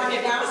laughing more than my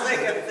because I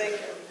dog. could think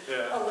of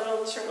Yeah. a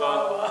little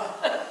chihuahua.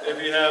 If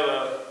you have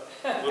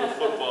a little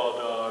football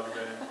dog,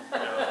 then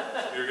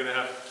you're gonna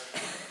have.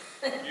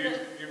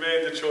 You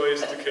made the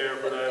choice to care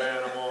for that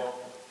animal,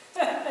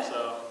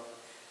 so.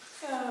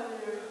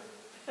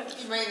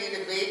 You may need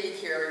a baby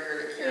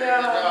carrier to carry the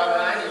dog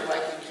on you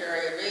like you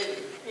carry a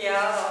baby.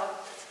 Yeah.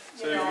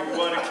 So you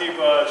want to keep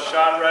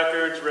shot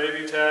records,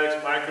 rabies tags,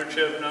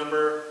 microchip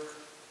number,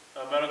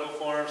 medical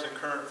forms, and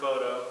current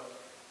photo.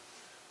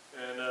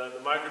 And the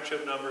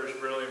microchip number is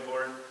really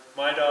important.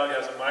 My dog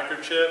has a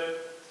microchip,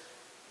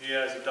 he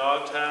has a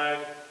dog tag,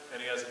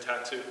 and he has a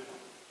tattoo.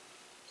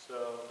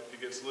 So if he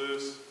gets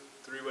loose,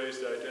 3 ways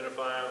to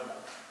identify him.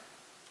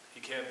 He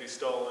can't be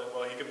stolen.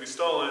 Well, he can be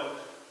stolen,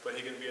 but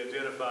he can be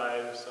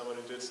identified if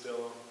somebody did steal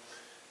him.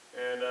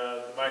 And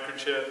the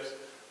microchips,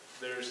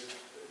 there's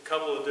a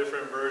couple of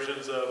different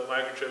versions of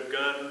microchip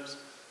guns,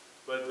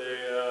 but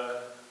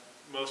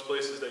most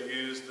places that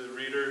use the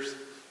readers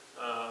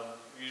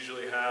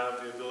usually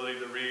have the ability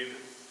to read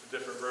the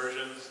different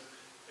versions.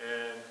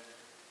 And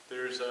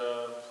there's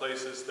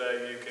places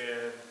that you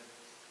can,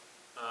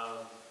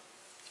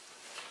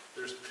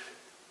 there's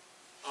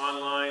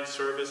online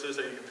services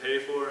that you can pay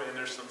for, and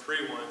there's some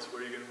free ones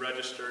where you can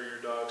register your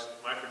dog's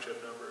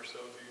microchip number. So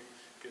if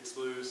he gets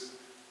loose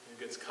and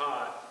gets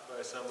caught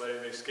by somebody,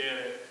 they scan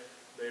it,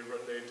 they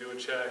do a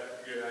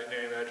check, your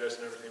name, address,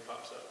 and everything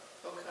pops up.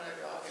 What kind of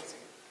dog is he?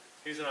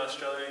 He's an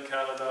Australian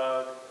cattle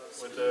dog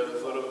with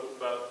a little,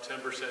 about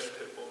 10%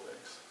 pit bull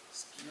mix.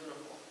 It's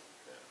beautiful.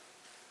 Yeah.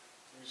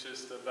 He's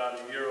just about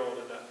a year old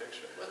in that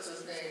picture. What's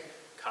his name?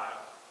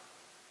 Kyle.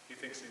 He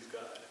thinks he's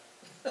God.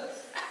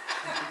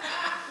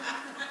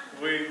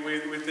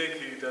 we think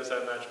he does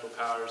have magical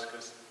powers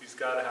because he's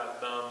got to have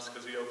thumbs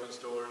because he opens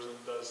doors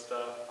and does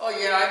stuff. Oh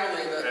yeah, I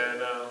believe it.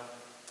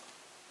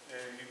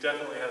 And he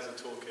definitely has a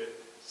toolkit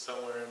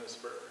somewhere in his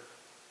fur.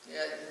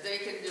 Yeah, they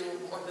can do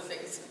more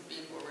things than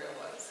people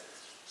realize.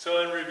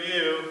 So in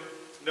review,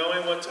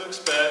 knowing what to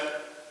expect,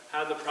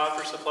 have the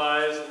proper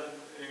supplies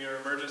in your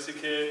emergency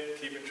kit,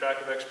 keeping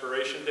track of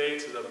expiration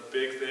dates is a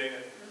big thing.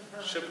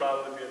 It should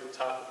probably be at the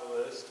top of the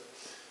list.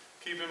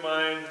 Keep in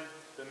mind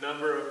the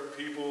number of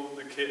people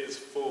the kit is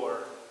for.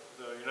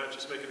 So you're not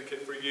just making a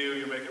kit for you,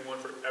 you're making one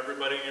for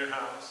everybody in your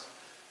house.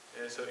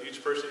 And so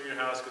each person in your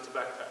house gets a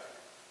backpack.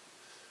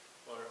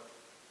 Or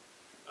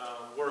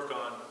work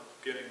on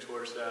getting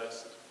towards that,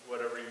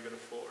 whatever you can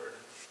afford.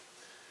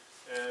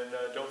 And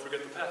don't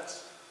forget the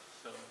pets.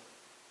 So.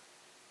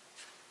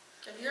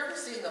 Have you ever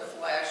seen the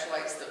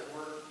flashlights that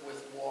work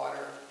with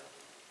water?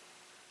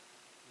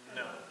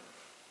 No.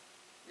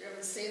 You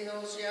haven't seen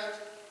those yet?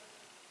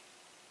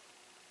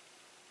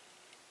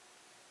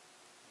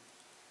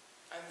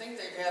 I think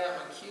they've had them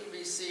on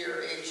QVC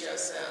or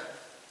HSN.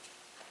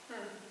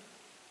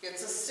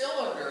 It's a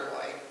cylinder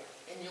light,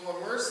 and you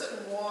immerse it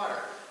in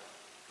water.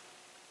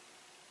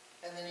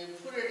 And then you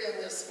put it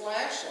in this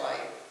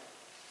flashlight,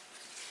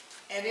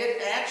 and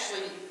it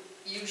actually,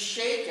 you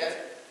shake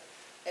it,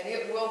 and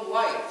it will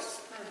light.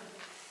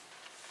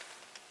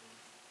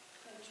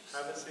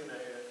 Haven't seen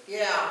that yet.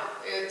 Yeah,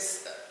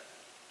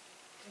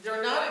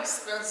 they're not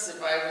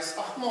expensive. I was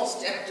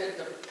almost tempted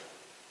to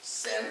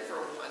send for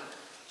one,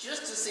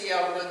 just to see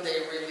how good they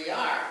really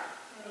are.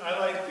 I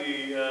like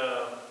the,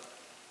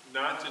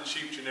 not the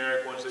cheap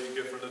generic ones that you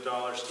get from the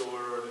dollar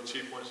store or the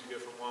cheap ones you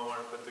get from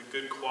Walmart, but the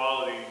good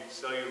quality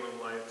cellular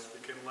lights, the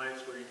Kin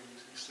lights where you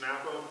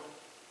snap them,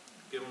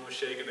 give them a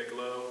shake and they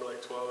glow for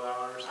like 12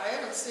 hours. I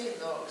haven't seen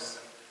those.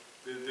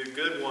 The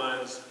good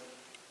ones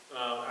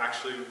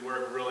actually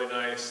work really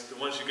nice. The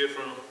ones you get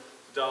from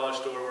the dollar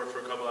store work for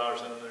a couple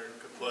hours and then they're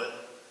kaput.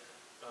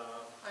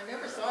 I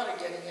never thought of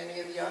getting any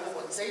of the other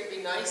ones. They'd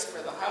be nice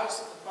for the house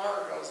if the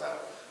power goes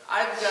out.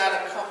 I've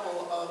got a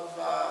couple of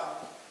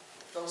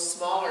those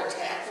smaller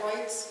tack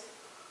lights.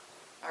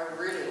 I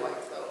really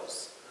like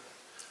those.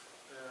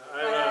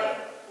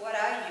 What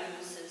I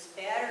use is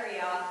battery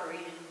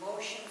operated,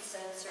 motion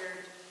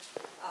censored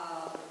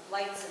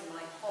lights in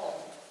my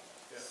home.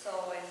 Yeah. So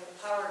if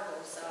the power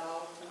goes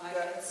out, I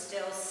can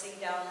still see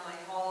down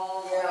my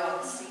hall, Yeah. I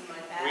can see my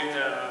We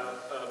bathroom.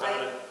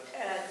 have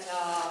At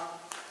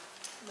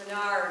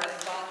Menard, I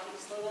bought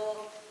these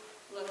little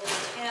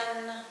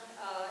 10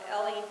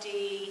 LED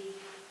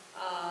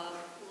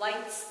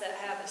lights that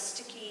have a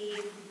sticky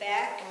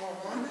back.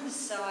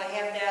 So I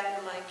have that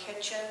in my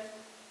kitchen,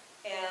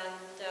 and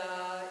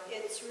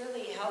it's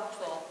really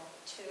helpful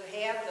to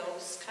have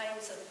those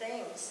kinds of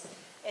things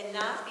and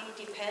not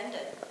be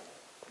dependent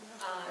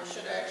on. I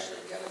should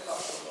actually get a couple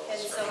of those. And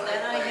for so my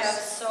then I place. have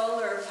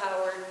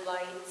solar-powered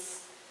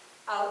lights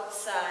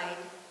outside.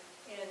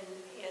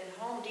 In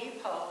Home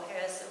Depot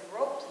has a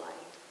rope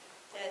light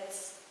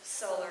that's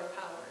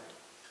solar-powered.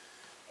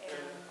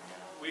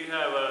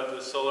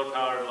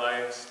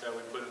 lights that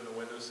we put in the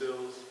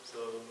windowsills. So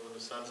when the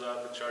sun's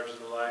up, it charges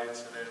the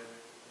lights, and then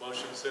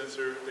motion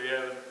sensor.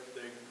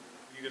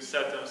 You can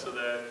set them so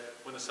that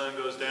when the sun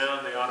goes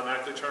down, they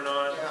automatically turn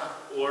on,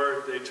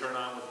 or they turn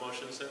on with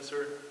motion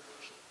sensor,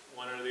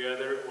 one or the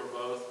other, or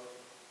both.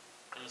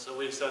 And so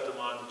we set them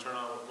on to turn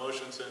on with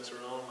motion sensor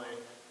only.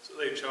 So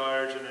they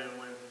charge, and then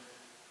when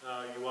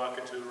you walk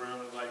into a room,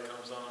 the light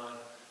comes on,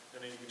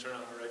 and then you can turn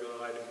on the regular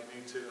light if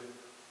you need to.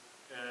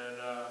 And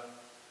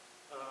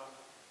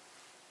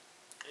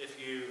if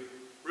you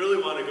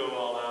really want to go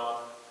all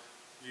out,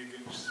 you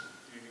can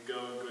go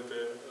with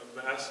a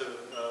massive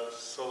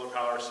solar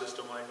power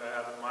system like I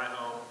have in my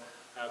home.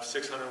 I have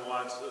 600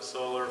 watts of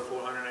solar,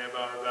 400 amp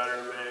hour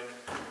battery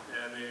bank,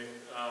 and the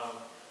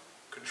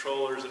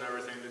controllers and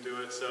everything to do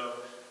it. So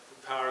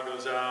the power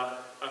goes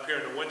out. Up here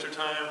in the winter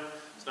time,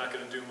 it's not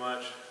going to do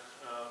much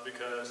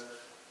because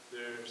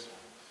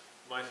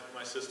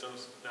my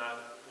system's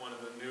not one of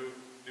the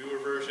newer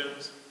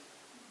versions,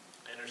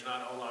 and there's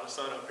not a whole lot of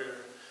sun up here.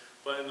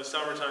 But in the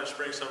summertime,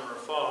 spring, summer, or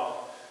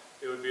fall,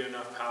 it would be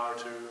enough power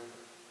to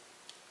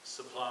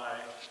supply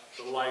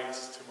the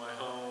lights to my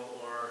home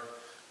or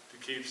to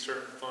keep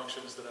certain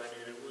functions that I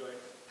needed.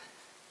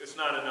 It's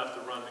not enough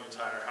to run the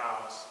entire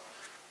house,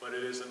 but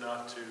it is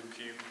enough to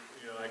keep,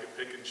 I could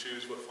pick and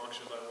choose what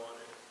functions I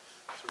wanted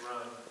to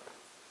run.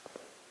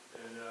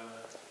 And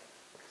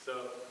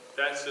so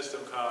that system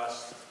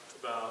costs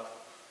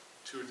about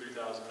 $2,000 or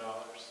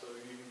 $3,000. So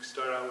you can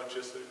start out with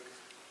just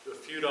a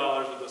few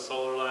dollars with a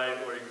solar light,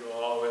 or you can go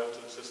all the way up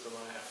to the system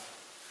I have,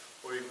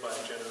 or you can buy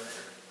a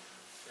generator.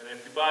 And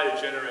if you buy a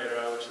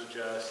generator, I would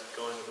suggest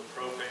going with a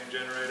propane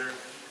generator,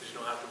 because you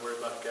don't have to worry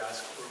about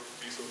gas or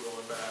diesel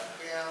going back.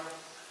 Yeah.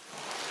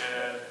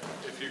 And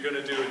if you're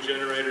going to do a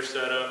generator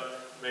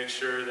setup, make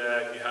sure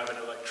that you have an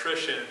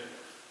electrician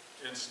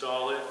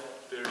install it.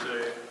 There's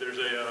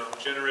a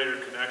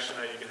generator connection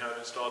that you can have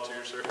installed to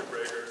your circuit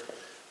breaker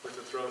with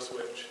a throw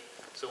switch.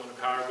 So when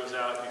the power goes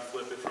out, you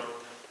flip it from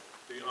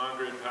the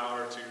on-grid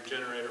power to your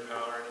generator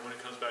power, and when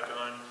it comes back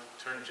on,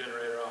 turn the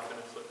generator off and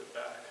then flip it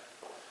back.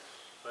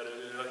 But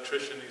an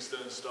electrician needs to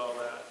install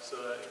that so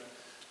that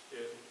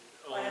it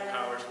only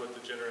powers what the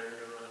generator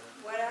can run.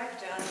 What I've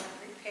done to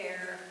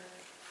prepare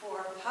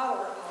for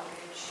power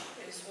outage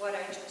is what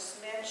I just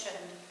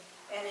mentioned,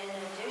 and in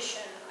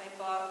addition, I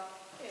bought,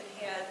 it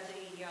had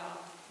the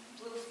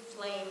blue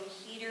flame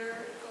heater.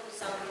 It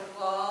goes on the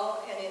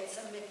wall, and it's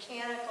a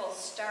mechanical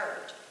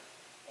start,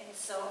 and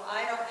so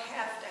I don't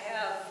have to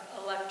have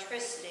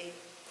electricity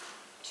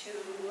to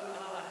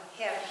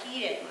have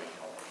heat in my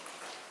home.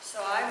 So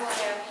I will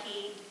have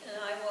heat, and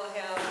I will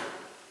have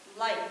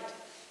light,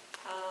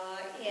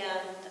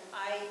 and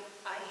I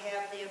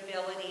have the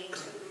ability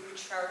to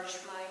charge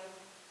my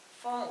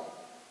phone.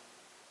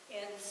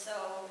 And so,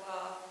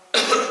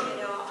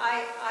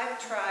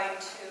 I've tried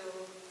to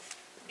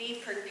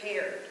be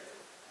prepared,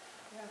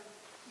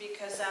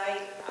 because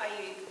I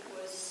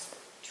was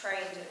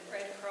trained at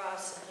Red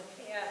Cross in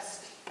the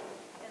past,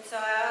 and so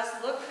I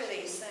always look for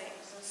these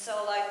things. And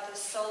so, like the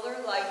solar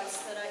lights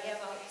that I have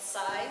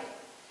outside,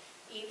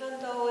 even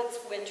though it's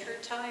winter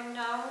time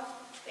now,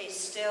 they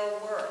still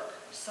work.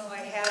 So I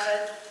have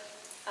it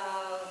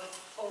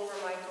over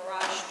my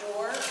garage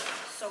door,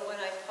 so when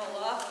I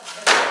pull up,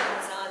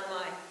 it's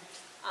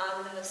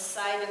on the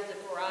side of the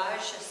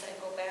garage as I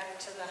go back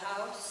to the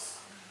house.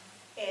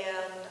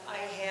 And I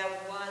have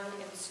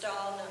one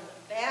installed on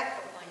the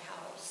back of my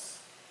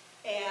house.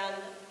 And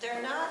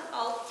they're not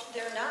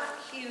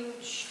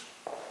huge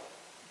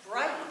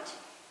bright,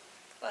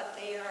 but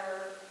they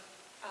are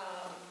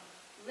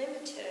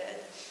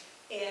limited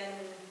in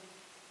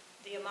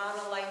the amount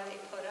of light they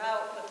put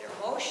out, but they're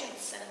motion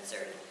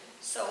censored.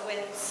 So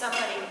when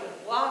somebody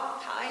would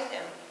walk by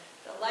them,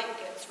 the light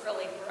gets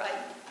really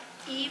bright.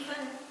 Even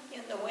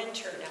in the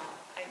winter now,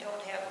 I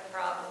don't have a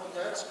problem with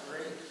it. That's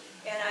great.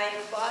 And I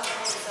bought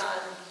these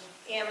on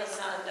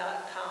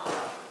Amazon.com.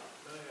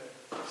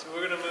 Okay. So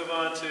we're going to move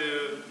on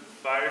to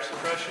fire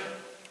suppression.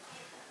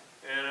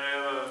 And I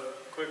have a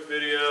quick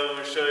video I'm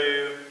going to show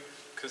you,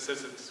 because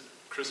since it's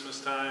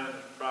Christmas time,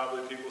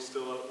 probably people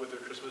still up with their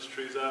Christmas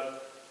trees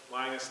up.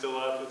 Mine is still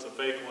up. It's a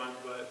fake one,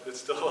 but it's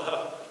still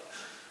up.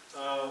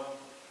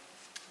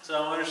 So I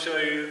want to show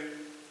you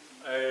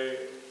a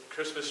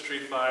Christmas tree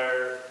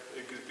fire.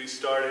 It could be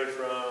started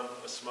from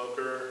a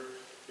smoker.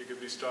 It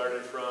could be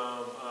started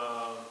from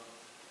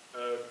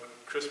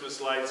Christmas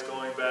lights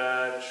going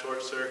bad,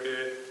 short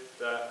circuit,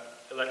 that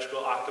electrical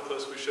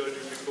octopus we showed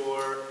you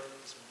before.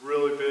 It's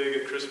really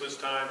big at Christmas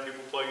time,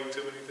 people plugging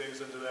too many things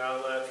into the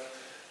outlet.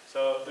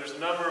 So there's a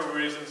number of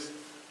reasons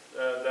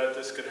that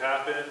this could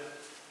happen.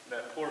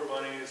 That poor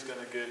bunny is going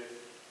to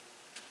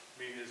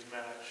meet his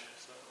match.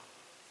 So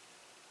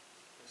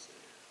let's see.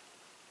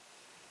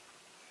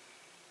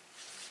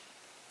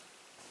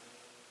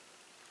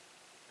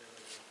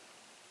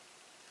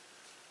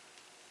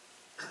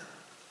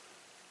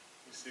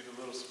 You see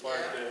the little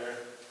spark there.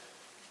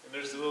 And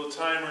there's a little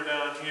timer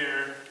down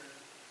here.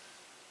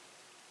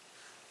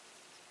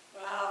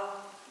 Wow.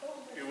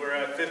 We're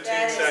at 15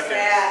 that seconds. Is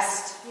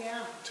fast.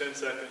 Yeah. 10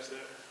 seconds there.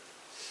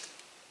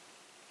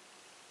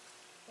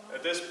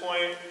 At this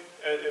point,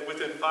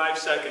 within 5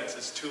 seconds,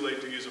 it's too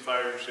late to use a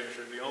fire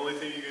extinguisher. The only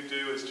thing you can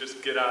do is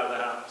just get out of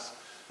the house.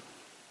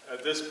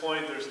 At this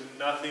point, there's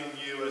nothing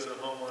you as a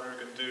homeowner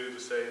can do to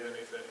save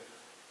anything.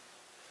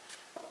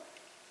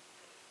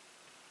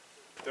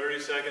 30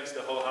 seconds,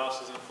 the whole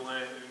house is in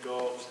flame,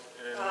 engulfed,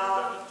 and you're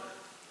done.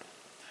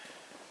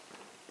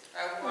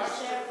 I Was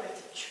watched, that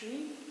with the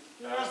tree?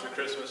 That was the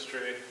Christmas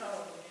tree.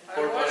 Oh, I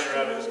Poor watched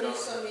bunny rabbit a is movie gone.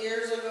 some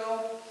years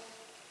ago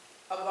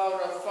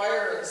about a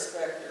fire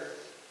inspector.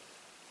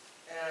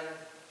 And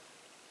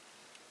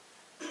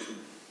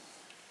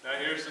Now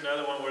here's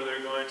another one where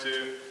they're going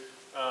to,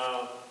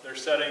 they're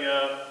setting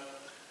up,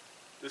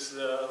 this is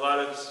a lot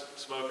of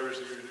smokers,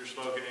 you're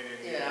smoking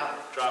and you Yeah.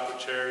 drop a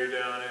cherry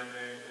down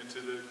into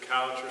the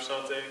couch or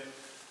something.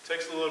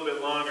 Takes a little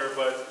bit longer,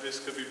 but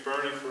this could be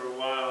burning for a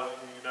while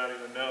and you not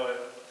even know it.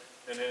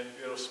 And then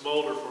it'll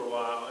smolder for a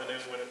while, and then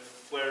when it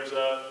flares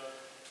up,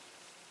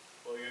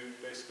 well, you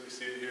basically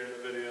see it here in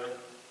the video.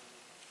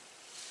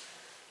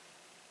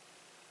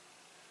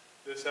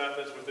 This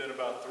happens within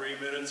about 3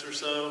 minutes or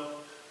so.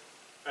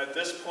 At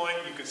this point,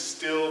 you could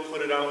still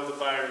put it out with a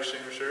fire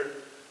extinguisher.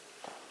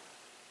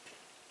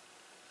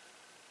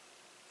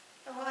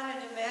 I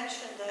wanted to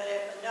mention that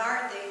at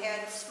Menard, they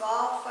had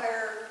small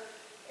fire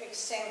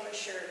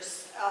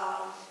extinguishers,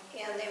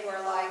 and they were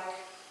like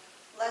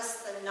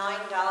less than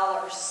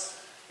 $9.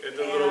 Yeah,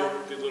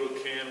 the little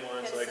can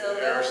ones, It's like a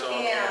the aerosol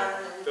little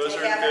can, and Those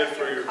to are have good in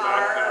for your your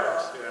car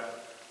backpacks, or- yeah.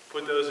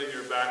 Put those in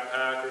your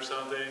backpack or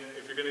something.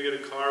 If you're gonna get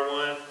a car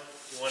one,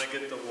 you wanna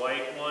get the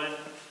white one,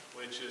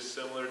 which is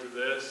similar to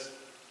this.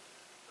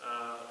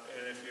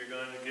 And if you're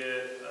going to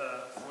get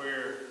for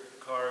your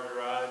car or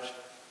garage,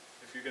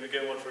 if you're gonna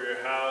get one for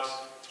your house,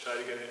 try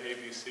to get an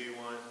ABC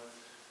one.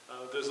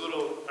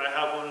 I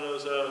have one of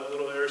those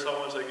little aerosol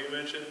ones like you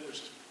mentioned, which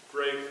is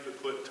great to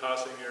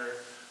toss in your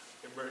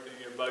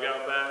bug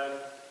out bag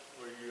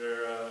or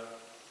your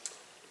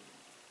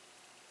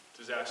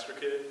disaster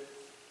kit.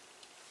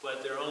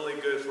 But they're only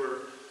good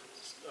for,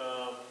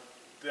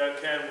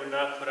 that can would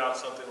not put out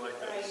something like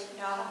this. Right,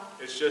 no.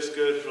 It's just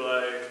good for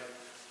like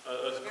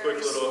a quick Very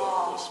little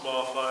small.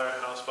 small fire,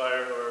 house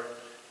fire, or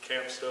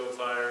camp stove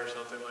fire or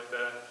something like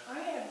that. I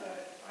have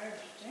a fire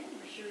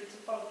extinguisher, it's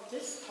about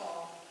this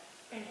tall,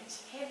 and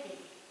it's heavy,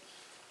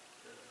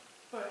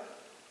 but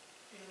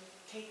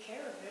it'll take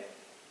care of it.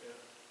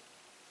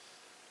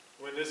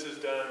 Yeah. When this is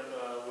done,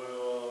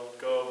 we'll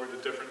go over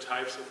the different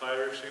types of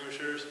fire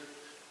extinguishers,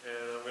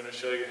 and I'm going to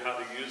show you how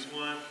to use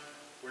one.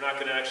 We're not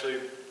going to actually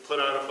put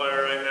out a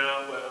fire right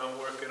now, but I'm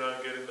working on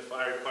getting the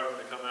fire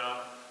department to come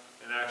out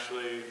and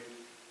actually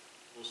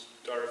we'll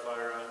start a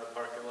fire out in the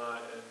parking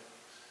lot and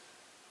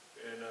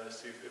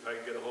see if I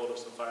can get a hold of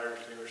some fire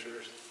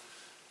extinguishers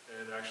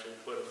and actually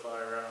put a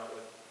fire out.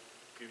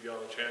 Give you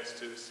all a chance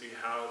to see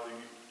how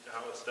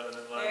it's done in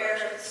live There,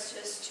 action. it's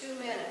just 2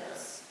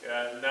 minutes.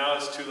 Yeah, now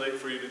it's too late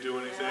for you to do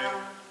anything.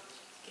 Yeah.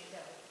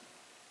 Get out.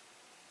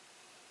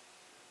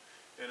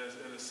 And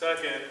in a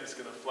second, it's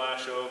going to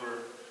flash over.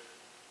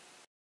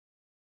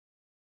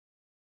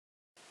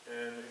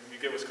 And you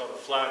get what's called a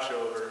flash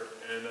over,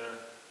 and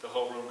the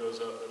whole room goes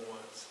up at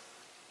once.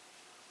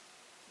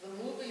 the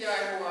movie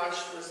I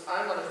watched was,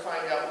 I'm gonna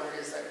find out where it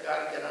is, I've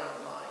gotta get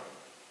online.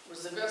 It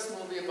was the best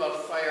movie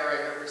about fire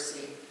I've ever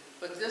seen.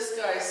 But this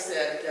guy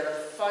said that a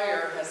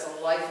fire has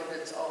a life of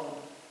its own.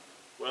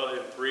 Well,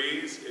 it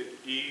breathes, it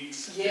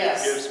eats,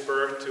 Yes. it gives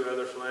birth to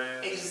other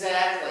flames.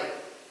 Exactly.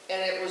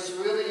 And it was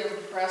really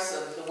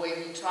impressive the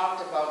way he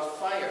talked about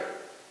fire.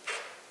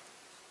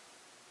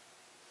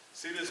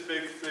 See this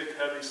big, thick,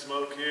 heavy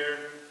smoke here?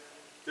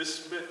 This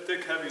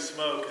thick, heavy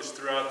smoke is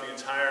throughout the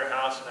entire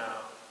house now.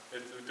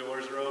 If the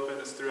doors are open,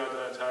 it's throughout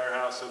the entire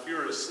house. So if you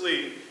were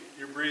asleep,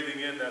 you're breathing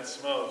in that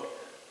smoke.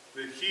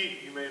 The heat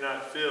you may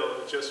not feel,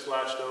 it just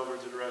flashed over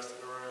to the rest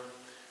of the room.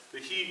 The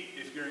heat,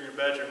 if you're in your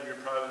bedroom, you're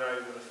probably not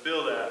even going to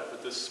feel that,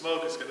 but the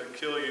smoke is going to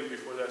kill you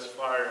before that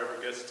fire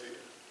ever gets to you.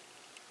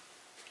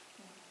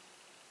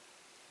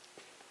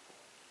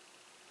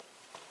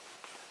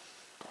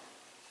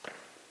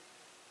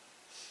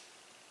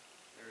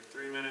 You're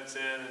 3 minutes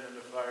in and then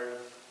the fire.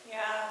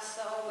 Yeah,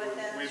 so within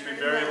 3 minutes. We'd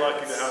be very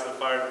lucky to have the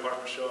fire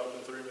department show up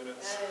in 3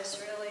 minutes. That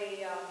is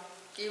really,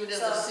 Even in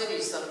So- the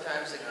city,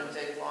 sometimes it can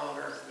take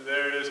longer.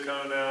 There it is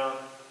coming down.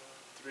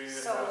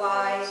 3.5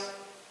 so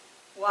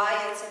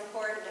why it's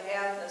important to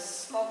have the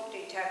smoke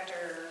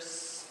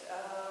detectors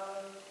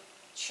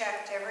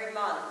checked every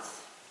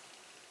month.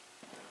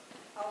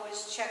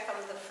 Always check them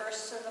the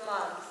first of the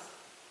month.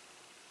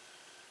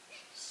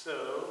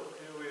 So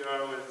here we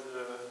are with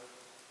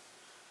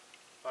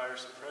fire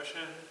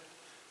suppression.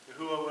 The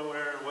who, what, when,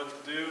 where, and what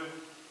to do.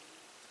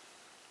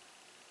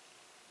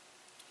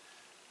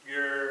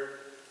 Your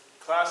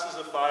classes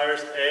of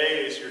fires,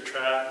 A is your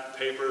trap,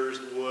 papers,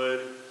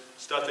 wood,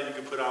 stuff that you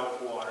can put out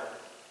with water.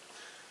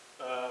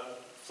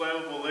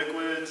 Flammable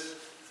liquids,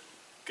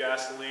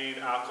 gasoline,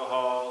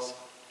 alcohols,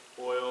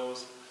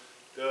 oils,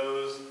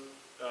 those,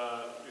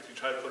 if you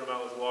try to put them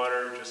out with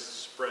water,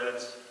 just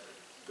spreads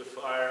the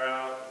fire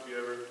out. If you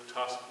ever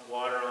toss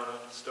water on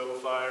a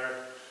stove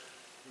fire,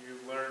 You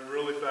learn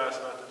really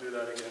fast not to do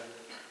that again.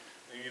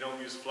 And you don't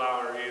use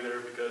flour either,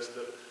 because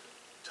the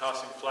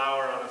tossing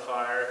flour on a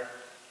fire,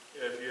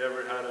 if you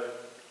ever had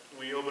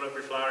when you open up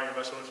your flour and you're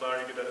messing with flour,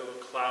 you get that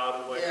little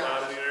cloud, white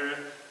cloud in the area,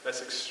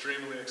 that's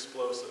extremely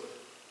explosive.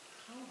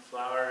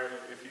 Flour,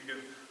 if you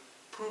can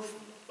poof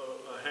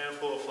a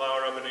handful of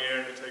flour up in the air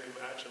and then take a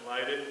match and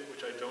light it,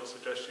 which I don't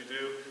suggest you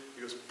do,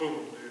 it goes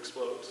boom, it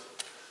explodes.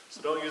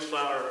 So don't use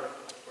flour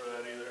for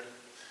that either.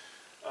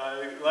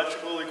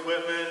 Electrical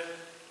equipment,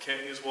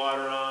 can't use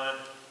water on.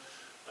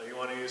 You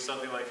want to use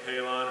something like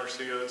halon or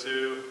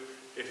CO2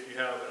 if you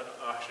have an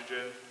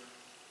oxygen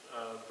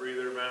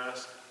breather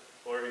mask,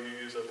 or you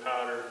use a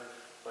powder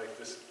like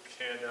this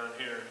can down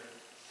here.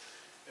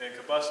 And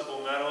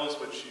combustible metals,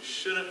 which you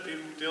shouldn't be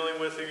dealing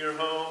with in your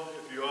home.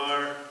 If you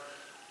are,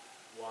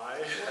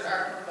 why? What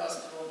are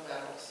combustible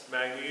metals?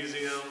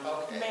 Magnesium,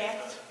 Okay.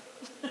 Math.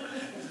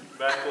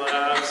 meth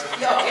labs.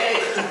 Okay.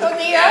 Well,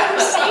 they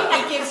always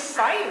say they get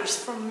fires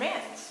from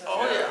meth. So.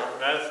 Oh,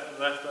 yeah.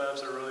 Meth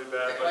labs are really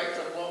bad. They like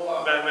to blow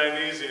up.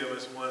 Magnesium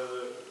is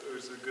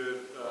is a good,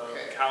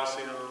 Okay.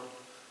 calcium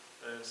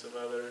and some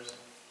others.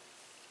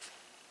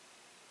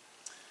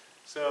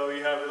 So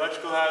you have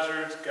electrical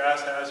hazards,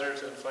 gas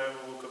hazards, and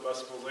flammable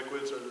combustible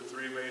liquids are the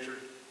three major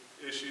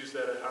issues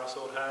that a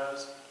household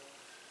has.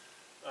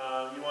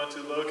 You want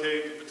to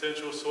locate the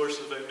potential source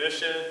of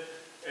ignition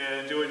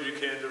and do what you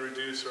can to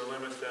reduce or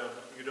limit them.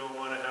 You don't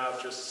want to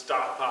have just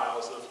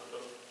stockpiles of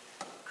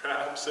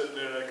crap sitting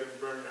there that could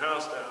burn your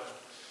house down.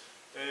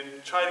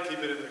 And try to keep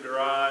it in the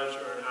garage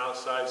or an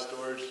outside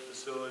storage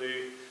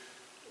facility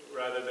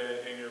rather than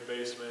in your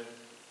basement.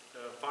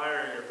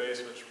 Fire in your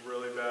basement is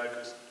really bad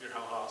because your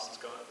whole house is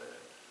gone then.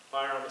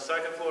 Fire on the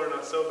second floor,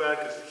 not so bad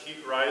because the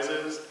heat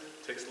rises.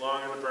 It takes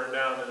longer to burn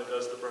down than it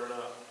does to burn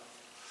up.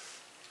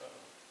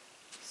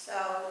 So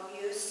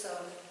use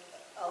of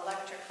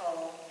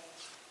electrical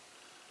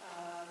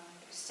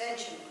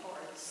extension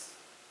cords,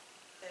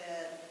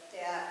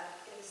 that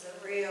is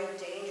a real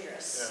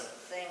dangerous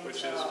thing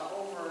which to is,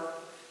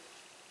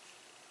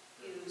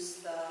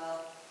 overuse the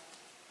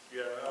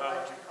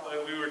electrical.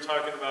 like we were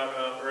talking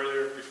about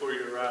earlier before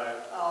you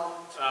arrived.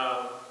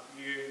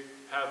 You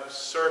have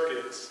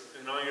circuits,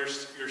 and on your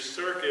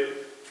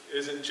circuit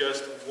isn't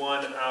just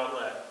one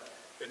outlet.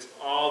 It's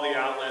all the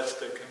outlets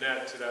that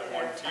connect to that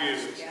one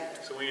fuse.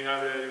 So when you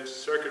have a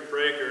circuit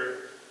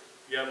breaker,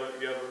 you have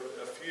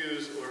a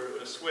fuse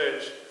or a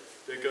switch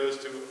that goes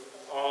to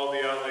all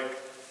the outlets.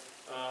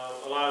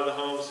 A lot of the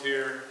homes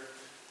here,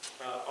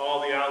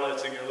 all the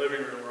outlets in your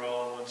living room are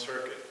all in one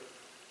circuit.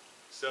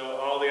 So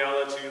all the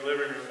outlets in your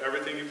living room,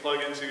 everything you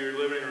plug into your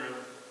living room,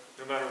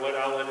 no matter what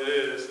outlet it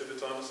is, if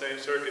it's on the same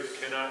circuit,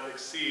 cannot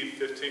exceed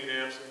 15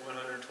 amps and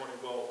 120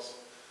 volts,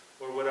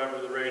 or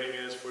whatever the rating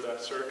is for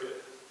that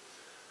circuit.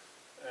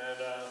 And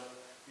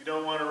you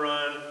don't want to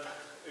run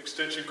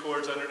extension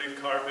cords underneath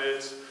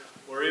carpets,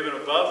 or even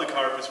above the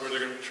carpets where they're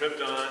going to be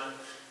tripped on.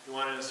 You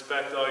want to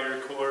inspect all your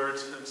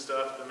cords and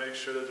stuff to make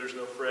sure that there's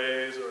no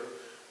frays or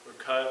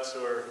cuts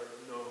or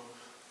no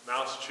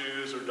mouse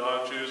chews or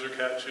dog chews or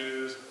cat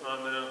chews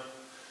on them.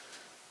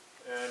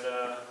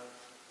 And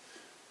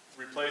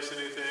replace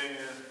anything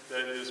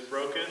that is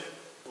broken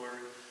or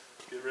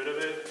get rid of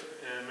it,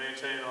 and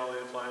maintain all the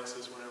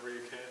appliances whenever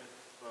you can.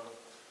 Well,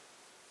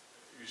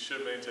 you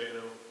should maintain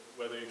them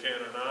whether you can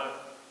or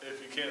not.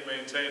 If you can't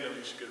maintain them,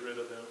 you should get rid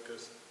of them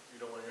because you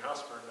don't want your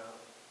house burned down.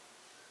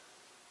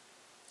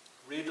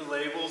 Read the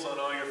labels on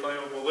all your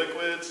flammable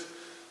liquids.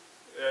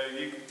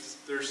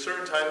 There's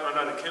certain types, I'm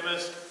not a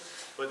chemist,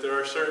 but there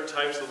are certain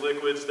types of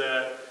liquids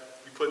that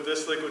you put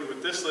this liquid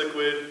with this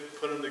liquid,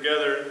 put them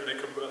together, and they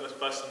can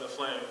bust into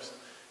flames.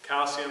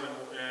 Calcium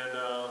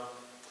and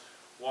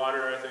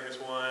water, I think, is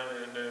one,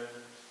 and then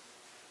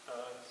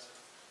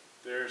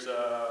there's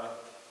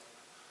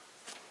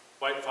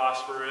white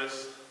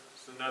phosphorus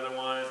is another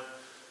one.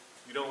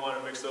 You don't want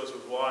to mix those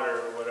with water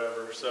or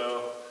whatever.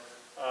 So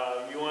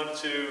you want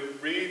to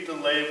read the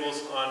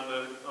labels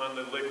on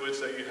the liquids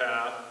that you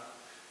have,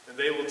 and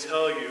they will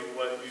tell you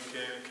what you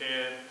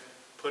can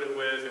put it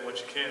with and what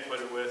you can't put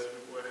it with,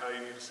 how you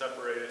need to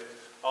separate it.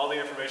 All the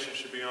information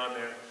should be on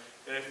there.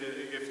 And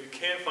if you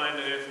can't find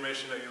the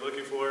information that you're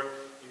looking for,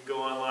 you can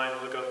go online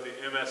and look up the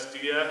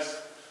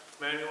MSDS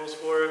manuals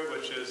for it,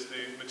 which is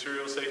the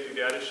Material Safety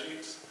Data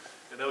Sheets,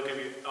 and they'll give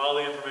you all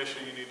the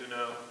information you need to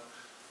know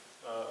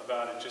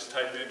about it. Just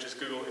type in, just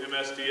Google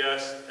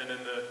MSDS, and then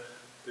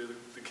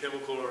the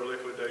chemical or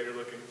liquid that you're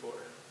looking for.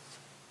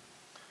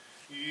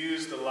 You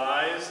use the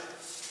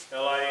LIES,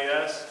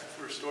 L-I-E-S,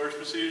 for storage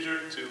procedure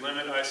to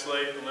limit,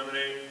 isolate,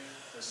 eliminate,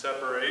 and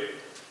separate.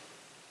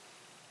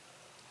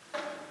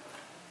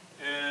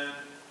 And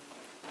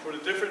for the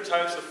different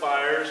types of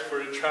fires,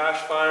 for the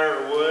trash fire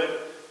or wood,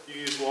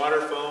 you use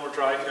water, foam, or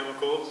dry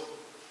chemicals.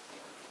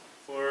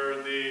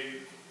 For the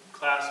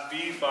Class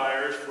B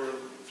fires, for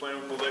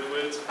flammable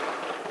liquids,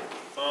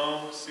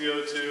 foam,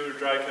 CO2, or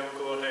dry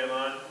chemical, and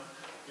halon.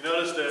 You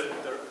notice that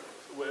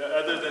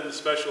other than the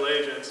special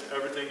agents,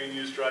 everything can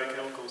use dry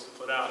chemicals to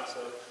put out. So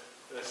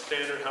the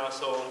standard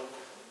household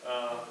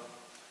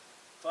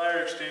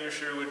Fire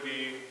extinguisher would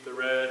be the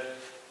red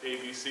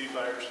ABC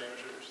fire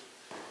extinguishers.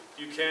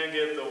 You can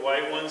get the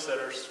white ones that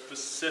are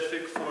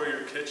specific for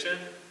your kitchen,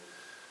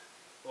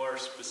 or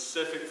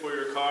specific for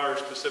your car, or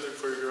specific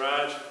for your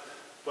garage.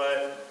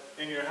 But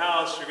in your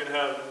house, you're going to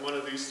have one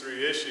of these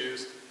three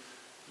issues.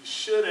 You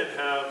shouldn't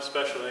have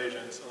special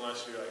agents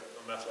unless you're like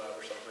a meth lab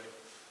or something.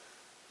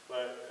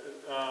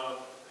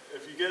 But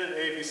if you get an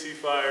ABC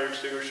fire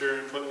extinguisher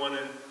and put one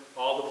in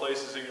all the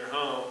places in your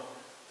home,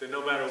 then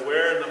no matter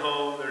where in the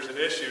home there's an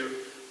issue,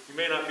 you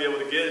may not be able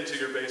to get into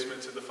your basement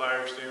to the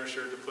fire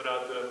extinguisher to put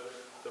out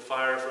the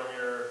fire from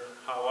your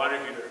hot water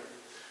heater.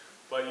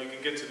 But you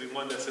can get to the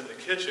one that's in the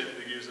kitchen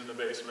to use in the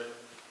basement,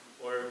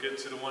 or get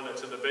to the one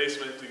that's in the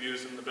basement to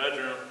use in the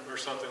bedroom, or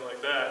something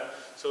like that.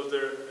 So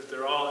if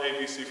they're all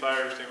ABC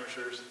fire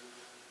extinguishers,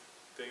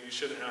 then you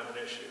shouldn't have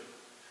an issue.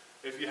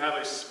 If you have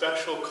a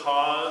special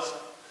cause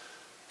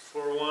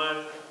for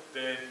one,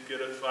 then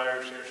get a fire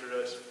extinguisher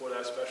that's for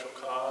that special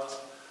cause,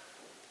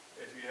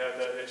 if you have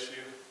that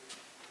issue.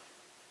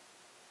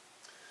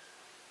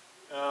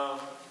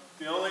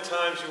 The only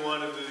times you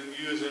want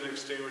to use an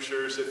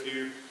extinguisher is if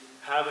you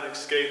have an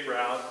escape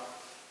route,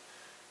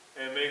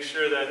 and make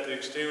sure that the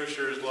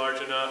extinguisher is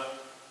large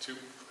enough to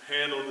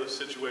handle the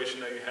situation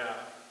that you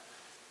have.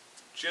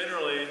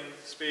 Generally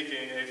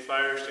speaking, a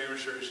fire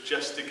extinguisher is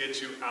just to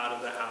get you out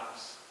of the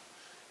house.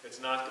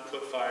 It's not to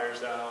put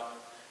fires out.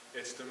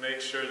 It's to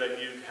make sure that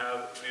you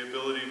have the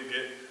ability to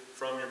get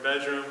from your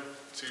bedroom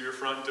to your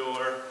front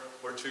door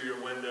or to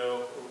your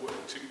window, or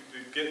to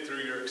get through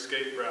your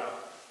escape route,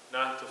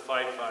 not to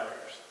fight fires.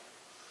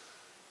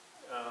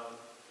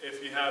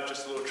 If you have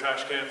just a little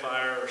trash can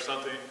fire or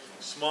something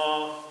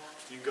small,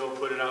 you can go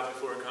put it out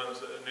before it becomes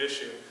an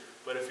issue.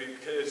 But if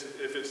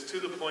it's to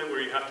the point where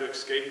you have to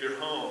escape your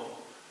home,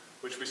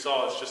 which we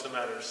saw is just a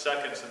matter of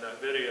seconds in that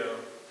video,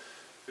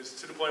 if it's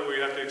to the point where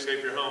you have to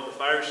escape your home, the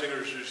fire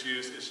extinguishers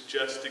used is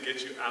just to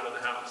get you out of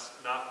the house,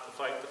 not to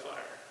fight the fire.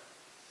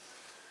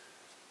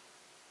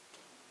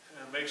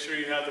 And make sure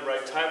you have the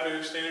right type of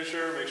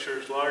extinguisher, make sure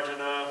it's large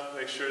enough,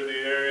 make sure the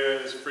area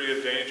is free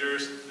of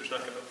dangers, there's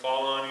nothing to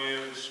fall on you,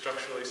 it's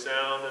structurally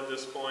sound at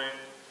this point,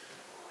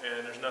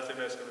 and there's nothing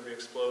that's going to be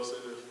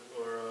explosive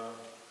or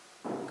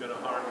going to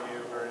harm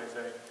you or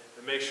anything.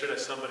 And make sure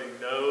that somebody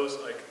knows,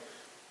 like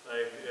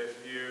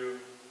if you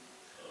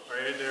are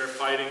in there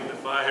fighting the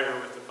fire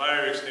with the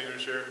fire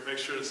extinguisher, make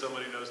sure that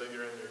somebody knows that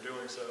you're in there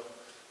doing so.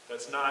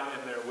 That's not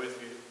in there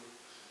with you.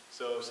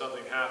 So if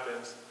something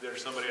happens,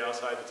 there's somebody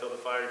outside to tell the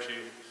fire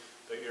chief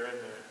that you're in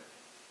there.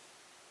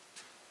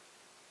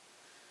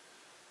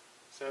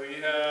 So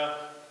you have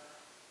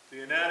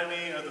the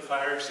anatomy of the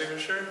fire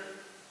extinguisher.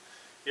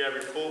 You have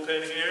your pull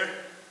pin here.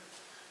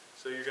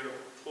 So you're going to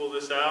pull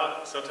this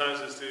out.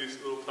 Sometimes it's these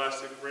little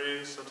plastic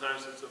rings.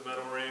 Sometimes it's a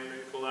metal ring that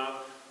you pull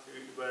out.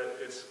 But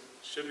it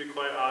should be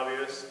quite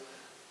obvious.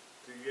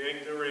 You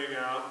yank the ring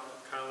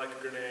out, kind of like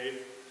a grenade.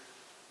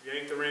 You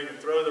yank the ring and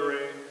throw the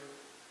ring.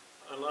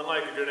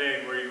 Unlike a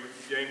grenade where you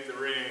yank the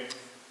ring and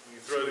you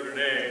throw the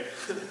grenade.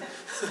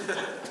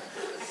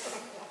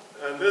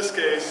 In this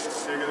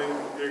case,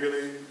 you're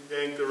gonna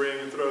yank the ring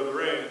and throw the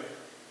ring,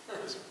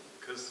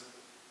 because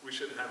we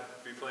shouldn't have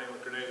to be playing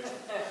with grenades.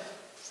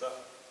 So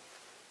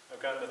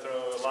I've gotten to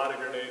throw a lot of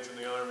grenades in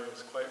the Army.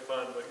 It's quite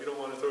fun, but you don't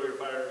want to throw your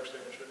fire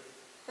extinguisher.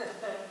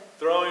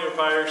 Throwing your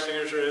fire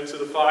extinguisher into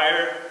the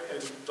fire,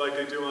 and like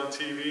they do on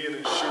TV, and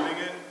then shooting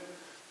it,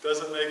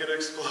 doesn't make it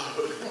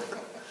explode.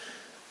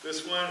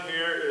 This one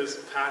here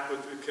is packed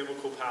with the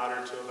chemical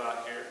powder to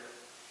about here.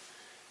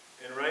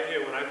 And right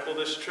here, when I pull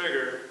this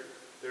trigger,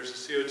 there's a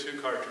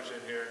CO2 cartridge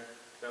in here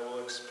that will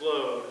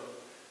explode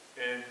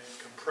and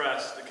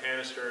compress the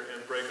canister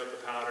and break up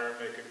the powder and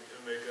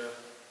make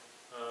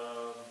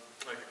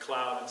like a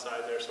cloud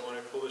inside there. So when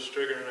I pull this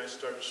trigger and I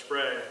start to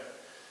spray,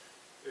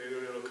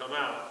 it'll come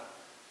out.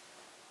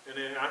 And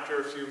then after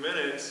a few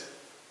minutes,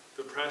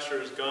 the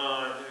pressure is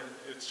gone, and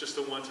it's just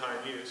a one-time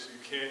use. You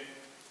can't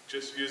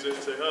just use it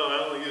and say, oh,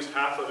 I only used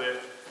half of it,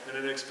 and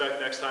then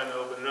expect next time to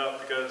open it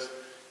up, because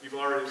you've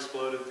already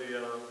exploded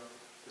the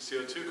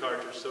CO2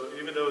 cartridge. So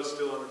even though it's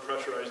still under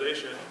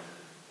pressurization,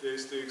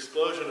 it's the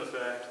explosion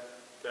effect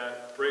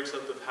that breaks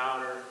up the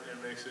powder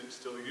and makes it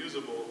still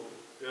usable.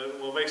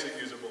 Well, makes it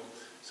usable.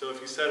 So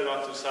if you set it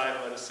off to the side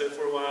and let it sit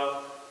for a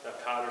while,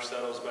 that powder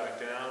settles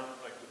back down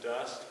like the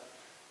dust,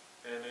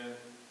 and then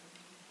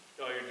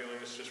all you're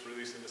doing is just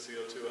releasing the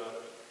CO2 out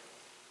of it.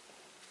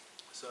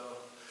 So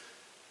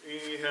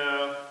you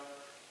have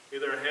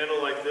either a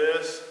handle like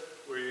this,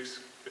 where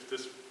if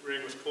this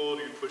ring was pulled,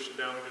 you push it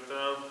down with your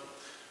thumb,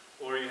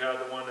 or you have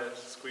the one that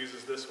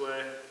squeezes this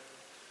way,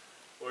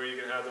 or you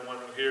can have the one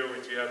here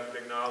which you have a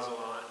big nozzle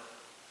on.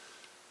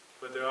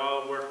 But they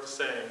all work the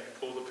same. You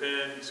pull the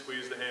pin, you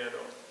squeeze the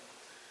handle.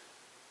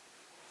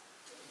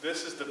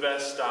 This is the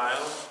best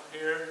style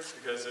here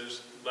because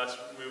there's less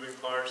moving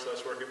parts,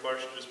 less working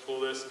parts. You just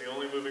pull this, and the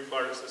only moving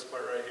part is this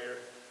part right here.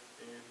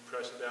 And you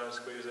press it down and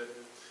squeeze it.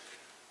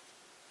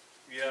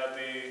 You have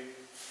the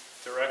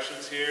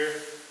directions here,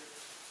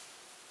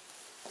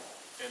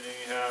 and then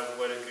you have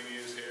what it can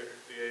use here,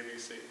 the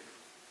ABC.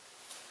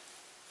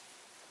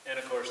 and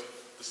of course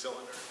the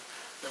cylinder.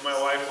 And my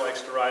wife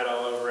likes to write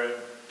all over it.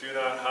 Do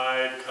not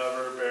hide,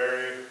 cover,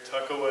 bury,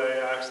 tuck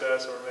away,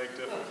 access, or make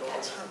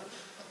difficult.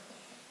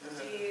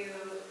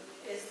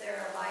 Is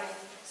there a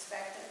life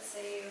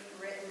expectancy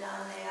written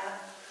on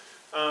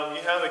that?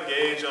 You have a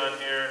gauge on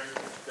here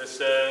that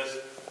says,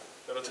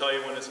 that'll tell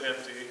you when it's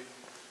empty,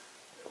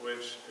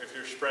 which if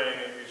you're spraying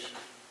it, you should,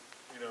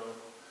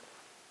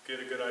 get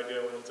a good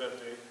idea when it's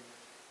empty.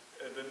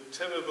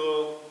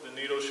 The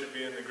needle should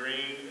be in the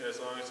green as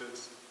long as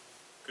it's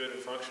good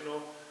and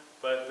functional,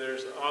 but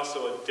there's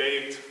also a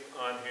date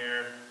on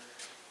here.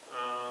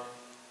 I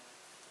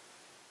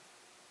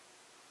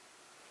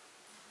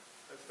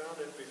found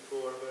it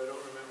before, but I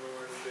don't remember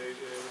where the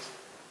date is.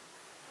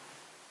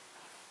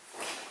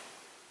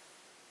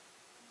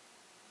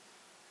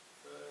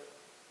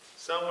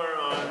 Somewhere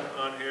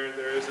on here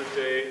there is a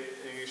date,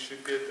 and you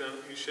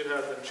should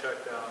have them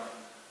checked out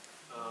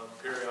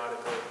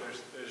periodically.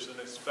 There's an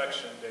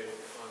inspection date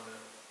on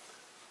them.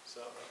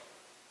 So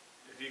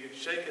if you can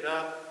shake it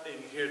up and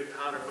you hear the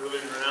powder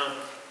moving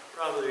around,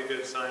 probably a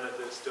good sign that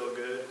it's still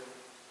good.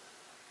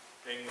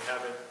 And you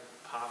haven't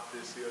popped the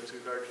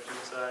CO2 cartridge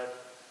inside,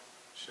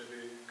 should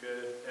be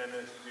good. And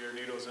if your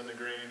needle's in the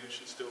green, it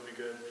should still be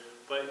good.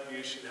 But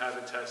you should have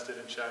it tested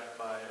and checked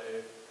by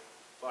a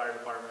fire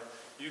department.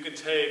 You can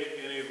take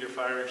any of your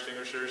fire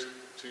extinguishers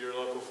to your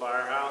local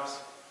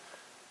firehouse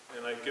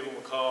and give them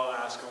a call,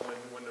 ask them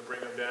when to bring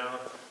them down.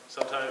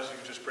 Sometimes you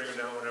can just bring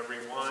them down whenever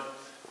you want.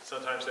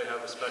 Sometimes they have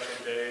a special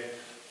day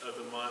of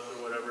the month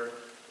or whatever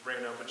to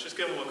bring them down. But just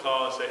give them a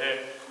call and say,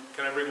 hey,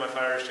 can I bring my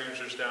fire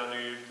extinguishers down to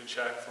you to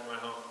check for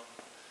my home?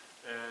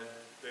 And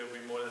they'll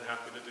be more than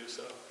happy to do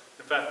so.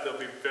 In fact,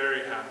 they'll be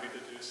very happy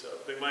to do so.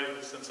 They might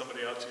even send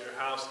somebody out to your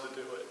house to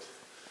do it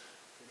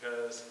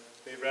because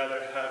they'd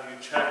rather have you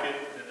check it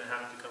than to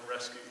have to come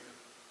rescue you.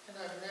 And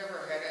I've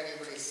never had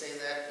anybody say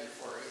that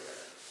before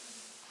either.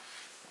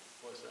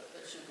 What's that?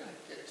 That you can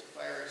get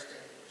fire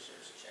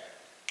extinguishers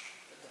checked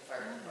at the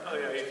fire department. Oh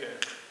yeah, you can.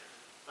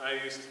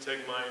 I used to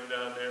take mine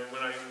down there.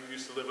 When I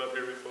used to live up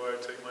here before,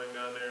 I'd take mine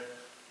down there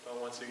about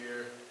once a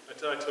year. I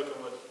took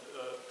them with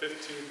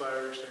 15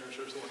 fire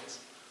extinguishers once.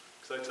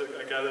 Because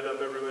I gathered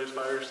up everybody's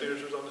fire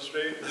extinguishers on the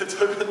street, and I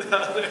took them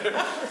down there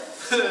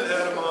and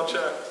had them all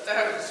checked.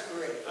 That was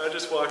great. I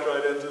just walked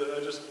right into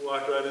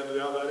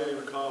the outlet. I didn't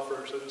even call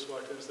first. I just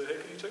walked in and said,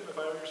 hey, can you check my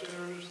fire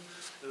extinguishers?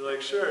 And they're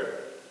like,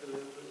 sure. And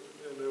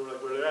they were like,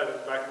 where are they at? In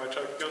the back of my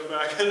truck. Goes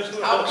back.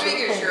 How big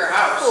is your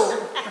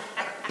house?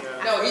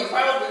 Yeah. No, he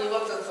probably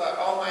looked and thought,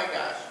 oh my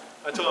gosh.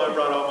 I told him I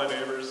brought all my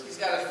neighbors. He's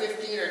got a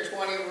 15 or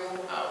 20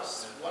 room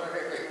house, one in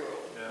every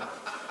room. Yeah.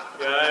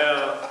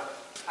 Yeah,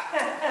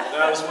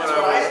 that's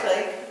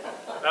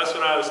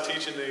when I was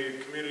teaching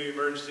the community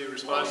emergency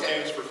response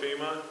teams for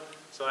FEMA.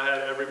 So I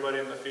had everybody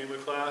in the FEMA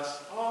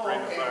class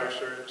bring the fire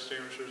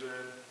extinguishers in.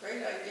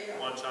 Great idea.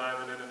 One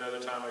time, and then another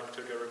time I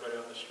took everybody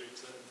on the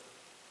streets in.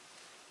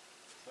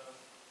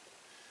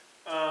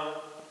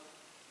 So,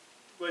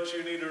 what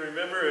you need to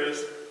remember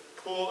is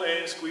pull,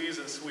 aim, squeeze,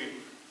 and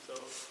sweep. So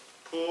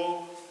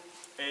pull,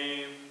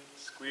 aim,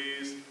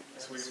 squeeze, and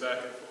sweep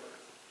back and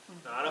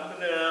forth. Not up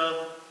and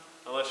down,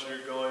 unless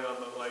you're going on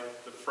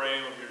the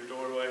frame of your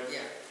doorway. Yeah.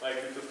 Like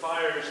if the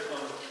fire is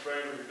on the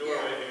frame of your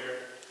doorway here,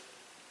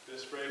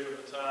 just spray from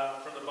the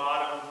top, from the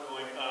bottom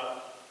going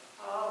up.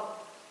 Oh.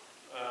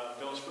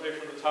 Don't spray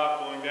from the top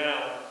going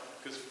down,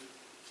 because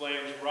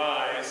flames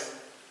rise,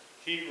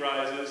 heat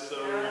rises, so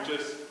you're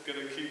just going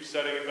to keep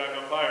setting it back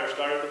on fire.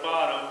 Start at the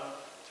bottom,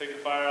 take the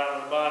fire out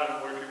on the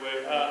bottom, work your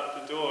way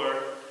up the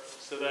door,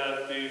 so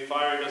that the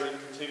fire doesn't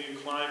continue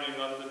climbing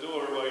up the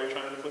door while you're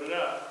trying to put it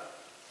out.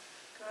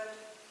 Good.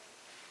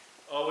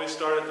 Always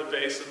start at the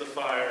base of the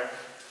fire.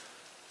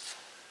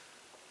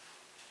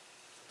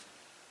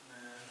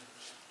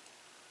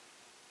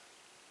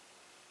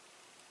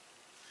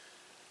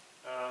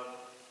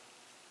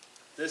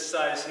 This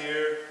size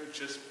here would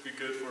just be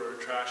good for a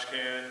trash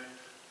can,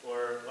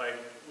 or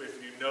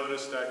if you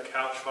notice that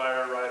couch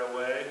fire right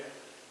away,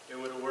 it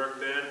would have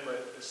worked then,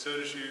 but as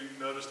soon as you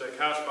notice that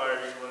couch fire,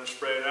 you want to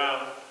spray it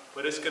out,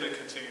 but it's going to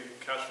continue.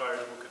 Couch fires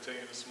will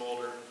continue to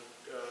smolder.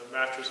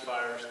 Mattress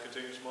fires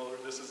continue to smolder.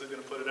 This isn't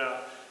going to put it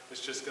out.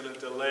 It's just going to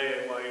delay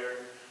it while your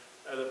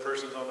other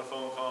person's on the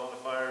phone calling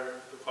the fire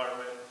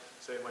department,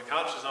 saying, my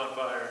couch is on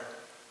fire.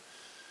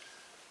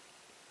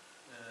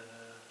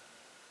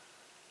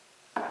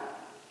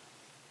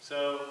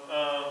 So,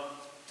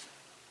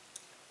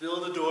 fill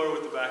the door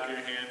with the back of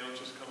your hand. Don't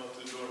just come up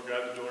to the door and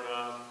grab the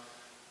doorknob.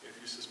 If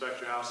you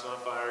suspect your house is on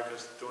fire,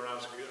 because the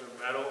doorknob's going to get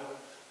metal,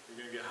 you're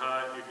going to get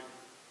hot, you get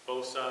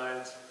both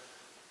sides,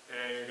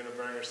 and you're going to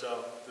burn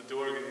yourself. The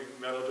door,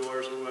 metal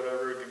doors or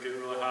whatever, can get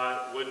really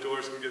hot. Wood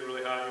doors can get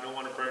really hot. You don't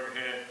want to burn your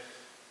hand.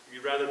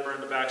 You'd rather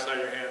burn the back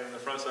side of your hand than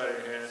the front side of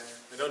your hand.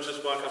 And don't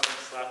just walk up and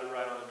slap it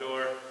right on the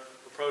door.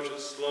 Approach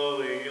it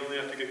slowly. You only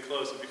have to get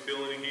close. If you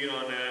feel any heat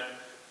on that,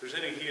 if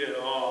there's any heat at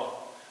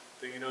all,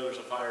 then you know there's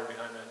a fire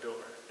behind that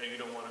door, and you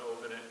don't want to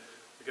open it.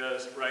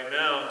 Because right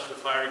now, the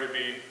fire could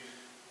be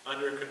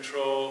under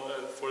control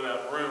for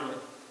that room,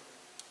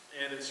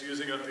 and it's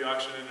using up the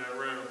oxygen in that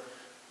room.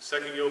 The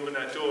second you open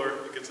that door,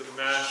 it gets a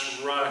mass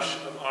rush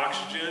of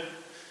oxygen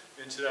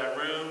into that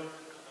room.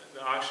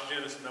 The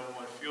oxygen is the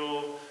 #1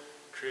 fuel,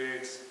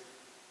 creates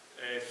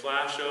a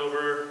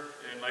flashover,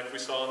 and like we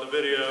saw in the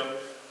video,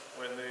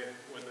 when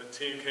the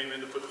team came in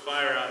to put the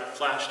fire out, it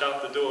flashed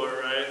out the door,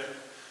 right?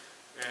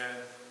 And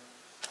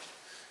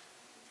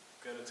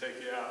gonna take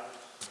you out.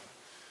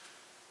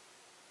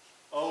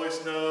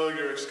 Always know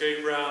your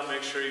escape route.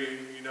 Make sure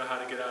you know how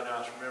to get out of the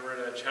house. Remember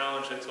that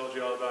challenge I told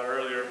you all about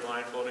earlier,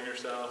 blindfolding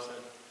yourselves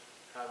and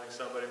having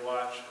somebody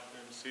watch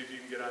and see if you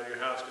can get out of your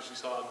house, because you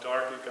saw how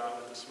dark it got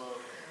with the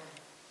smoke.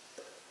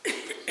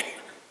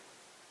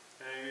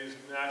 And use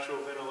natural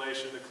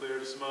ventilation to clear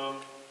the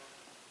smoke.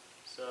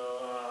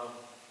 So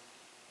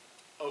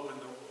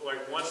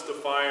once the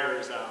fire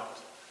is out,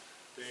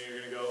 then you're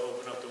going to go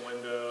open up the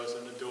windows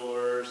and the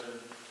doors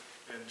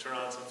and turn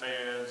on some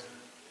fans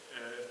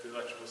if the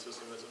electrical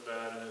system isn't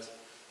bad and has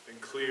been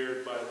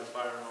cleared by the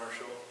fire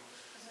marshal.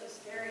 So it's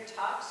very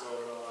toxic. Blow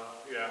it all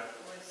out. Yeah.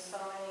 With so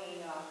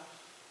many,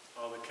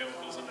 all the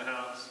chemicals in the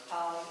house.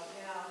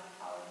 polychemicals,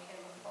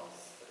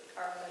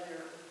 carpet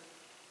or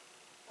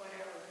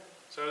whatever.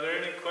 So are there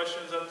any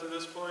questions up to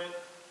this point?